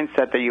same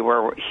mindset that you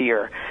were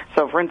here.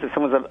 So, for instance,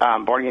 someone's a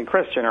born-again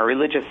Christian or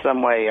religious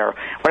some way or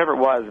whatever it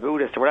was,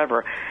 Buddhist or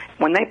whatever,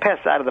 when they pass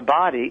out of the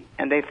body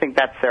and they think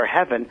that's their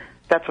heaven,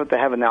 that's what the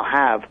heaven they'll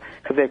have,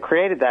 because they've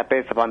created that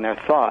based upon their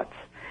thoughts.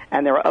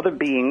 And there are other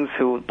beings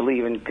who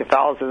believe in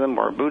Catholicism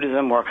or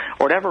Buddhism or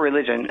whatever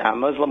religion,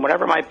 Muslim,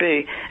 whatever it might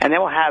be, and they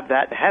will have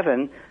that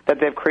heaven that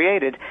they've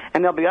created,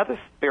 and there'll be other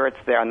spirits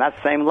there on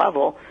that same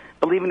level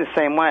believing the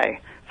same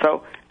way.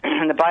 So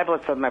in the Bible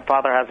it says, my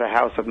Father has a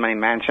house with many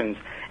mansions.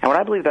 And what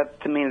I believe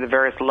that to mean the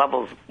various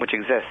levels which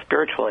exist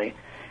spiritually.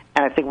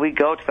 And I think we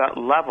go to that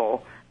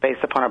level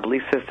based upon our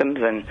belief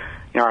systems and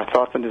our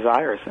thoughts and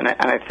desires. And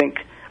I think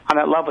on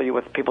that level, you're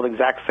with people the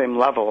exact same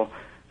level.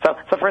 So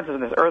for instance,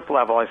 in this earth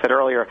level, I said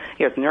earlier,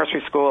 it's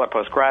nursery school or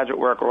postgraduate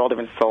work. We're all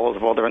different souls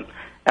of all different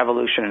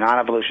evolution and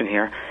non-evolution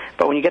here.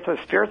 But when you get to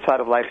the spirit side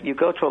of life, you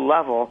go to a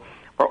level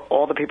where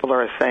all the people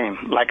are the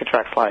same, like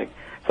attracts like.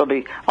 So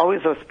there'll be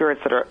always those spirits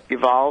that are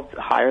evolved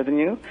higher than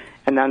you,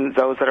 and then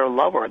those that are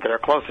lower, that are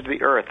closer to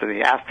the earth, to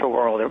the astral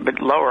world, or a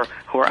bit lower,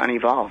 who are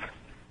unevolved.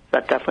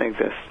 That definitely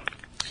exists.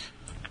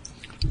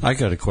 I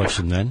got a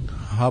question then.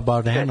 How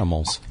about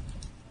animals?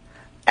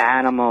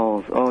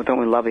 Animals. Oh, don't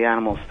we love the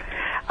animals?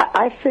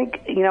 I think,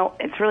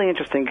 it's really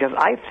interesting because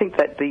I think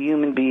that the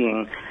human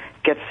being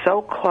gets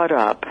so caught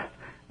up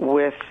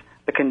with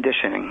the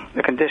conditioning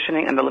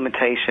and the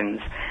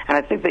limitations. And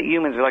I think that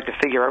humans, we like to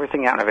figure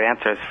everything out and have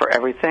answers for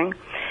everything.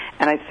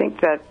 And I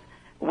think that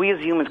we as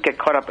humans get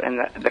caught up in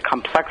the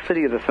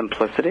complexity of the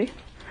simplicity.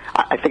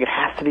 I think it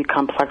has to be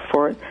complex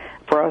for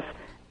us,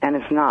 and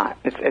it's not.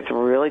 It's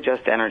really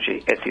just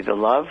energy. It's either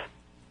love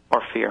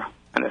or fear.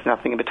 And there's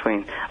nothing in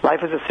between.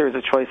 Life is a series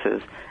of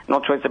choices, and all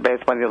choices are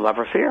based upon either love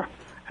or fear.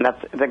 And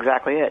that's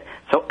exactly it.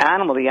 So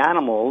the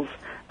animals,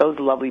 those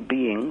lovely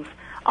beings,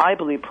 I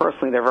believe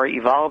personally they're very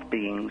evolved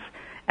beings,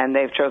 and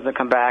they've chosen to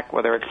come back,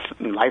 whether it's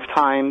in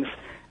lifetimes,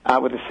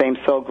 with the same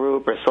soul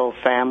group or soul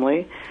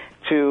family,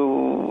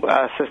 to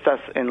assist us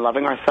in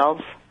loving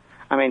ourselves.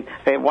 I mean,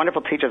 they're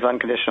wonderful teachers of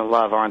unconditional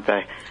love, aren't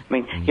they? I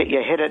mean,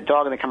 you hit a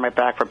dog and they come right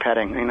back for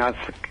petting.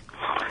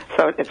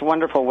 So it's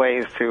wonderful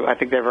ways to, I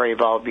think they're very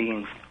evolved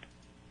beings.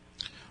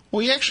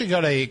 We actually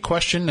got a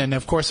question, and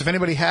of course, if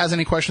anybody has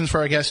any questions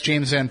for our guest,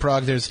 James Van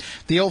Praagh, there's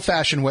the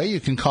old-fashioned way. You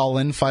can call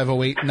in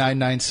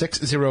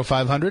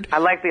 508-996-0500. I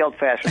like the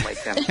old-fashioned way,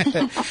 Tim.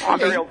 I'm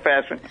very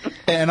old-fashioned.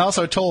 And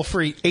also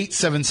toll-free,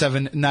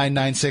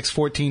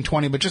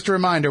 877-996-1420. But just a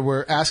reminder,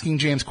 we're asking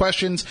James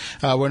questions.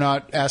 We're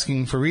not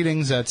asking for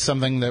readings. That's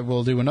something that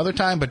we'll do another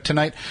time. But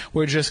tonight,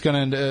 we're just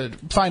going to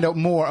find out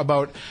more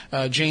about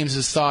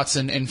James's thoughts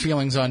and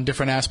feelings on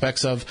different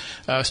aspects of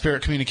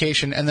spirit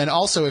communication. And then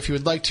also, if you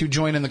would like to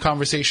join in the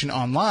conversation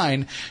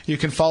online, you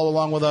can follow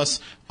along with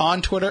us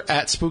on Twitter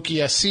at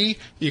SpookySC.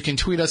 You can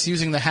tweet us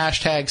using the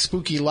hashtag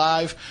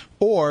SpookyLive,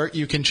 or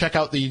you can check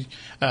out the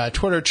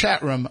Twitter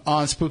chat room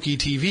on Spooky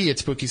TV at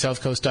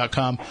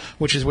SpookySouthCoast.com,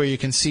 which is where you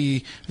can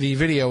see the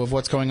video of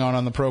what's going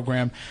on the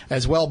program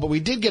as well. But we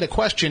did get a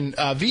question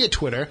via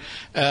Twitter,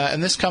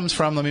 and this comes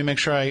from, let me make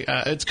sure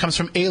it comes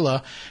from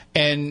Ayla,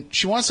 and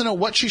she wants to know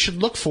what she should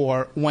look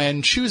for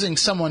when choosing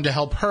someone to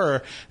help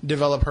her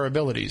develop her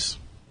abilities.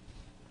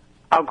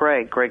 Oh,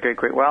 great.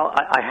 Well,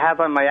 I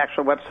have on my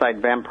actual website,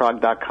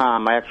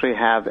 vanpraagh.com, I actually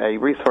have a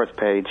resource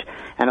page,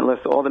 and it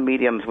lists all the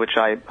mediums which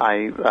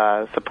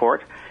I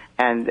support,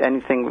 and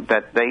anything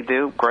that they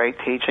do, great.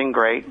 Teaching,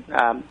 great.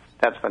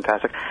 That's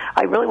fantastic.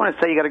 I really want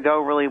to say you got to go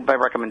really by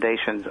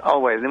recommendations,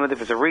 always. Even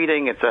if it's a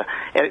reading, it's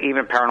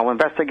even paranormal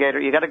investigator,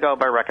 you got to go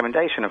by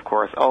recommendation, of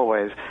course,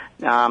 always.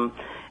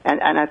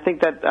 And I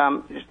think that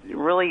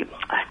really,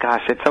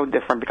 gosh, it's so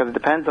different because it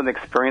depends on the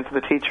experience of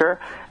the teacher.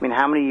 I mean,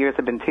 how many years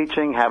they've been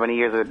teaching, how many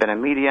years they've been a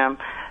medium.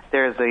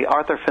 There's the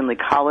Arthur Findlay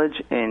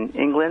College in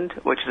England,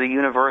 which is a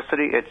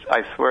university.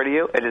 I swear to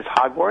you, it is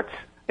Hogwarts.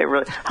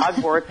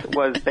 Hogwarts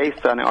was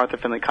based on Arthur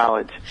Findlay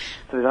College.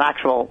 So there's an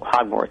actual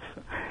Hogwarts.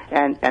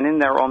 And in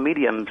their own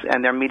mediums,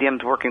 and their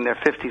mediums working there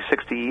 50,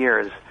 60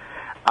 years.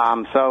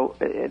 So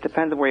it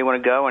depends on where you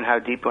want to go and how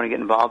deep you want to get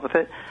involved with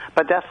it.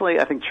 But definitely,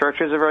 I think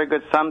churches are very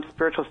good. Some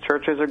spiritualist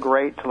churches are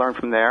great to learn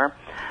from there.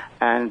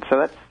 And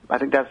so I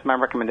think that's my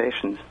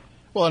recommendations.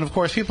 Well, and of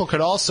course, people could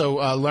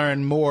also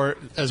learn more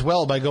as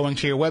well by going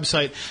to your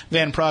website,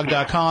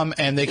 vanprague.com,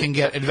 and they can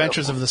get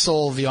Adventures of the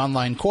Soul, the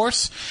online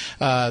course,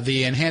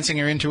 the Enhancing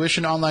Your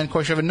Intuition online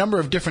course. You have a number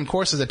of different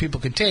courses that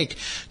people can take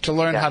to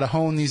learn how to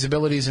hone these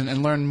abilities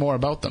and learn more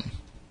about them.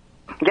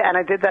 Yeah, and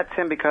I did that,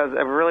 Tim, because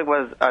it really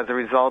was as a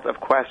result of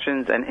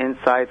questions and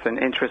insights and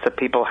interests that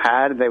people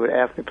had. They would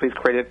ask me, please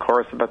create a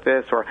course about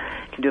this, or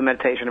can you do a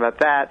meditation about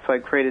that? So I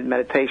created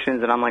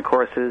meditations and online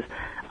courses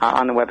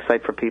on the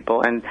website for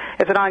people. And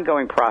it's an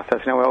ongoing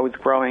process. We're always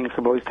growing,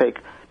 so we always take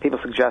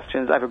people's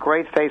suggestions. I have a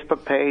great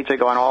Facebook page. I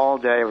go on all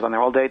day. I was on there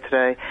all day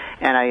today.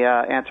 And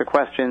I answer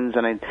questions.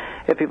 And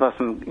if people have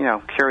some,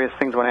 curious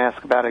things they want to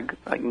ask about it,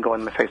 I can go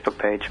on my Facebook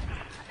page.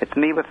 It's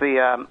me with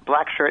the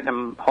black shirt, and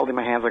I'm holding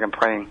my hands like I'm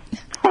praying.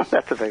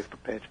 That's the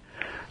Facebook page.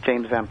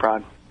 James Van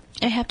Prague.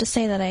 I have to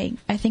say that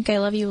I think I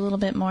love you a little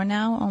bit more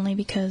now, only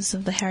because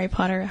of the Harry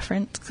Potter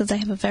reference, because I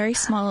have a very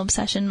small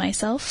obsession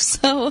myself,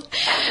 so...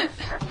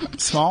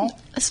 Small?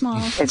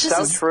 Small. It's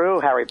so true,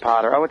 Harry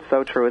Potter. Oh, it's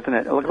so true, isn't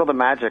it? Look at all the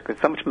magic.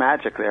 There's so much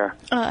magic there.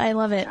 I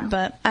love it,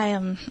 but I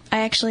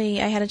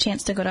had a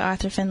chance to go to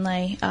Arthur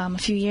Findlay a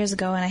few years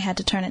ago, and I had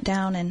to turn it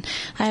down, and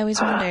I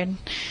always wondered...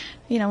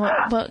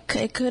 what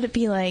could it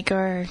be like,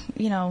 or,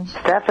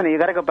 Stephanie, you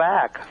got to go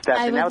back.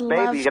 Stephanie, now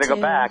baby, you got to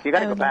go back. You got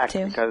to go back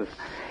because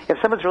if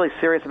someone's really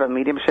serious about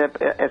mediumship,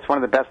 it's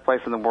one of the best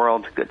places in the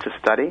world to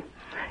study.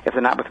 If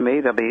they're not with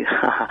me, they'll be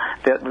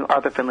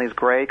Arthur Findlay's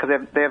great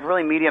because they have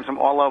really mediums from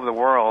all over the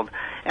world,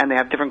 and they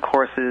have different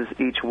courses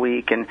each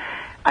week. And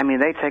I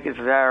mean, they take it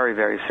very,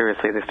 very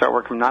seriously. They start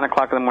work from 9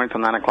 o'clock in the morning till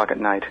 9 o'clock at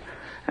night.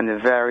 And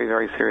they're very,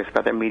 very serious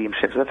about their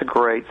mediumship. So that's a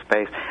great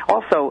space.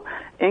 Also,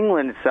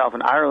 England itself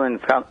and Ireland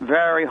has got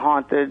very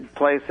haunted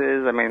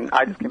places. I mean,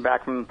 I just came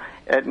back from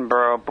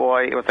Edinburgh.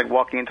 Boy, it was like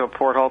walking into a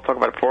portal. Talk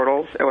about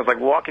portals. It was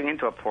like walking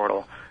into a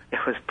portal. It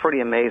was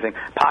pretty amazing.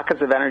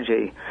 Pockets of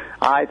energy.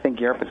 I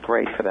think Europe is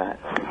great for that.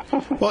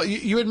 Well,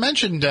 you had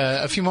mentioned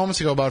a few moments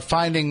ago about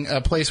finding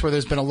a place where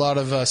there's been a lot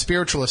of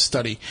spiritualist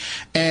study.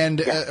 And,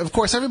 of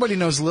course, everybody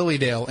knows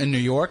Lilydale in New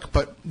York,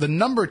 but the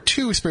number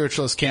 2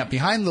 spiritualist camp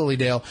behind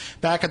Lilydale,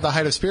 back at the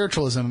height of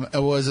spiritualism,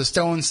 was a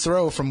stone's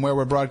throw from where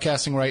we're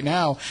broadcasting right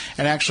now,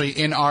 and actually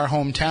in our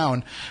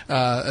hometown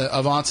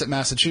of Onset,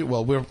 Massachusetts.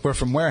 Well, we're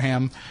from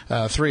Wareham,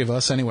 3 of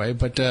us anyway,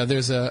 but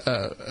there's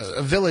a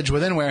village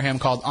within Wareham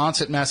called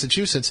Onset, Massachusetts,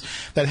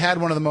 that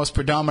had one of the most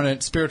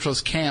predominant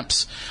spiritualist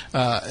camps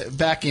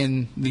back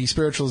in the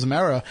spiritualism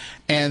era,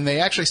 and they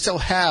actually still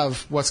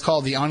have what's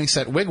called the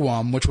Aniset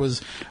Wigwam, which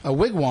was a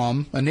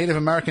wigwam, a Native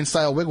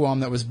American-style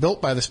wigwam that was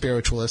built by the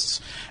spiritualists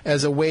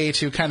as a way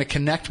to kind of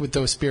connect with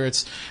those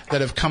spirits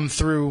that have come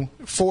through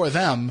for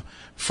them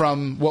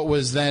from what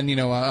was then,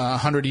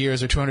 100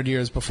 years or 200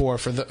 years before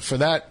for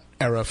that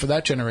era, for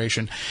that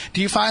generation.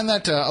 Do you find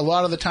that a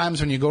lot of the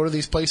times when you go to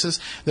these places,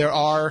 there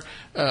are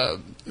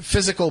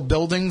physical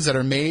buildings that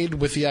are made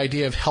with the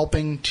idea of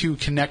helping to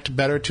connect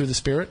better to the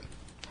spirit?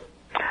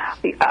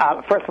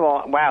 First of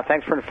all, wow,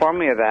 thanks for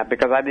informing me of that,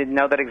 because I didn't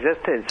know that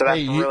existed, so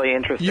that's really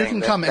interesting. You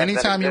can come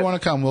anytime you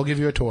want to come. We'll give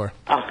you a tour.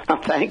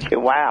 Oh, thank you.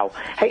 Wow.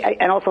 Hey,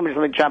 and also let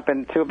me jump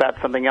in, too,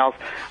 about something else.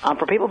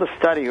 For people to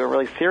study who are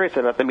really serious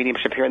about the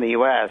mediumship here in the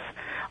U.S.,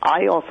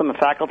 I also am a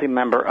faculty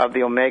member of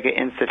the Omega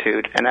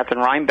Institute, and that's in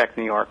Rhinebeck,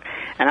 New York.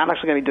 And I'm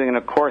actually going to be doing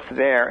a course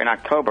there in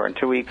October, in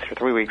 2 weeks or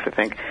 3 weeks, I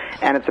think.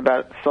 And it's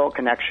about soul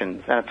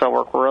connections. And it's all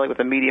work really with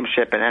the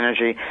mediumship and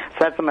energy. So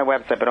that's on my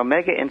website. But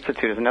Omega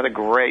Institute is another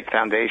great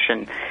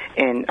foundation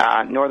in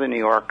northern New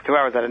York, 2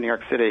 hours out of New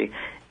York City.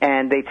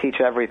 And they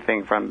teach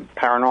everything from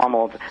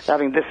paranormal. They're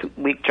having this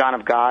week John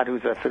of God,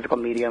 who's a physical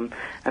medium,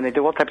 and they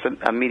do all types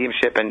of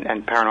mediumship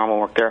and paranormal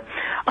work there.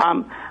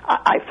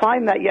 I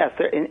find that, yes,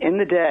 in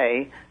the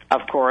day,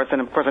 of course, and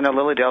of course I know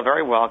Lilydale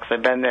very well because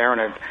I've been there and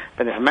I've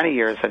been there for many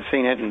years. I've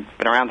seen it and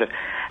been around it.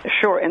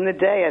 Sure, in the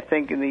day, I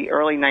think in the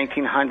early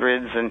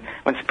 1900s and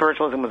when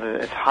spiritualism was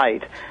at its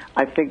height,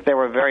 I think there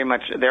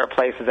are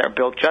places that are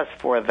built just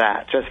for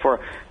that, just for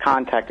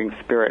contacting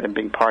spirit and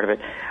being part of it.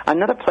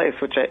 Another place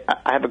which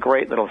I have a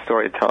great little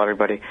story to tell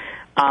everybody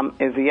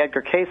is the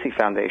Edgar Cayce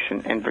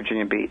Foundation in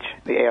Virginia Beach,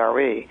 the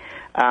ARE.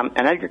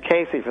 And Edgar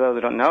Cayce, for those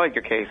who don't know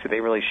Edgar Cayce, they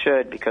really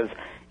should, because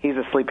he's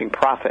a sleeping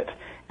prophet.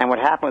 And what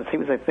happened was he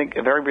was, I think,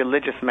 a very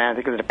religious man. I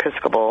think he was an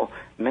Episcopal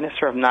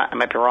minister. I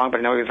might be wrong,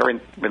 but I know he was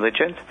very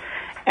religious.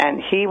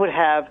 And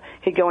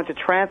he'd go into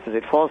trances.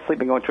 He'd fall asleep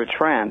and go into a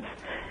trance.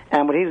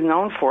 And what he's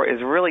known for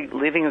is really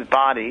leaving his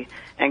body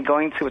and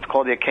going to what's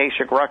called the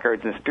Akashic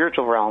Records in the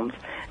spiritual realms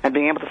and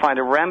being able to find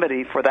a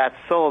remedy for that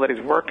soul that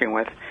he's working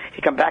with.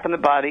 He'd come back in the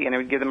body and he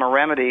would give them a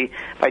remedy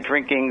by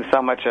drinking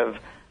so much of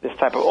this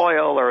type of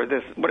oil or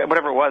this,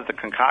 whatever it was, the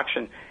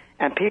concoction.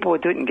 and people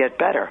would do it and get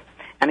better.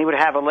 And he would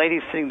have a lady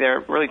sitting there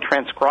really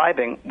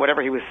transcribing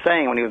whatever he was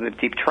saying when he was in a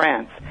deep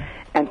trance.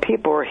 And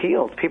people were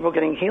healed. People were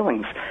getting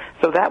healings.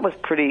 So that was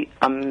pretty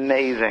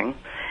amazing.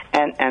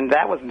 And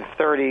that was in the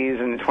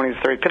 30s and the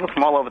 20s, 30s. People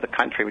from all over the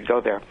country would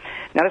go there.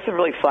 Now, this is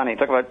really funny.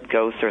 Talk about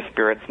ghosts or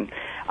spirits. And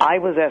I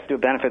was asked to do a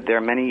benefit there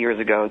many years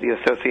ago, the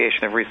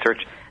Association of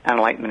Research and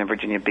Enlightenment in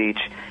Virginia Beach.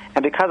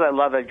 And because I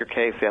love Edgar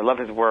Cayce, I love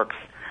his works,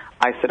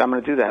 I said, I'm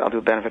going to do that. I'll do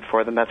a benefit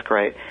for them. That's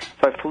great.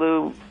 So I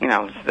flew,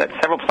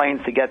 several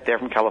planes to get there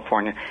from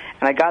California.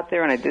 And I got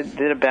there and I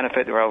did a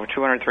benefit. There were over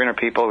 200, 300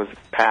 people. It was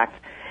packed.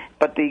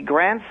 But the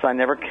grandson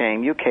never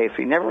came, Cayce.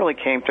 He never really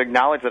came to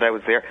acknowledge that I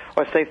was there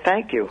or say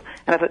thank you.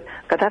 And I thought,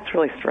 God, that's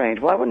really strange.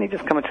 Why wouldn't he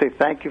just come and say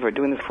thank you for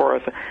doing this for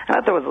us? And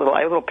I thought I was a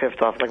little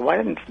pissed off. Like, why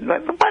didn't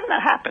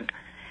that happen?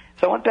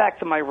 So I went back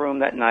to my room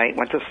that night,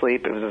 went to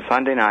sleep. It was a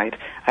Sunday night.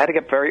 I had to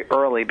get very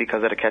early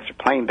because I had to catch a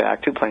plane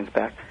back, 2 planes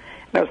back.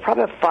 And it was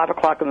probably at 5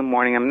 o'clock in the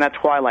morning. I'm in that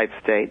twilight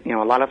state.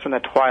 A lot of us are in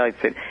that twilight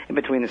state in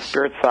between the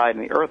spirit side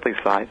and the earthly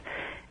side.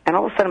 And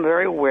all of a sudden, I'm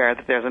very aware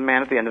that there's a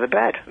man at the end of the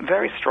bed,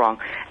 very strong,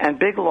 and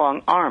big,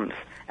 long arms,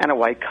 and a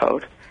white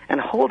coat, and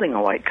holding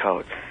a white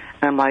coat.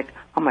 And I'm like,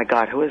 oh, my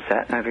God, who is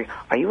that? And I go,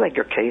 are you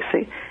Edgar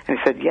Cayce? And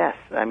he said, yes,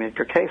 I'm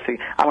Edgar Cayce.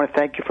 I want to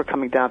thank you for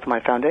coming down to my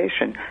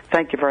foundation.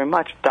 Thank you very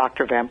much,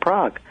 Dr. Van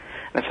Praagh.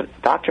 And I said,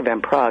 Dr.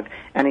 Van Praagh?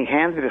 And he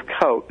hands me this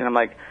coat, and I'm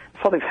like,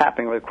 something's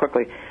happening really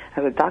quickly.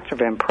 I said, Dr.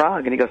 Van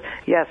Praagh? And he goes,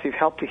 yes, you've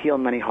helped to heal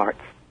many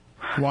hearts.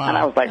 Wow. And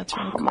I was like, That's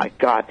really oh, cool. my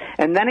God.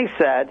 And then he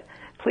said,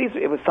 please,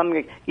 it was something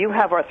like, you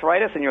have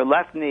arthritis in your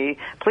left knee.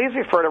 Please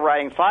refer to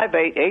writing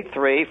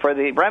 5883 for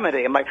the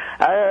remedy. I'm like,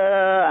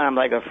 and I'm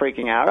like, I'm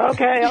freaking out.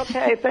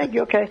 Okay, thank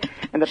you, okay.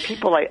 And the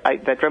people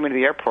that drove me to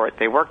the airport,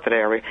 they worked at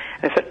Aerie,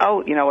 and they said,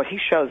 oh, you know what, he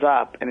shows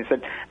up. And he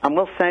said,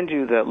 we'll send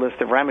you the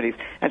list of remedies.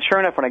 And sure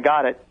enough, when I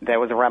got it,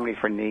 there was a remedy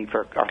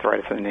for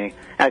arthritis in the knee.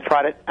 And I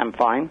tried it, I'm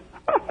fine.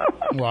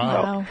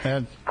 Wow.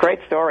 Great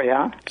story,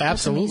 huh?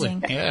 Absolutely.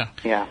 amazing. Yeah.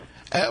 Yeah.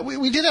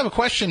 We did have a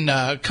question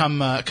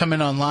come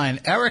in online.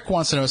 Eric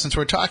wants to know, since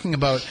we're talking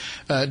about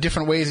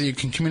different ways that you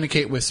can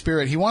communicate with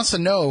spirit, he wants to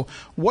know,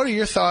 what are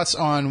your thoughts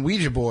on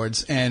Ouija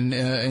boards and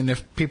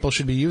if people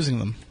should be using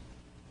them?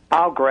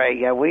 Oh, great.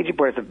 Yeah, Ouija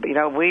boards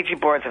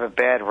have a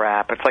bad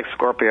rap. It's like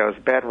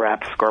Scorpios. Bad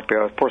rap,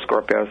 Scorpios. Poor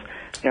Scorpios.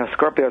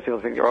 Scorpios,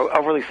 people think they're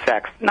overly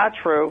sexed. Not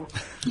true.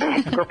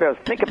 Scorpios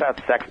think about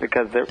sex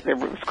because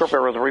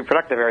Scorpio is a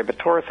reproductive area, but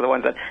Taurus are the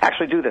ones that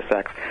actually do the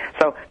sex.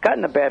 So,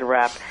 gotten a bad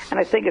rap, and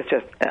I think it's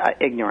just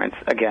ignorance.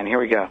 Again, here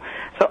we go.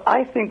 So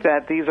I think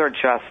that these are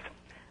just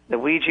the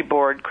Ouija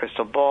board,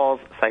 crystal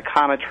balls,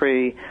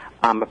 psychometry,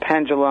 a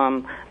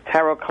pendulum,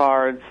 tarot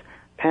cards,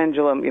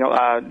 pendulum,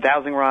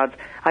 dowsing rods.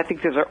 I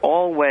think these are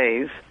all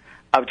ways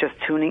of just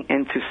tuning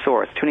into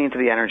source, tuning into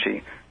the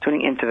energy,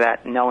 tuning into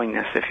that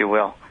knowingness, if you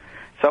will.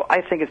 So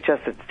I think it's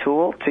just a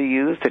tool to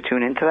use to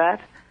tune into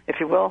that, if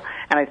you will.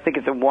 And I think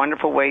it's a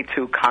wonderful way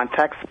to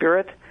contact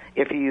spirit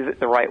if you use it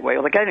the right way.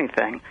 Like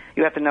anything,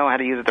 you have to know how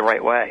to use it the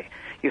right way.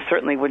 You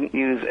certainly wouldn't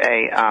use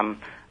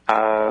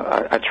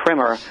a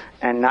trimmer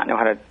and not know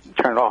how to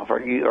turn it off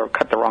or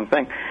cut the wrong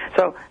thing.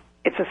 So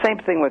it's the same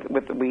thing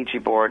with the Ouija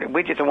board.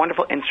 Ouija is a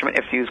wonderful instrument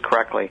if used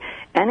correctly.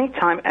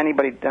 Anytime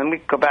anybody, then we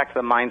go back to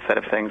the mindset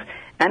of things,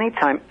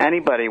 anytime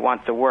anybody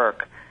wants to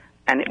work,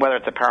 and whether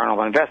it's a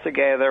paranormal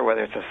investigator,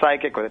 whether it's a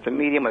psychic, whether it's a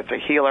medium, whether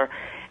it's a healer,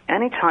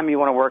 anytime you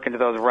want to work into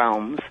those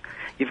realms,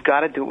 you've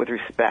got to do it with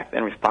respect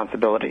and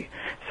responsibility.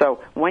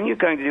 So when you're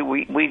going to do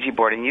Ouija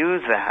board and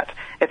use that,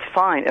 it's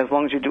fine as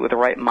long as you do it with the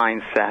right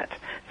mindset.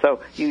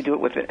 So you do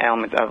it with an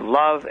element of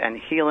love and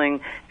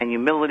healing and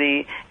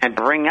humility and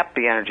bring up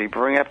the energy,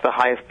 bring up the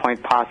highest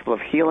point possible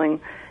of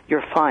healing.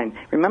 You're fine.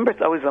 Remember,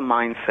 it's always a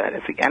mindset.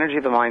 It's the energy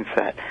of the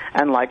mindset.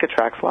 And like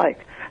attracts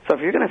like. So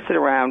if you're going to sit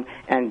around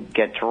and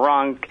get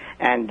drunk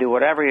and do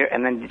whatever,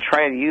 and then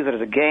try to use it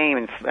as a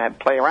game and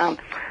play around,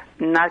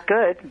 not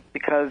good,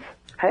 because,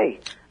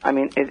 hey, I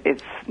mean,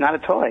 it's not a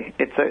toy.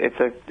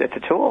 It's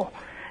a tool.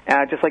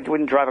 Just like you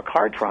wouldn't drive a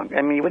car drunk.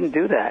 I mean, you wouldn't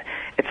do that.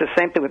 It's the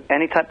same thing with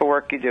any type of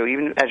work you do.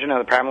 Even, as you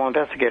know, the paranormal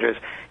investigators,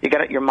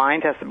 your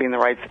mind has to be in the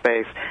right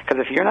space.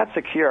 Because if you're not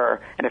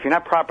secure, and if you're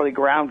not properly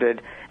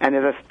grounded, and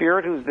there's a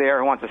spirit who's there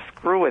who wants to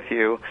screw with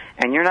you,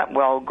 and you're not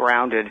well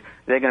grounded,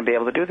 they're going to be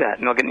able to do that.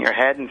 And they'll get in your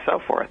head and so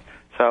forth.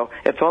 So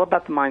it's all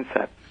about the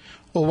mindset.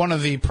 Well, one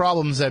of the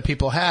problems that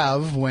people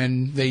have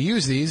when they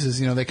use these is,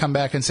 they come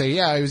back and say,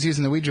 yeah, I was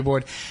using the Ouija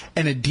board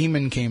and a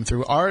demon came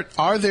through.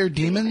 Are there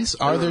demons?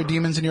 Are there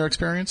demons in your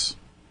experience?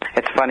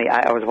 It's funny.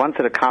 I was once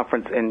at a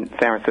conference in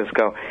San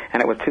Francisco,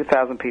 and it was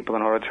 2,000 people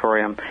in an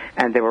auditorium,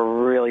 and they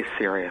were really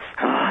serious.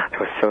 They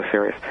were so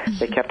serious.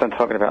 They kept on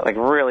talking about, they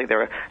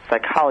were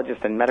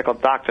psychologists and medical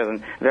doctors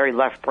and very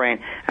left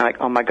brain. And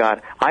oh my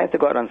God, I have to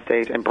go out on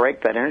stage and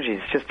break that energy.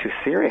 It's just too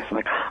serious. I'm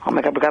like, oh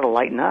my God, we've got to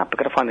lighten up. We've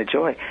got to find the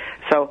joy.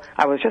 So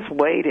I was just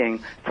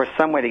waiting for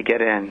some way to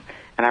get in,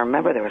 and I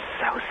remember they were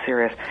so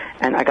serious.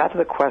 And I got to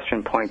the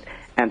question point,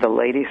 and the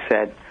lady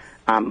said,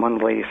 one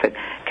lady said,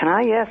 can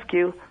I ask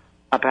you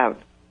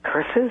about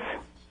curses?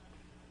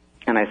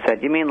 And I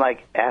said, you mean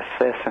like S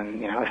this?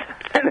 And, and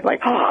they're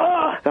like,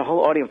 oh, the whole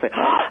audience was like,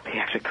 oh, they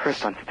actually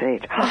cursed on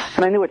stage.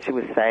 And I knew what she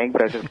was saying,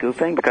 but I was just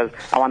goofing because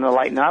I wanted to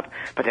lighten up.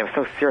 But they were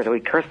so serious. We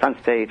cursed on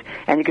stage.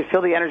 And you could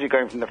feel the energy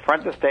going from the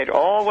front of the stage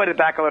all the way to the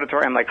back of the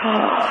auditorium. I'm like,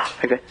 oh.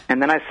 Like that.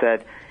 And then I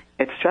said,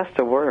 it's just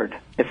a word.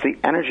 It's the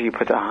energy you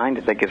put behind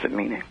it that gives it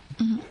meaning.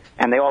 Mm-hmm.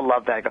 And they all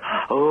love that. I go,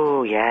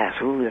 oh, yes,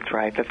 ooh, that's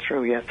right, that's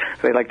true, yes.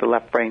 So they like the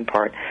left brain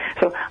part.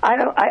 So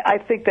I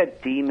think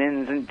that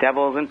demons and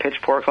devils and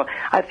pitchforks,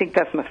 I think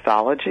that's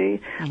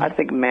mythology. Mm-hmm. I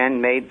think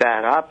man made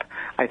that up.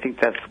 I think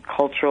that's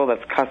cultural,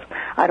 that's custom.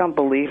 I don't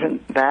believe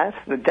in that.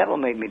 The devil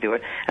made me do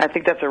it. And I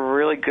think that's a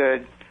really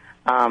good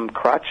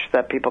crutch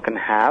that people can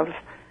have.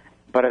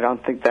 But I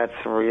don't think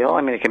that's real.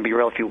 I mean, it can be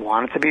real if you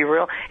want it to be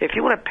real. If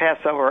you want to pass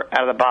over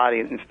out of the body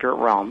in spirit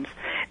realms,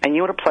 and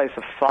you want a place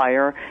of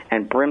fire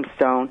and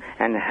brimstone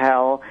and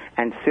hell,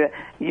 and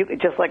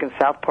just like in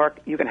South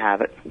Park, you can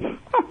have it.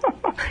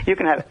 You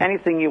can have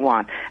anything you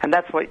want. And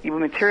that's what you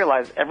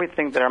materialize,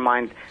 everything that our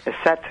mind is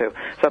set to.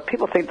 So if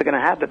people think they're going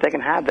to have that, they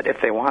can have that if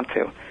they want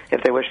to,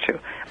 if they wish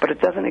to. But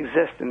it doesn't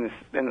exist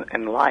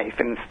in life,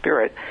 in the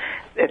spirit.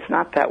 It's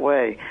not that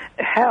way.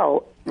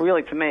 Hell,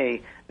 really, to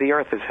me, the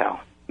earth is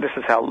hell. This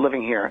is hell.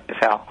 Living here is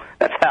hell.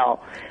 That's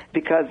hell.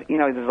 Because,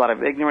 there's a lot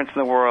of ignorance in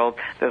the world.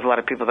 There's a lot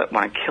of people that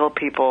want to kill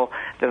people.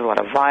 There's a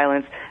lot of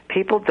violence.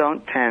 People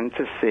don't tend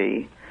to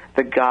see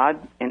the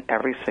God in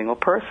every single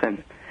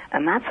person.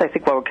 And that's, I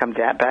think, why we come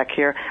back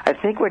here. I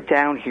think we're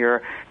down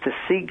here to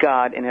see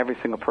God in every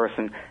single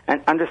person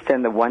and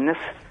understand the oneness,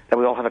 that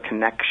we all have a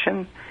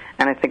connection.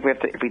 And I think we have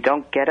to, if we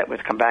don't get it, we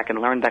have to come back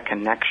and learn that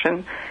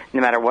connection,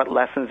 no matter what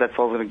lessons that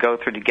soul's going to go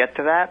through to get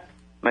to that.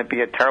 Might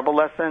be a terrible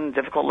lesson,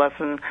 difficult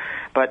lesson,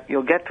 but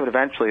you'll get to it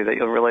eventually, that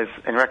you'll realize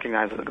and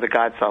recognize the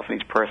God self in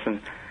each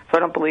person. So I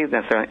don't believe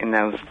necessarily in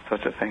those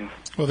sorts of things.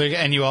 Well,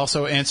 and you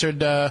also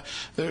answered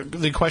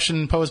the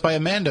question posed by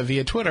Amanda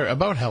via Twitter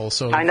about hell.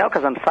 So I know,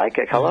 because I'm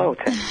psychic. Hello,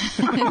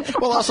 Tim.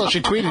 Well, also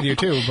she tweeted you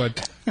too,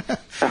 but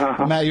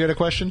Matt, you had a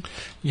question?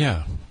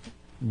 Yeah.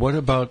 What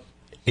about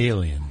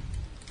Alien?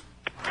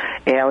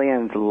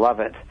 Aliens love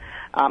it.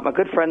 A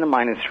good friend of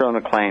mine is Shirley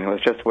MacLaine, who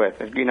was just with,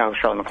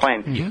 Shirley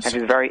MacLaine, yes. And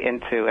she's very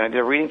into, and I did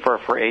a reading for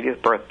her for her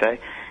 80th birthday,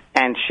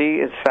 and she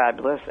is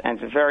fabulous, and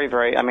she's very,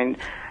 very,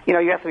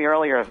 you asked me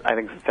earlier, I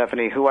think,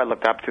 Stephanie, who I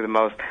looked up to the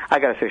most. I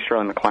got to say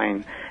Shirley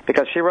MacLaine,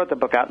 because she wrote the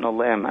book Out on a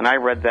Limb, and I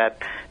read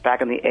that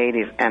back in the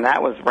 80s, and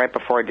that was right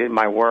before I did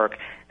my work.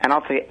 And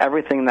I'll tell you,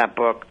 everything in that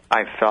book,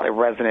 I felt, it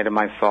resonated in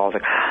my soul. I was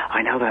like,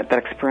 I know that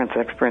experience.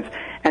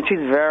 And she's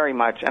very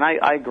much, and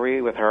I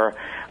agree with her.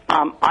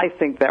 I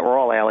think that we're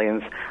all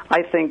aliens.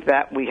 I think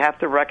that we have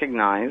to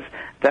recognize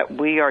that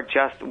we are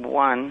just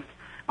one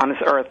on this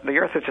earth. The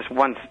earth is just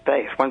one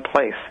space, one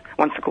place,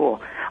 one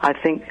school. I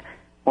think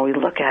when we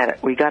look at it,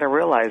 we got to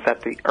realize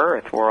that the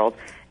earth world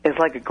is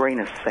like a grain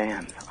of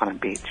sand on a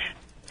beach.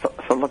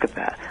 So look at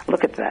that.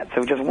 Look at that.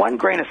 So just one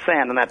grain of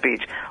sand on that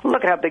beach.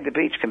 Look at how big the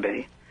beach can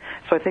be.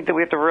 So I think that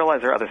we have to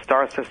realize there are other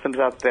star systems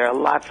out there,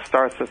 lots of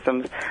star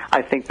systems.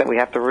 I think that we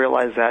have to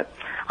realize that.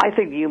 I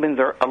think humans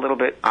are a little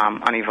bit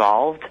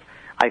unevolved.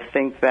 I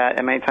think that,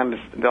 and many times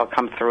they'll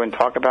come through and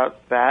talk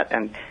about that,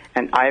 and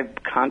I've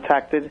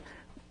contacted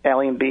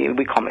alien beings,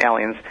 we call them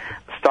aliens,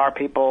 star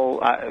people,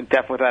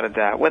 definitely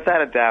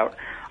without a doubt.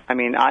 I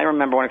mean, I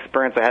remember one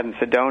experience I had in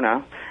Sedona,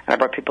 and I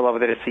brought people over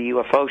there to see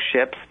UFO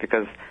ships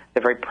because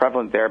they're very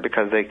prevalent there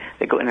because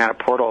they go in and out of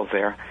portals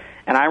there.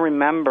 And I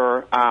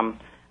remember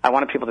I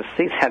wanted people to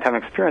see that, have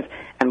an experience,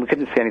 and we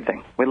couldn't see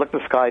anything. We looked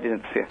at the sky,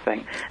 didn't see a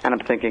thing. And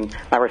I'm thinking,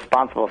 my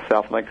responsible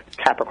self, like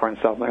Capricorn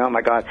self, like, oh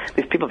my God,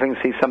 these people think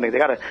they see something. They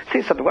got to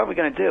see something. What are we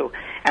going to do?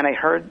 And I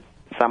heard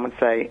someone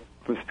say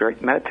from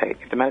spirit, meditate.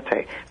 You have to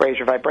meditate. Raise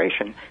your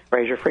vibration.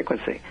 Raise your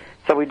frequency.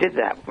 So we did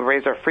that. We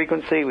raised our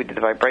frequency. We did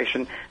the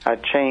vibration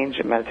change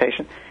and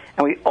meditation.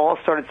 And we all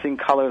started seeing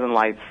colors and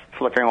lights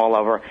flickering all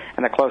over.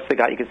 And the closer they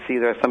got, you could see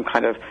there was some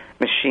kind of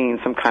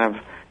machine, some kind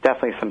of,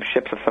 definitely some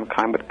ships of some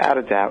kind, without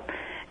a doubt.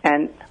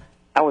 And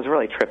I was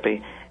really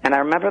trippy. And I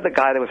remember the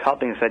guy that was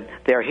helping said,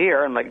 they're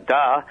here. I'm like,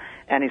 duh.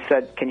 And he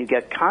said, can you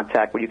get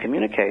contact? Will you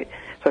communicate?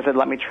 So I said,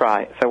 let me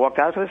try. So I walked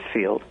out of this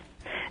field,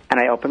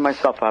 and I opened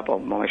myself up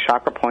on my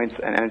chakra points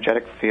and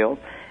energetic field.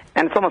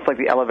 And it's almost like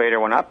the elevator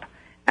went up,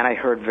 and I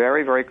heard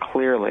very, very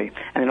clearly.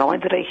 And not only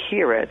did I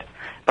hear it,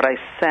 but I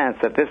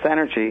sensed that this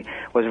energy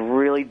was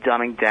really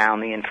dumbing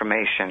down the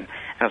information.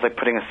 And it was like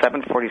putting a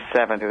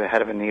 747 through the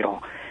head of a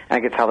needle. And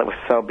I could tell it was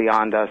so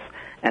beyond us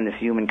and this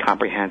human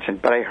comprehension.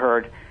 But I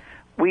heard,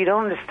 we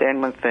don't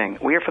understand one thing.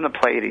 We are from the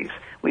Pleiades.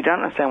 We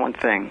don't understand one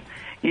thing.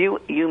 You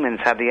humans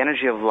have the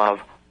energy of love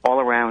all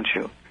around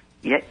you,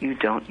 yet you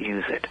don't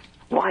use it.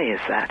 Why is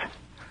that?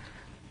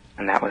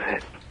 And that was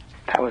it.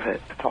 That was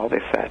it. That's all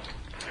they said.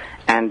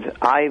 And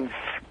I've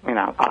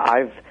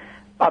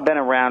been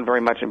around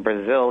very much in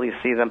Brazil. You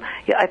see them.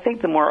 Yeah, I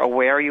think the more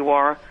aware you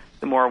are,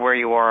 the more aware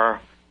you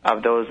are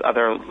of those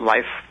other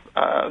life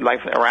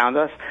around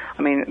us.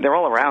 I mean, they're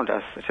all around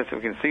us. It's just if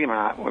we can see them or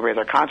not. We raise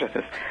our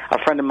consciousness.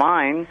 A friend of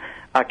mine,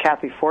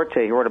 Kathy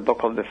Forte, who wrote a book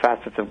called The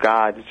Facets of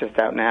God. It's just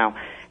out now.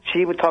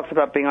 she talks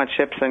about being on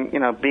ships and,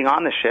 being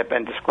on the ship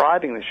and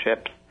describing the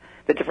ships,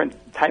 the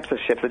different types of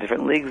ships, the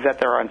different leagues that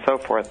there are, and so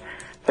forth.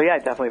 So, yeah, I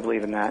definitely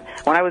believe in that.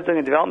 When I was doing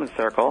a development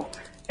circle,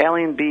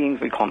 alien beings,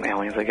 we call them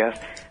aliens, I guess,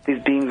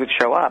 these beings would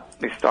show up.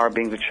 These star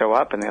beings would show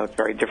up, and they look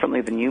very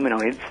differently than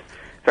humanoids.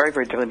 Very,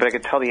 very differently. But I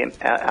could tell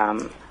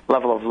the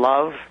level of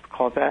love,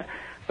 call it that,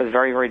 was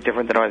very, very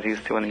different than I was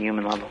used to on the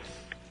human level.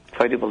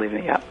 So I do believe in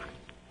it, yeah.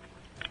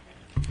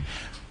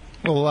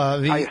 Well, are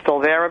you still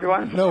there,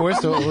 everyone? No, we're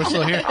still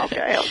here.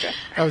 Okay.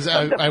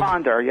 I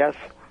ponder, yes.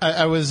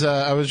 I was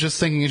just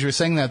thinking as you were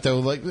saying that, though,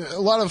 like a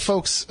lot of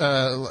folks,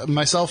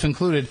 myself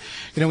included,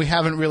 we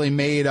haven't really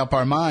made up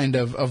our mind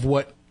of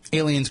what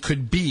aliens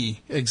could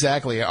be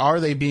exactly. Are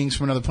they beings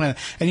from another planet?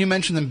 And you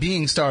mentioned them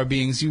being star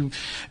beings.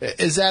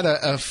 Is that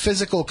a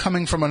physical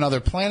coming from another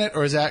planet,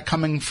 or is that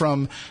coming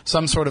from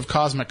some sort of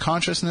cosmic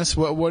consciousness?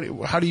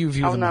 How do you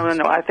view them?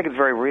 No. I think it's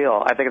very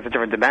real. I think it's a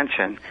different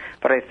dimension.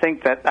 But I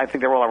think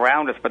they're all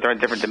around us, but they're in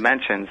different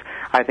dimensions.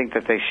 I think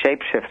that they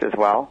shapeshift as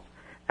well.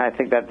 I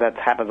think that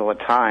happens all the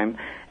time,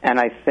 and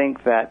I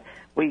think that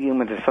we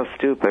humans are so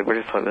stupid. We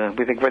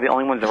think we're the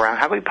only ones around.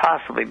 How could we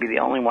possibly be the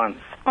only ones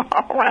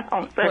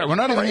around? Right, we're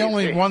not even the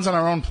only ones on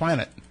our own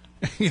planet.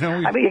 Exactly.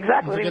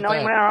 We're the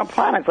only one on our own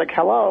planet. It's like,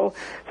 hello.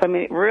 So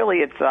really,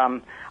 it's.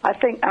 I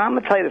think, and I'm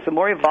going to tell you this: the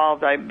more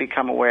evolved I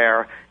become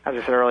aware, as I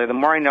said earlier, the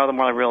more I know, the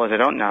more I realize I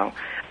don't know.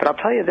 But I'll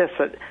tell you this: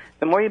 that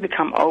the more you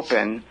become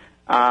open.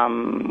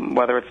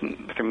 Whether it's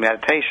through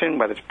meditation,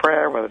 whether it's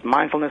prayer, whether it's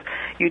mindfulness,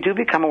 you do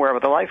become aware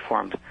of the life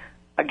forms.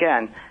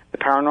 Again, the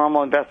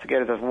paranormal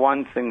investigators, that's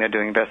one thing they're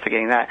doing,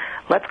 investigating that.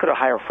 Let's go to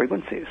higher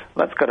frequencies.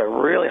 Let's go to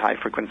really high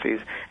frequencies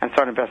and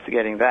start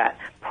investigating that.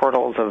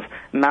 Portals of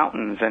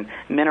mountains and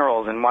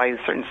minerals and why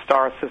certain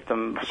star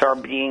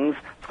beings,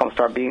 let's call them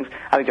star beings.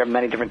 I think there are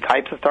many different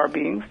types of star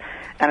beings.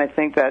 And I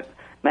think that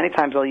many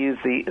times they'll use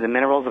the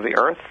minerals of the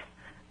earth.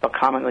 They'll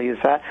commonly use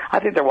that. I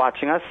think they're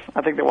watching us.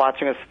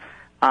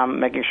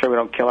 Making sure we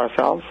don't kill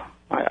ourselves.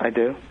 I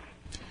do.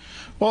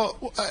 Well,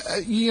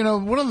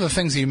 one of the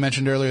things that you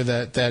mentioned earlier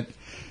that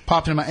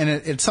popped in my mind,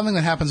 and it's something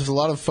that happens with a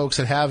lot of folks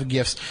that have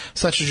gifts,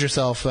 such as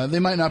yourself. They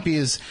might not be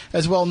as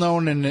well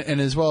known and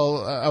as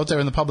well out there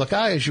in the public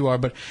eye as you are,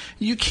 but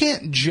you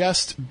can't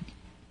just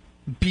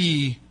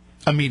be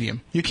a medium.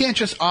 You can't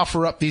just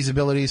offer up these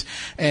abilities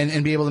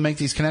and be able to make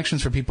these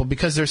connections for people,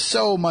 because there's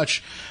so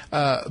much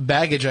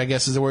baggage, I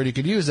guess is the word you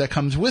could use, that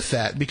comes with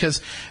that. Because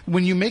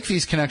when you make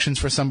these connections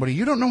for somebody,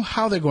 you don't know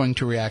how they're going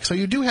to react. So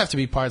you do have to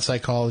be part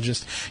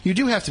psychologist. You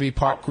do have to be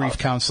part grief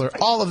counselor.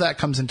 All of that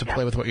comes into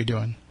play with what you're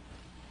doing.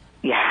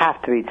 You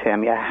have to be,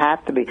 Tim. You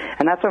have to be.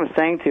 And that's what I'm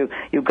saying to you.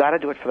 You've got to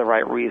do it for the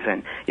right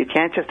reason. You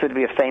can't just do it to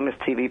be a famous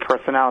TV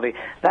personality.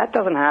 That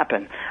doesn't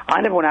happen. I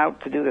never went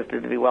out to do this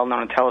to be well-known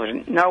on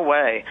television. No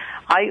way.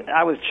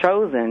 I was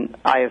chosen,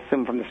 I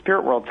assume, from the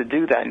spirit world to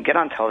do that and get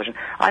on television.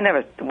 I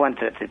never went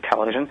to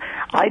television.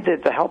 I did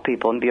it to help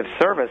people and be of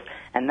service.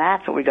 And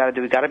that's what we got to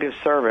do. We got to be of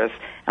service.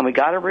 And we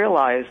got to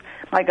realize,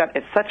 my God,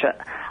 it's such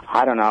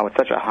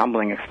a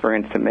humbling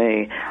experience to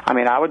me. I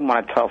mean, I wouldn't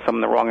want to tell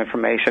someone the wrong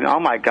information. Oh,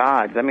 my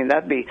God. I mean,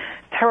 that'd be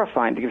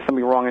terrifying to give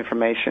somebody wrong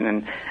information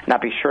and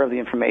not be sure of the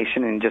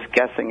information and just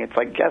guessing. It's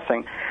like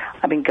guessing.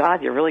 I mean,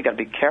 God, you really got to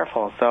be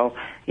careful. So,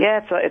 yeah,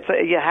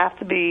 you have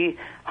to be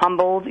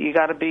humbled. You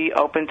got to be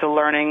open to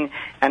learning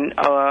and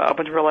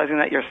open to realizing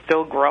that you're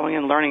still growing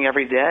and learning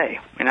every day.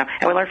 And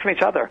we learn from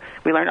each other.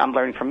 I'm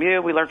learning from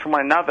you. We learn from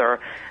one another,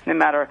 no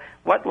matter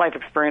what life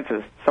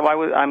experiences. So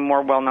I'm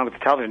more well-known with the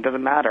television. It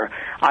doesn't matter.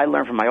 I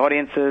learn from my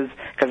audiences,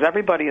 because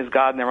everybody is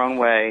God in their own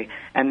way,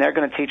 and they're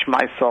going to teach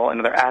my soul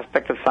another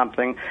aspect of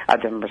something, a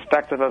different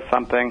perspective of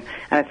something.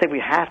 And I think we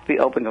have to be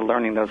open to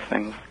learning those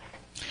things.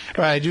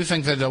 Right, I do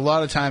think that a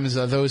lot of times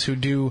those who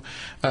do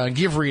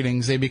give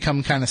readings, they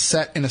become kind of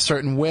set in a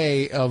certain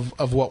way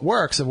of what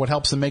works, of what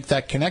helps them make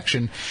that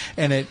connection,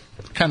 and it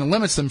kind of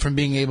limits them from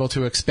being able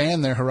to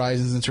expand their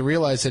horizons and to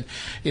realize that,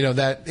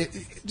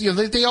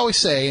 they always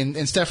say,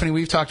 and Stephanie,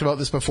 we've talked about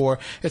this before,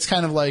 it's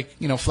kind of like,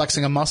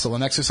 flexing a muscle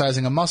and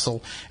exercising a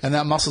muscle, and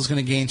that muscle is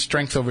going to gain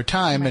strength over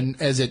time,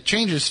 and as it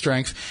changes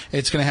strength,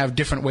 it's going to have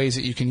different ways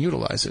that you can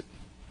utilize it.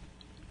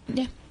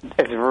 Yeah.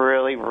 It's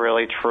really,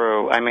 really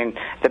true. I mean,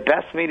 the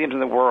best mediums in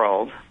the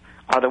world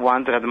are the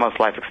ones that have the most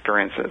life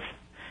experiences.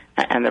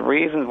 And the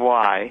reason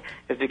why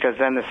is because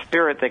then the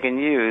spirit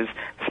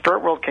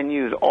world can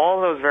use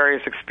all those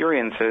various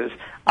experiences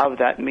of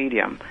that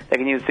medium. They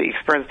can use the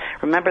experience.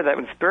 Remember that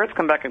when spirits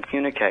come back and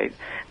communicate,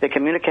 they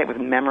communicate with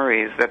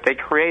memories that they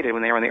created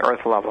when they were on the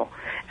earth level.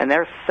 And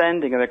they're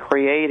sending, or they're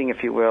creating,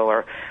 if you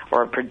will,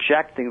 or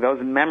projecting those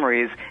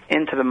memories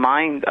into the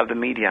mind of the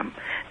medium.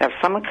 Now, if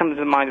someone comes to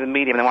the mind of the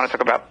medium and they want to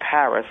talk about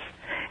Paris,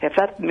 if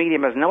that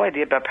medium has no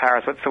idea about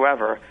Paris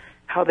whatsoever,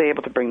 how are they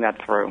able to bring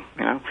that through?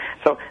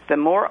 So the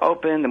more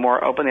open they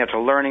are to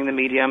learning the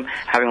medium,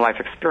 having life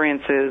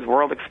experiences,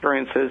 world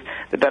experiences,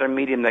 the better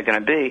medium they're going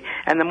to be.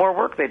 And the more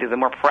work they do, the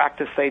more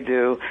practice they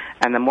do,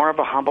 and the more of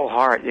a humble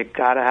heart. You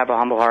got to have a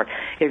humble heart.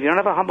 If you don't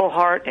have a humble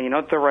heart and you know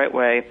it the right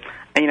way,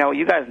 And,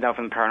 you guys know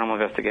from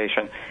paranormal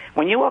investigation,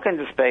 when you walk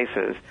into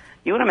spaces,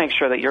 you want to make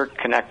sure that you're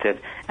connected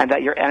and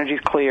that your energy's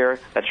clear,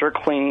 that you're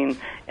clean.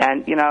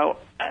 And,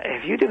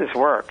 if you do this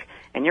work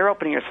and you're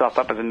opening yourself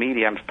up as a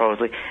medium,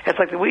 supposedly, it's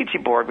like the Ouija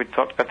board. We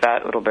talked about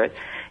that a little bit.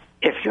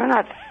 If you're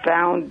not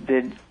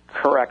founded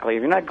correctly,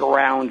 if you're not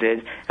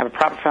grounded, have a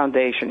proper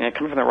foundation, and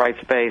coming from the right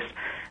space,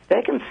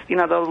 they can,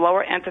 those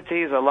lower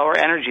entities or lower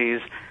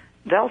energies,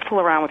 they'll fool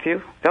around with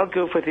you. They'll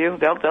goof with you.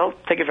 They'll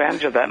take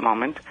advantage of that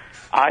moment.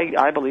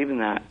 I believe in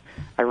that.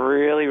 I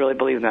really, really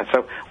believe in that.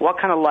 So what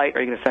kind of light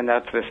are you going to send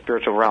out to the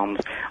spiritual realms?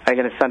 Are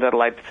you going to send out a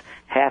light that's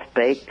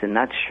half-baked and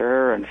not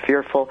sure and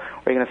fearful,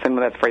 or are you going to send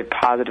one that's very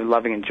positive,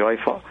 loving, and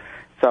joyful?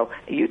 So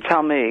you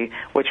tell me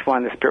which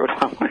one the spirit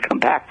would want to come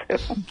back to.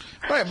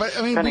 Right, but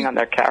I mean, depending on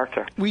their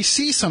character. We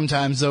see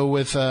sometimes, though,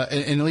 with at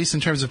least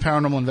in terms of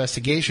paranormal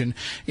investigation,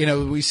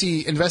 we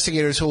see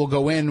investigators who will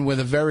go in with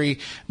a very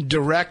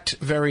direct,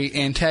 very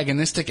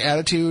antagonistic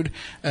attitude,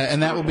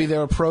 and that will be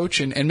their approach,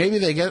 and maybe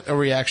they get a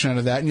reaction out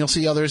of that. And you'll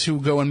see others who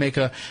go and make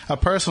a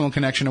personal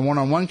connection, a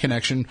one-on-one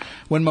connection.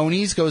 When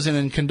Moniz goes in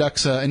and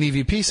conducts an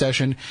EVP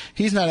session,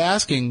 he's not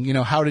asking,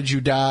 how did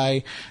you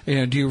die?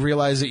 Do you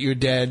realize that you're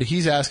dead?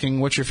 He's asking,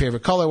 what's your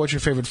favorite color? What's your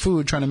favorite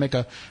food? Trying to make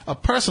a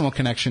personal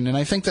connection. And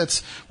I think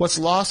that's what's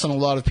lost on a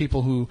lot of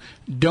people who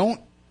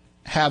don't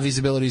have these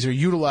abilities or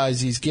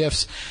utilize these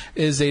gifts,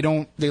 is they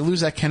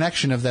lose that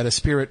connection of that a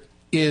spirit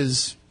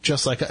is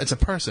just like it's a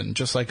person,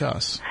 just like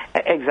us.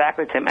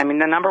 Exactly, Tim. I mean,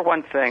 the number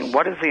one thing,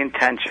 what is the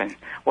intention?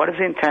 What is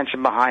the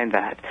intention behind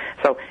that?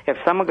 So if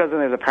someone goes in,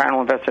 there's a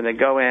paranormal investigator, they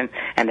go in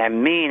and they're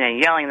mean and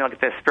yelling, and look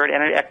at their spirit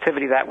energy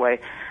activity that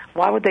way,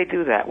 why would they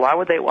do that? Why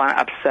would they want to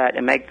upset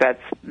and make that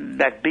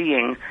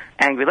being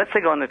angry? Let's say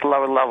go on the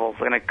lower levels,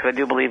 because I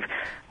do believe,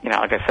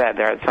 like I said,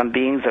 there are some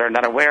beings that are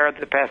not aware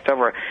that they passed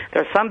over.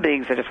 There are some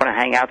beings that just want to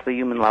hang out to the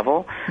human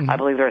level. Mm-hmm. I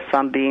believe there are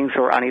some beings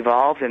who are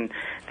unevolved and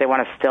they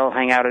want to still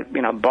hang out at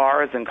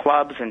bars and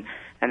clubs and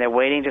they're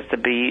waiting just to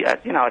be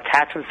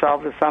attach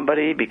themselves to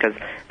somebody because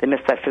they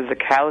miss that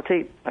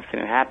physicality. I've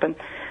seen it happen.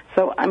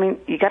 So, I mean,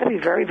 you got to be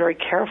very, very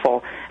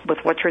careful with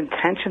what your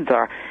intentions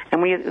are.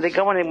 And when they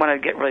go in and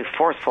want to get really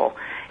forceful,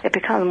 it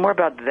becomes more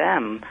about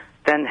them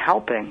than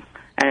helping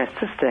and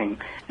assisting.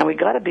 And we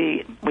got to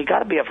be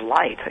of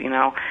light.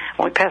 When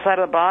we pass out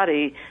of the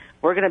body,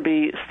 we're going to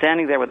be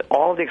standing there with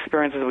all the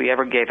experiences we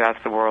ever gave out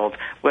to the world.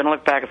 We're going to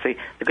look back and see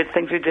the good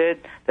things we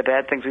did, the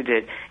bad things we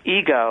did.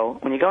 Ego,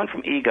 when you're going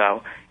from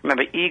ego,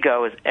 remember,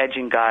 ego is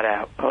edging God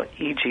out.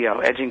 EGO,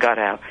 edging God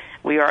out.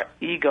 We are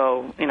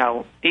ego,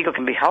 ego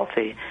can be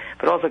healthy,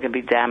 but also can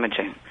be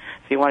damaging.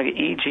 So you want to get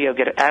EGO,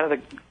 get out of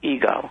the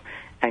ego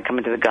and come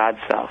into the God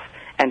self.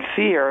 And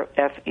fear,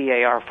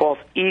 F-E-A-R, false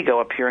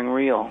ego appearing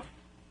real.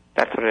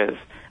 That's what it is.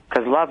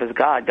 Because love is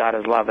God, God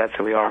is love, that's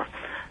who we are.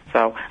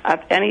 So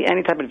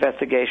any type of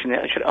investigation,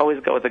 it should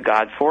always go with the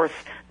God force,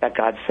 that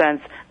God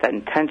sense, that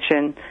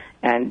intention,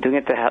 and doing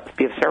it to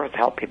be of service to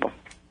help people.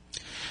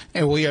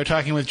 And we are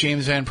talking with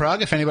James Van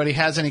Praagh. If anybody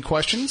has any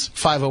questions,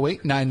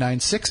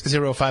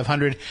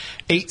 508-996-0500,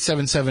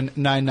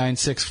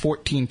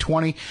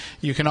 877-996-1420.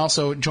 You can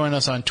also join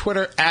us on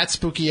Twitter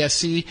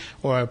 @SpookySC,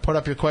 or put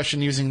up your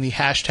question using the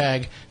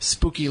hashtag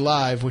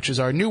SpookyLive, which is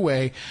our new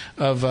way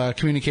of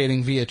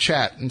communicating via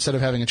chat. Instead of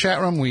having a chat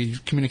room, we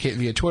communicate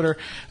via Twitter,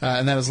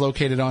 and that is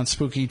located on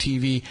Spooky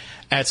TV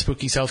at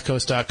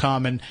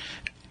SpookySouthCoast.com. And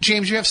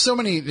James, you have so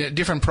many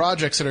different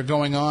projects that are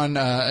going on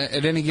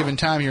at any given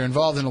time. You're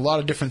involved in a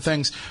lot of different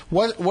things.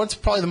 What's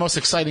probably the most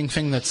exciting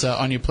thing that's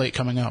on your plate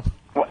coming up?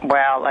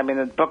 Well, I mean,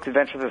 the book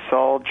Adventures of the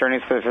Soul,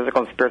 Journeys through the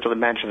Physical and Spiritual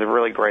Dimensions, are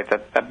really great.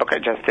 That book I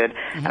just did.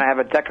 Mm-hmm. And I have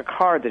a deck of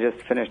cards I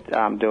just finished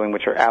doing,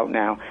 which are out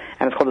now.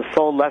 And it's called the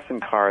Soul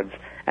Lesson Cards.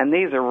 And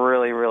these are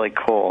really, really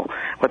cool.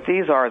 What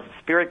these are is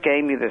Spirit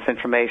gave me this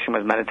information,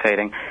 was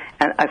meditating.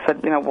 And I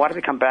said, why did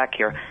we come back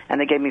here?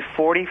 And they gave me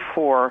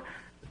 44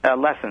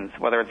 lessons,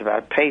 whether it's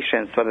about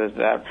patience, whether it's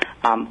about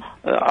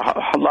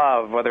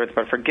love, whether it's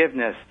about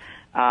forgiveness,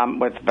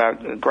 whether it's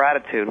about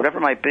gratitude, whatever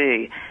it might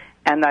be.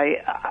 And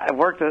I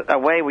worked a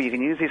way where you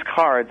can use these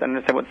cards and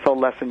understand what soul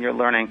lesson you're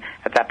learning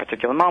at that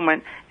particular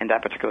moment, in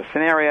that particular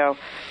scenario.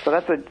 So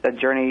that's a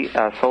journey,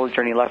 soul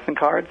journey lesson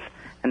cards,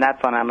 and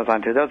that's on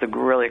Amazon too. Those are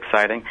really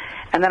exciting.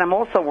 And then I'm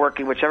also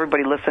working, which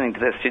everybody listening to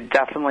this should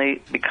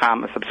definitely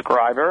become a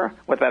subscriber,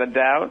 without a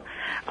doubt,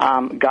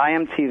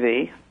 Gaiam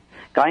TV.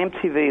 Gaiam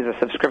TV is a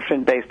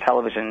subscription-based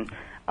television,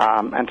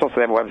 and it's also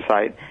they have a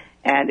website,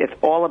 and it's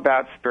all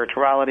about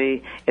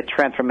spirituality, it's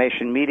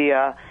transformation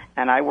media,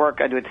 and I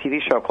do a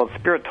TV show called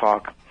Spirit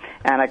Talk,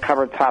 and I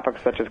cover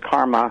topics such as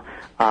karma,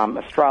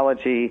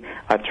 astrology,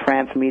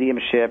 trance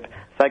mediumship,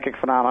 psychic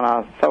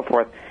phenomena, so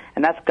forth,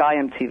 and that's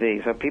Gaiam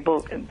TV, so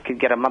people can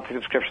get a monthly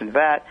subscription to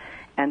that,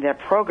 and their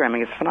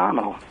programming is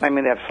phenomenal. I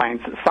mean, they have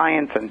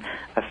science and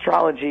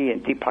astrology,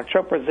 and Deepak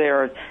Chopra's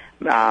there,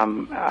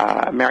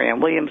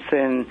 Marianne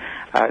Williamson,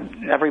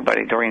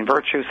 everybody, Doreen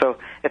Virtue. So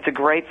it's a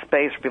great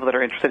space for people that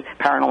are interested.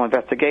 Paranormal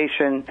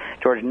investigation.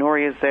 George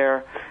Noory is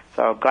there.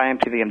 So Gaiam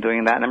TV, I'm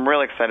doing that, and I'm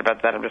really excited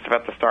about that. I'm just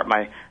about to start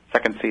my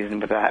second season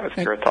with that, with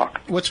Spirit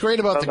Talk. What's great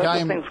about So the those are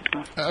Gaiam,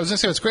 things- I was going to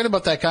say, what's great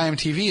about that Gaiam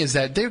TV is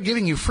that they're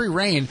giving you free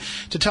reign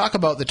to talk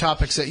about the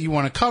topics that you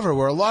want to cover.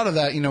 Where a lot of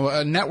that,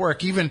 a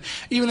network, even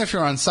if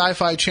you're on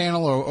Sci-Fi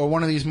Channel or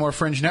one of these more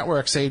fringe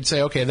networks, they'd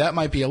say, okay, that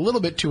might be a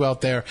little bit too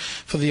out there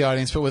for the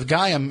audience. But with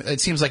Gaiam,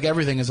 it seems like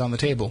everything is on the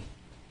table.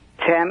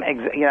 Tim,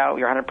 you're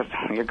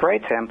 100%. You're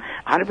great, Tim.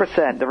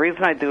 100%. The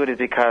reason I do it is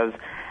because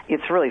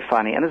it's really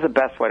funny, and this is the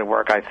best way to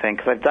work, I think,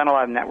 because I've done a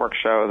lot of network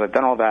shows. I've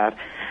done all that.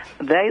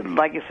 They,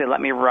 like you said, let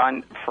me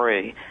run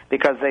free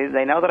because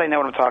they know that I know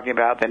what I'm talking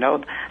about. They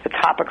know the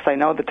topics. I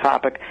know the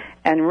topic.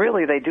 And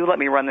really, they do let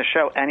me run the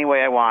show any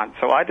way I want.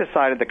 So I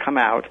decided to come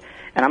out,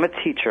 and I'm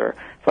a teacher.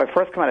 So I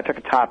first come out, I took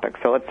a topic.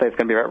 So let's say it's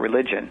going to be about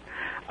religion.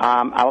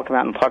 I will come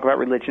out and talk about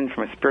religion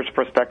from a spiritual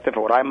perspective.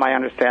 What my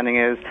understanding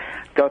is,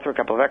 go through a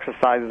couple of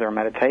exercises or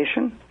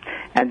meditation,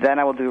 and then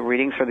I will do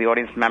readings for the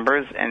audience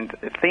members and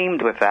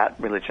themed with that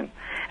religion.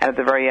 And at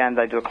the very end,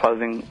 I do a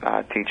closing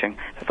teaching.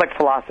 So it's like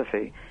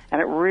philosophy.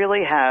 And it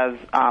really has,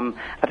 I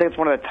think it's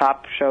one of the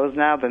top shows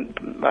now. I think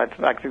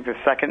the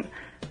second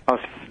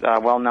most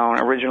well-known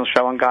original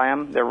show on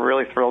Gaiam. They're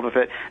really thrilled with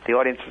it. The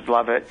audiences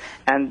love it.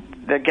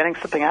 And they're getting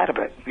something out of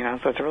it,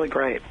 so it's really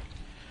great.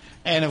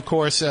 And, of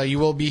course, you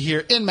will be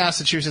here in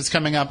Massachusetts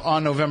coming up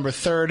on November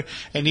 3rd,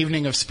 an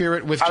evening of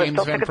Spirit with James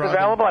Van tickets Praagh.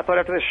 Available? I thought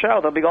after the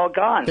show they'll be all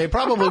gone. They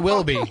probably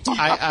will be.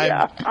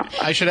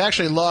 I should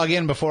actually log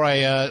in before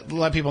I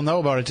let people know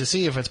about it to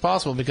see if it's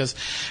possible because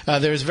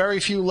there's very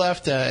few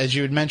left. As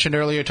you had mentioned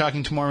earlier,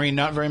 talking to Maureen,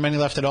 not very many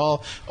left at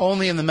all.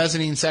 Only in the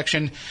mezzanine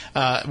section,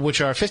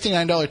 which are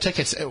 $59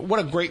 tickets. What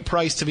a great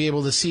price to be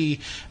able to see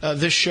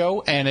this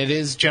show, and it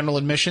is general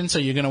admission, so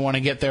you're going to want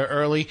to get there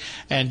early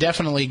and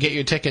definitely get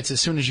your tickets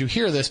as soon as you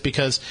hear this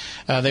because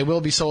they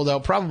will be sold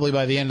out probably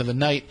by the end of the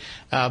night.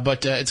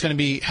 But it's going to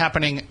be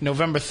happening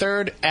November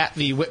 3rd at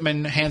the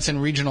Whitman-Hanson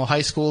Regional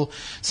High School,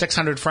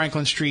 600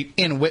 Franklin Street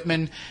in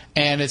Whitman.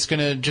 And it's going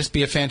to just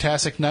be a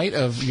fantastic night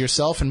of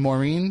yourself and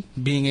Maureen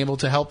being able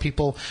to help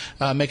people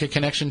make a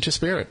connection to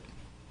Spirit.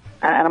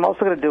 And I'm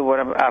also going to do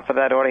for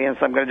that audience,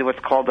 I'm going to do what's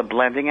called the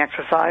blending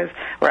exercise,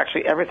 where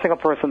actually every single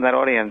person in that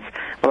audience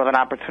will have an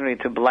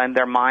opportunity to blend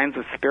their minds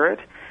with Spirit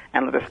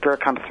and let the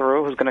Spirit come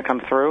through, who's going to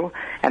come through,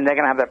 and they're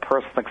going to have that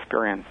personal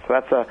experience.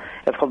 So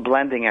it's called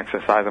blending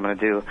exercise I'm going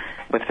to do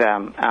with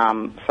them.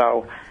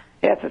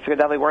 It's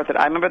definitely worth it.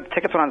 I remember the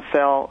tickets went on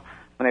sale.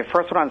 When they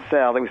first went on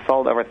sale, we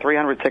sold over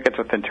 300 tickets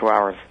within 2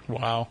 hours.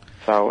 Wow.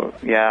 So,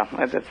 yeah,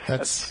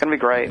 it's going to be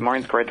great.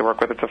 Maureen's great to work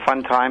with. It's a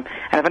fun time.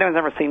 And if anyone's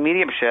never seen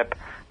Mediumship,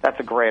 that's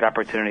a great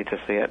opportunity to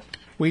see it.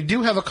 We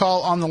do have a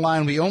call on the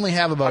line. We only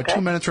have about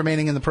 2 minutes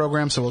remaining in the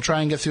program, so we'll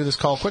try and get through this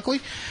call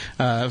quickly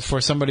for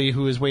somebody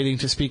who is waiting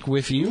to speak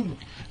with you.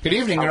 Good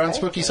evening. You're on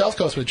Spooky South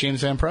Coast with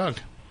James Van Praagh.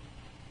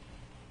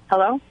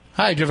 Hello?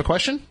 Hi. Do you have a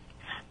question?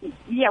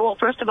 Yeah, well,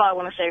 first of all, I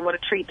want to say what a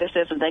treat this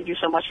is, and thank you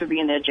so much for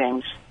being there,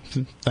 James.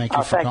 Thank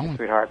you for calling. calling. You,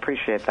 sweetheart.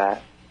 Appreciate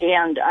that.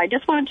 And I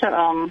just wanted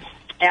to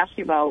ask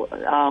you about,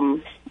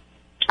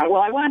 I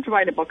wanted to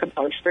write a book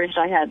about experience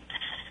I had,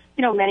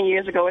 many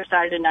years ago. It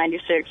started in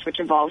 96, which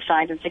involved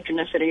signs and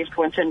synchronicities,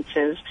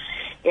 coincidences.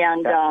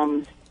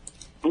 And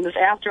this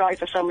afterlife,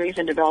 for some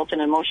reason, developed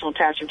an emotional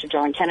attachment to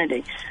John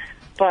Kennedy.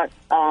 But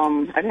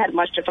I've had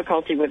much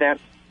difficulty with it.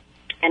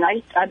 And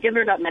I've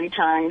given it up many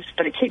times,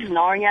 but it keeps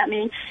gnawing at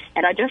me,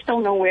 and I just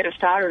don't know where to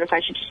start or if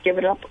I should just give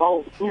it up.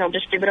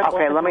 Just give it up.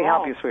 Okay, let me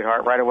help you,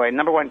 sweetheart, right away.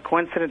 Number one,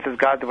 coincidence is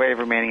God's way of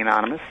remaining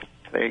anonymous.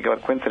 There you go,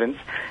 coincidence.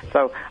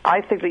 So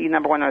I think that you,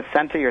 number one, want to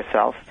center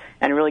yourself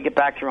and really get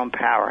back to your own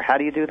power. How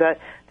do you do that?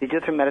 You do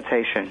it through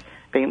meditation,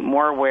 being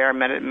more aware,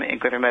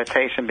 through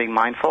meditation, being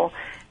mindful.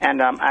 And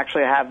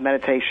actually, I have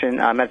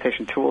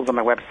meditation tools on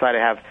my website.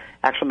 I have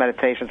actual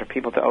meditations for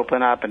people to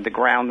open up and to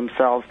ground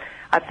themselves.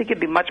 I think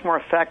it'd be much more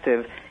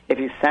effective if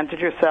you centered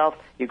yourself,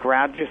 you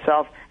grounded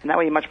yourself, and that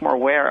way you're much more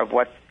aware of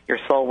what your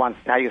soul wants,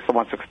 how your soul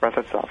wants to express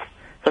itself.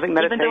 So I think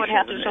meditation. Even though it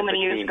happened so many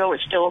years ago,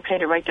 it's still okay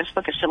to write this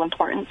book. It's still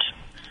important.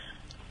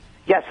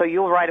 Yeah, so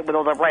you'll write it.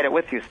 They'll write it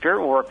with you. Spirit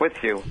will work with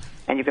you,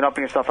 and you can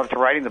open yourself up to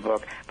writing the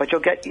book. But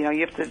you'll get, you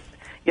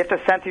have to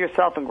center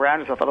yourself and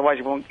ground yourself. Otherwise,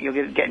 you'll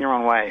get in your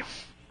own way.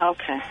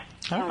 Okay.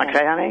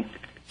 Okay, honey.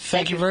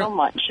 Thank you so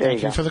much.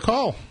 Thank you for the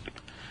call.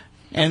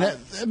 And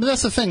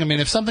that's the thing. I mean,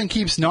 if something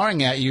keeps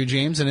gnawing at you,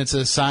 James, and it's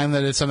a sign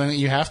that it's something that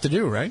you have to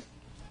do, right?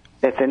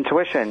 It's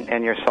intuition,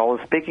 and your soul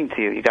is speaking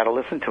to you. You got to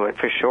listen to it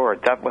for sure,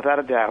 without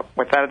a doubt.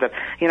 Without a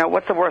doubt.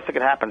 What's the worst that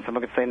could happen?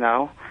 Someone could say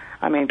no.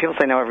 I mean, people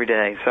say no every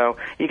day. So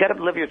you got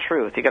to live your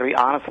truth. You got to be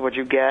honest with what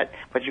you get,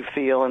 what you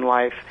feel in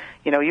life.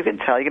 You can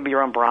tell. You can be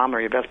your own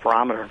barometer, your best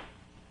barometer.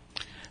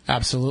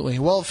 Absolutely.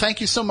 Well,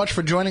 thank you so much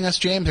for joining us,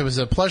 James. It was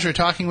a pleasure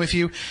talking with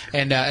you,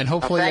 and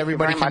hopefully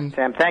everybody can. Much,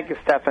 Sam. Thank you,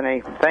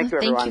 Stephanie. Thank you,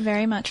 everyone. Thank you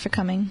very much for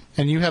coming.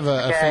 And you have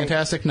a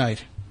fantastic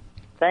night.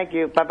 Thank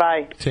you.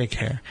 Bye-bye. Take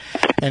care.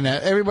 And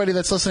everybody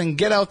that's listening,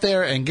 get out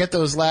there and get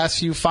those last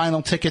few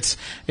final tickets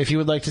if you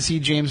would like to see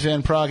James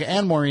Van Praagh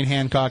and Maureen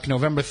Hancock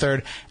November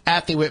 3rd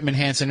at the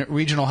Whitman-Hanson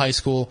Regional High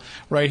School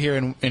right here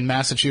in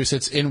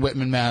Massachusetts, in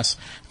Whitman, Mass.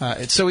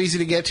 It's so easy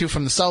to get to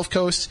from the South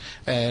Coast.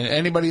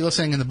 Anybody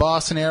listening in the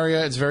Boston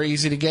area, it's very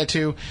easy to get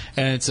to,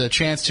 and it's a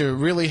chance to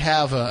really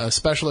have a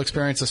special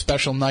experience, a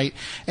special night.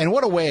 And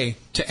what a way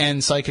to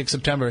end Psychic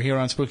September here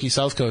on Spooky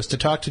South Coast, to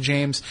talk to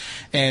James.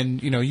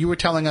 And, you were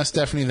telling us,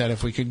 Stephanie, that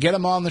if we could get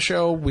him on the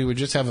show, we would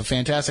just have a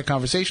fantastic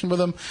conversation with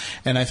him,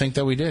 and I think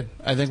that we did.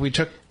 I think we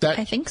took that.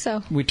 I think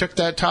so. We took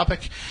that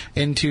topic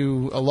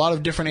into a lot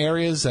of different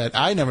areas that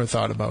I never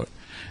thought about.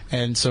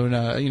 And so,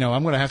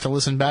 I'm going to have to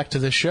listen back to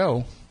this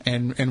show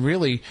and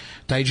really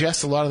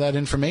digest a lot of that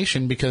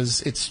information,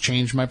 because it's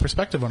changed my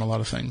perspective on a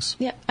lot of things.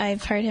 Yeah,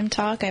 I've heard him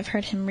talk, I've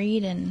heard him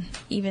read, and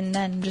even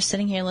then, just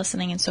sitting here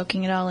listening and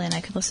soaking it all in,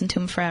 I could listen to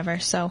him forever.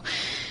 So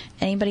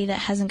anybody that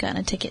hasn't gotten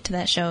a ticket to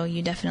that show,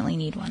 you definitely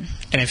need one.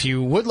 And if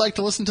you would like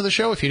to listen to the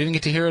show, if you didn't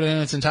get to hear it in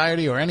its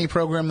entirety, or any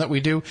program that we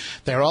do,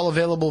 they're all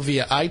available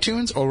via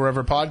iTunes or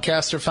wherever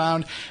podcasts are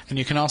found. And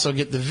you can also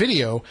get the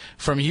video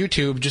from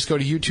YouTube. Just go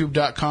to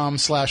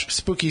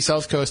youtube.com/Spooky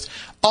South Coast.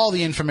 All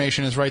the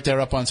information is right there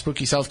up on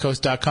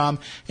SpookySouthCoast.com,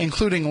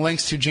 including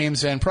links to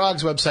James Van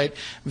Praagh's website,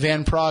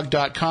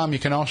 vanpraagh.com. You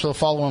can also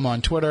follow him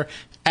on Twitter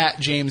at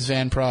James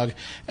Van Praagh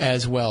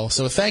as well.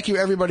 So thank you,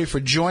 everybody, for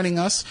joining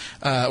us.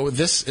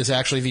 This is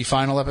actually the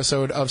final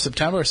episode of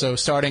September, so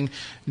starting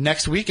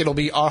next week, it'll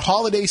be our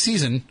holiday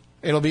season.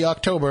 It'll be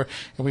October,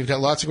 and we've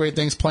got lots of great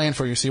things planned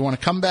for you. So you want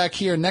to come back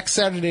here next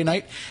Saturday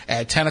night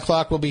at 10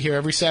 o'clock. We'll be here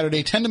every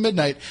Saturday, 10 to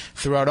midnight,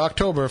 throughout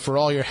October for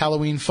all your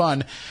Halloween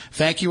fun.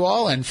 Thank you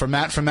all, and for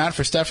Matt,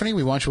 for Stephanie,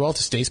 we want you all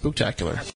to stay spooktacular.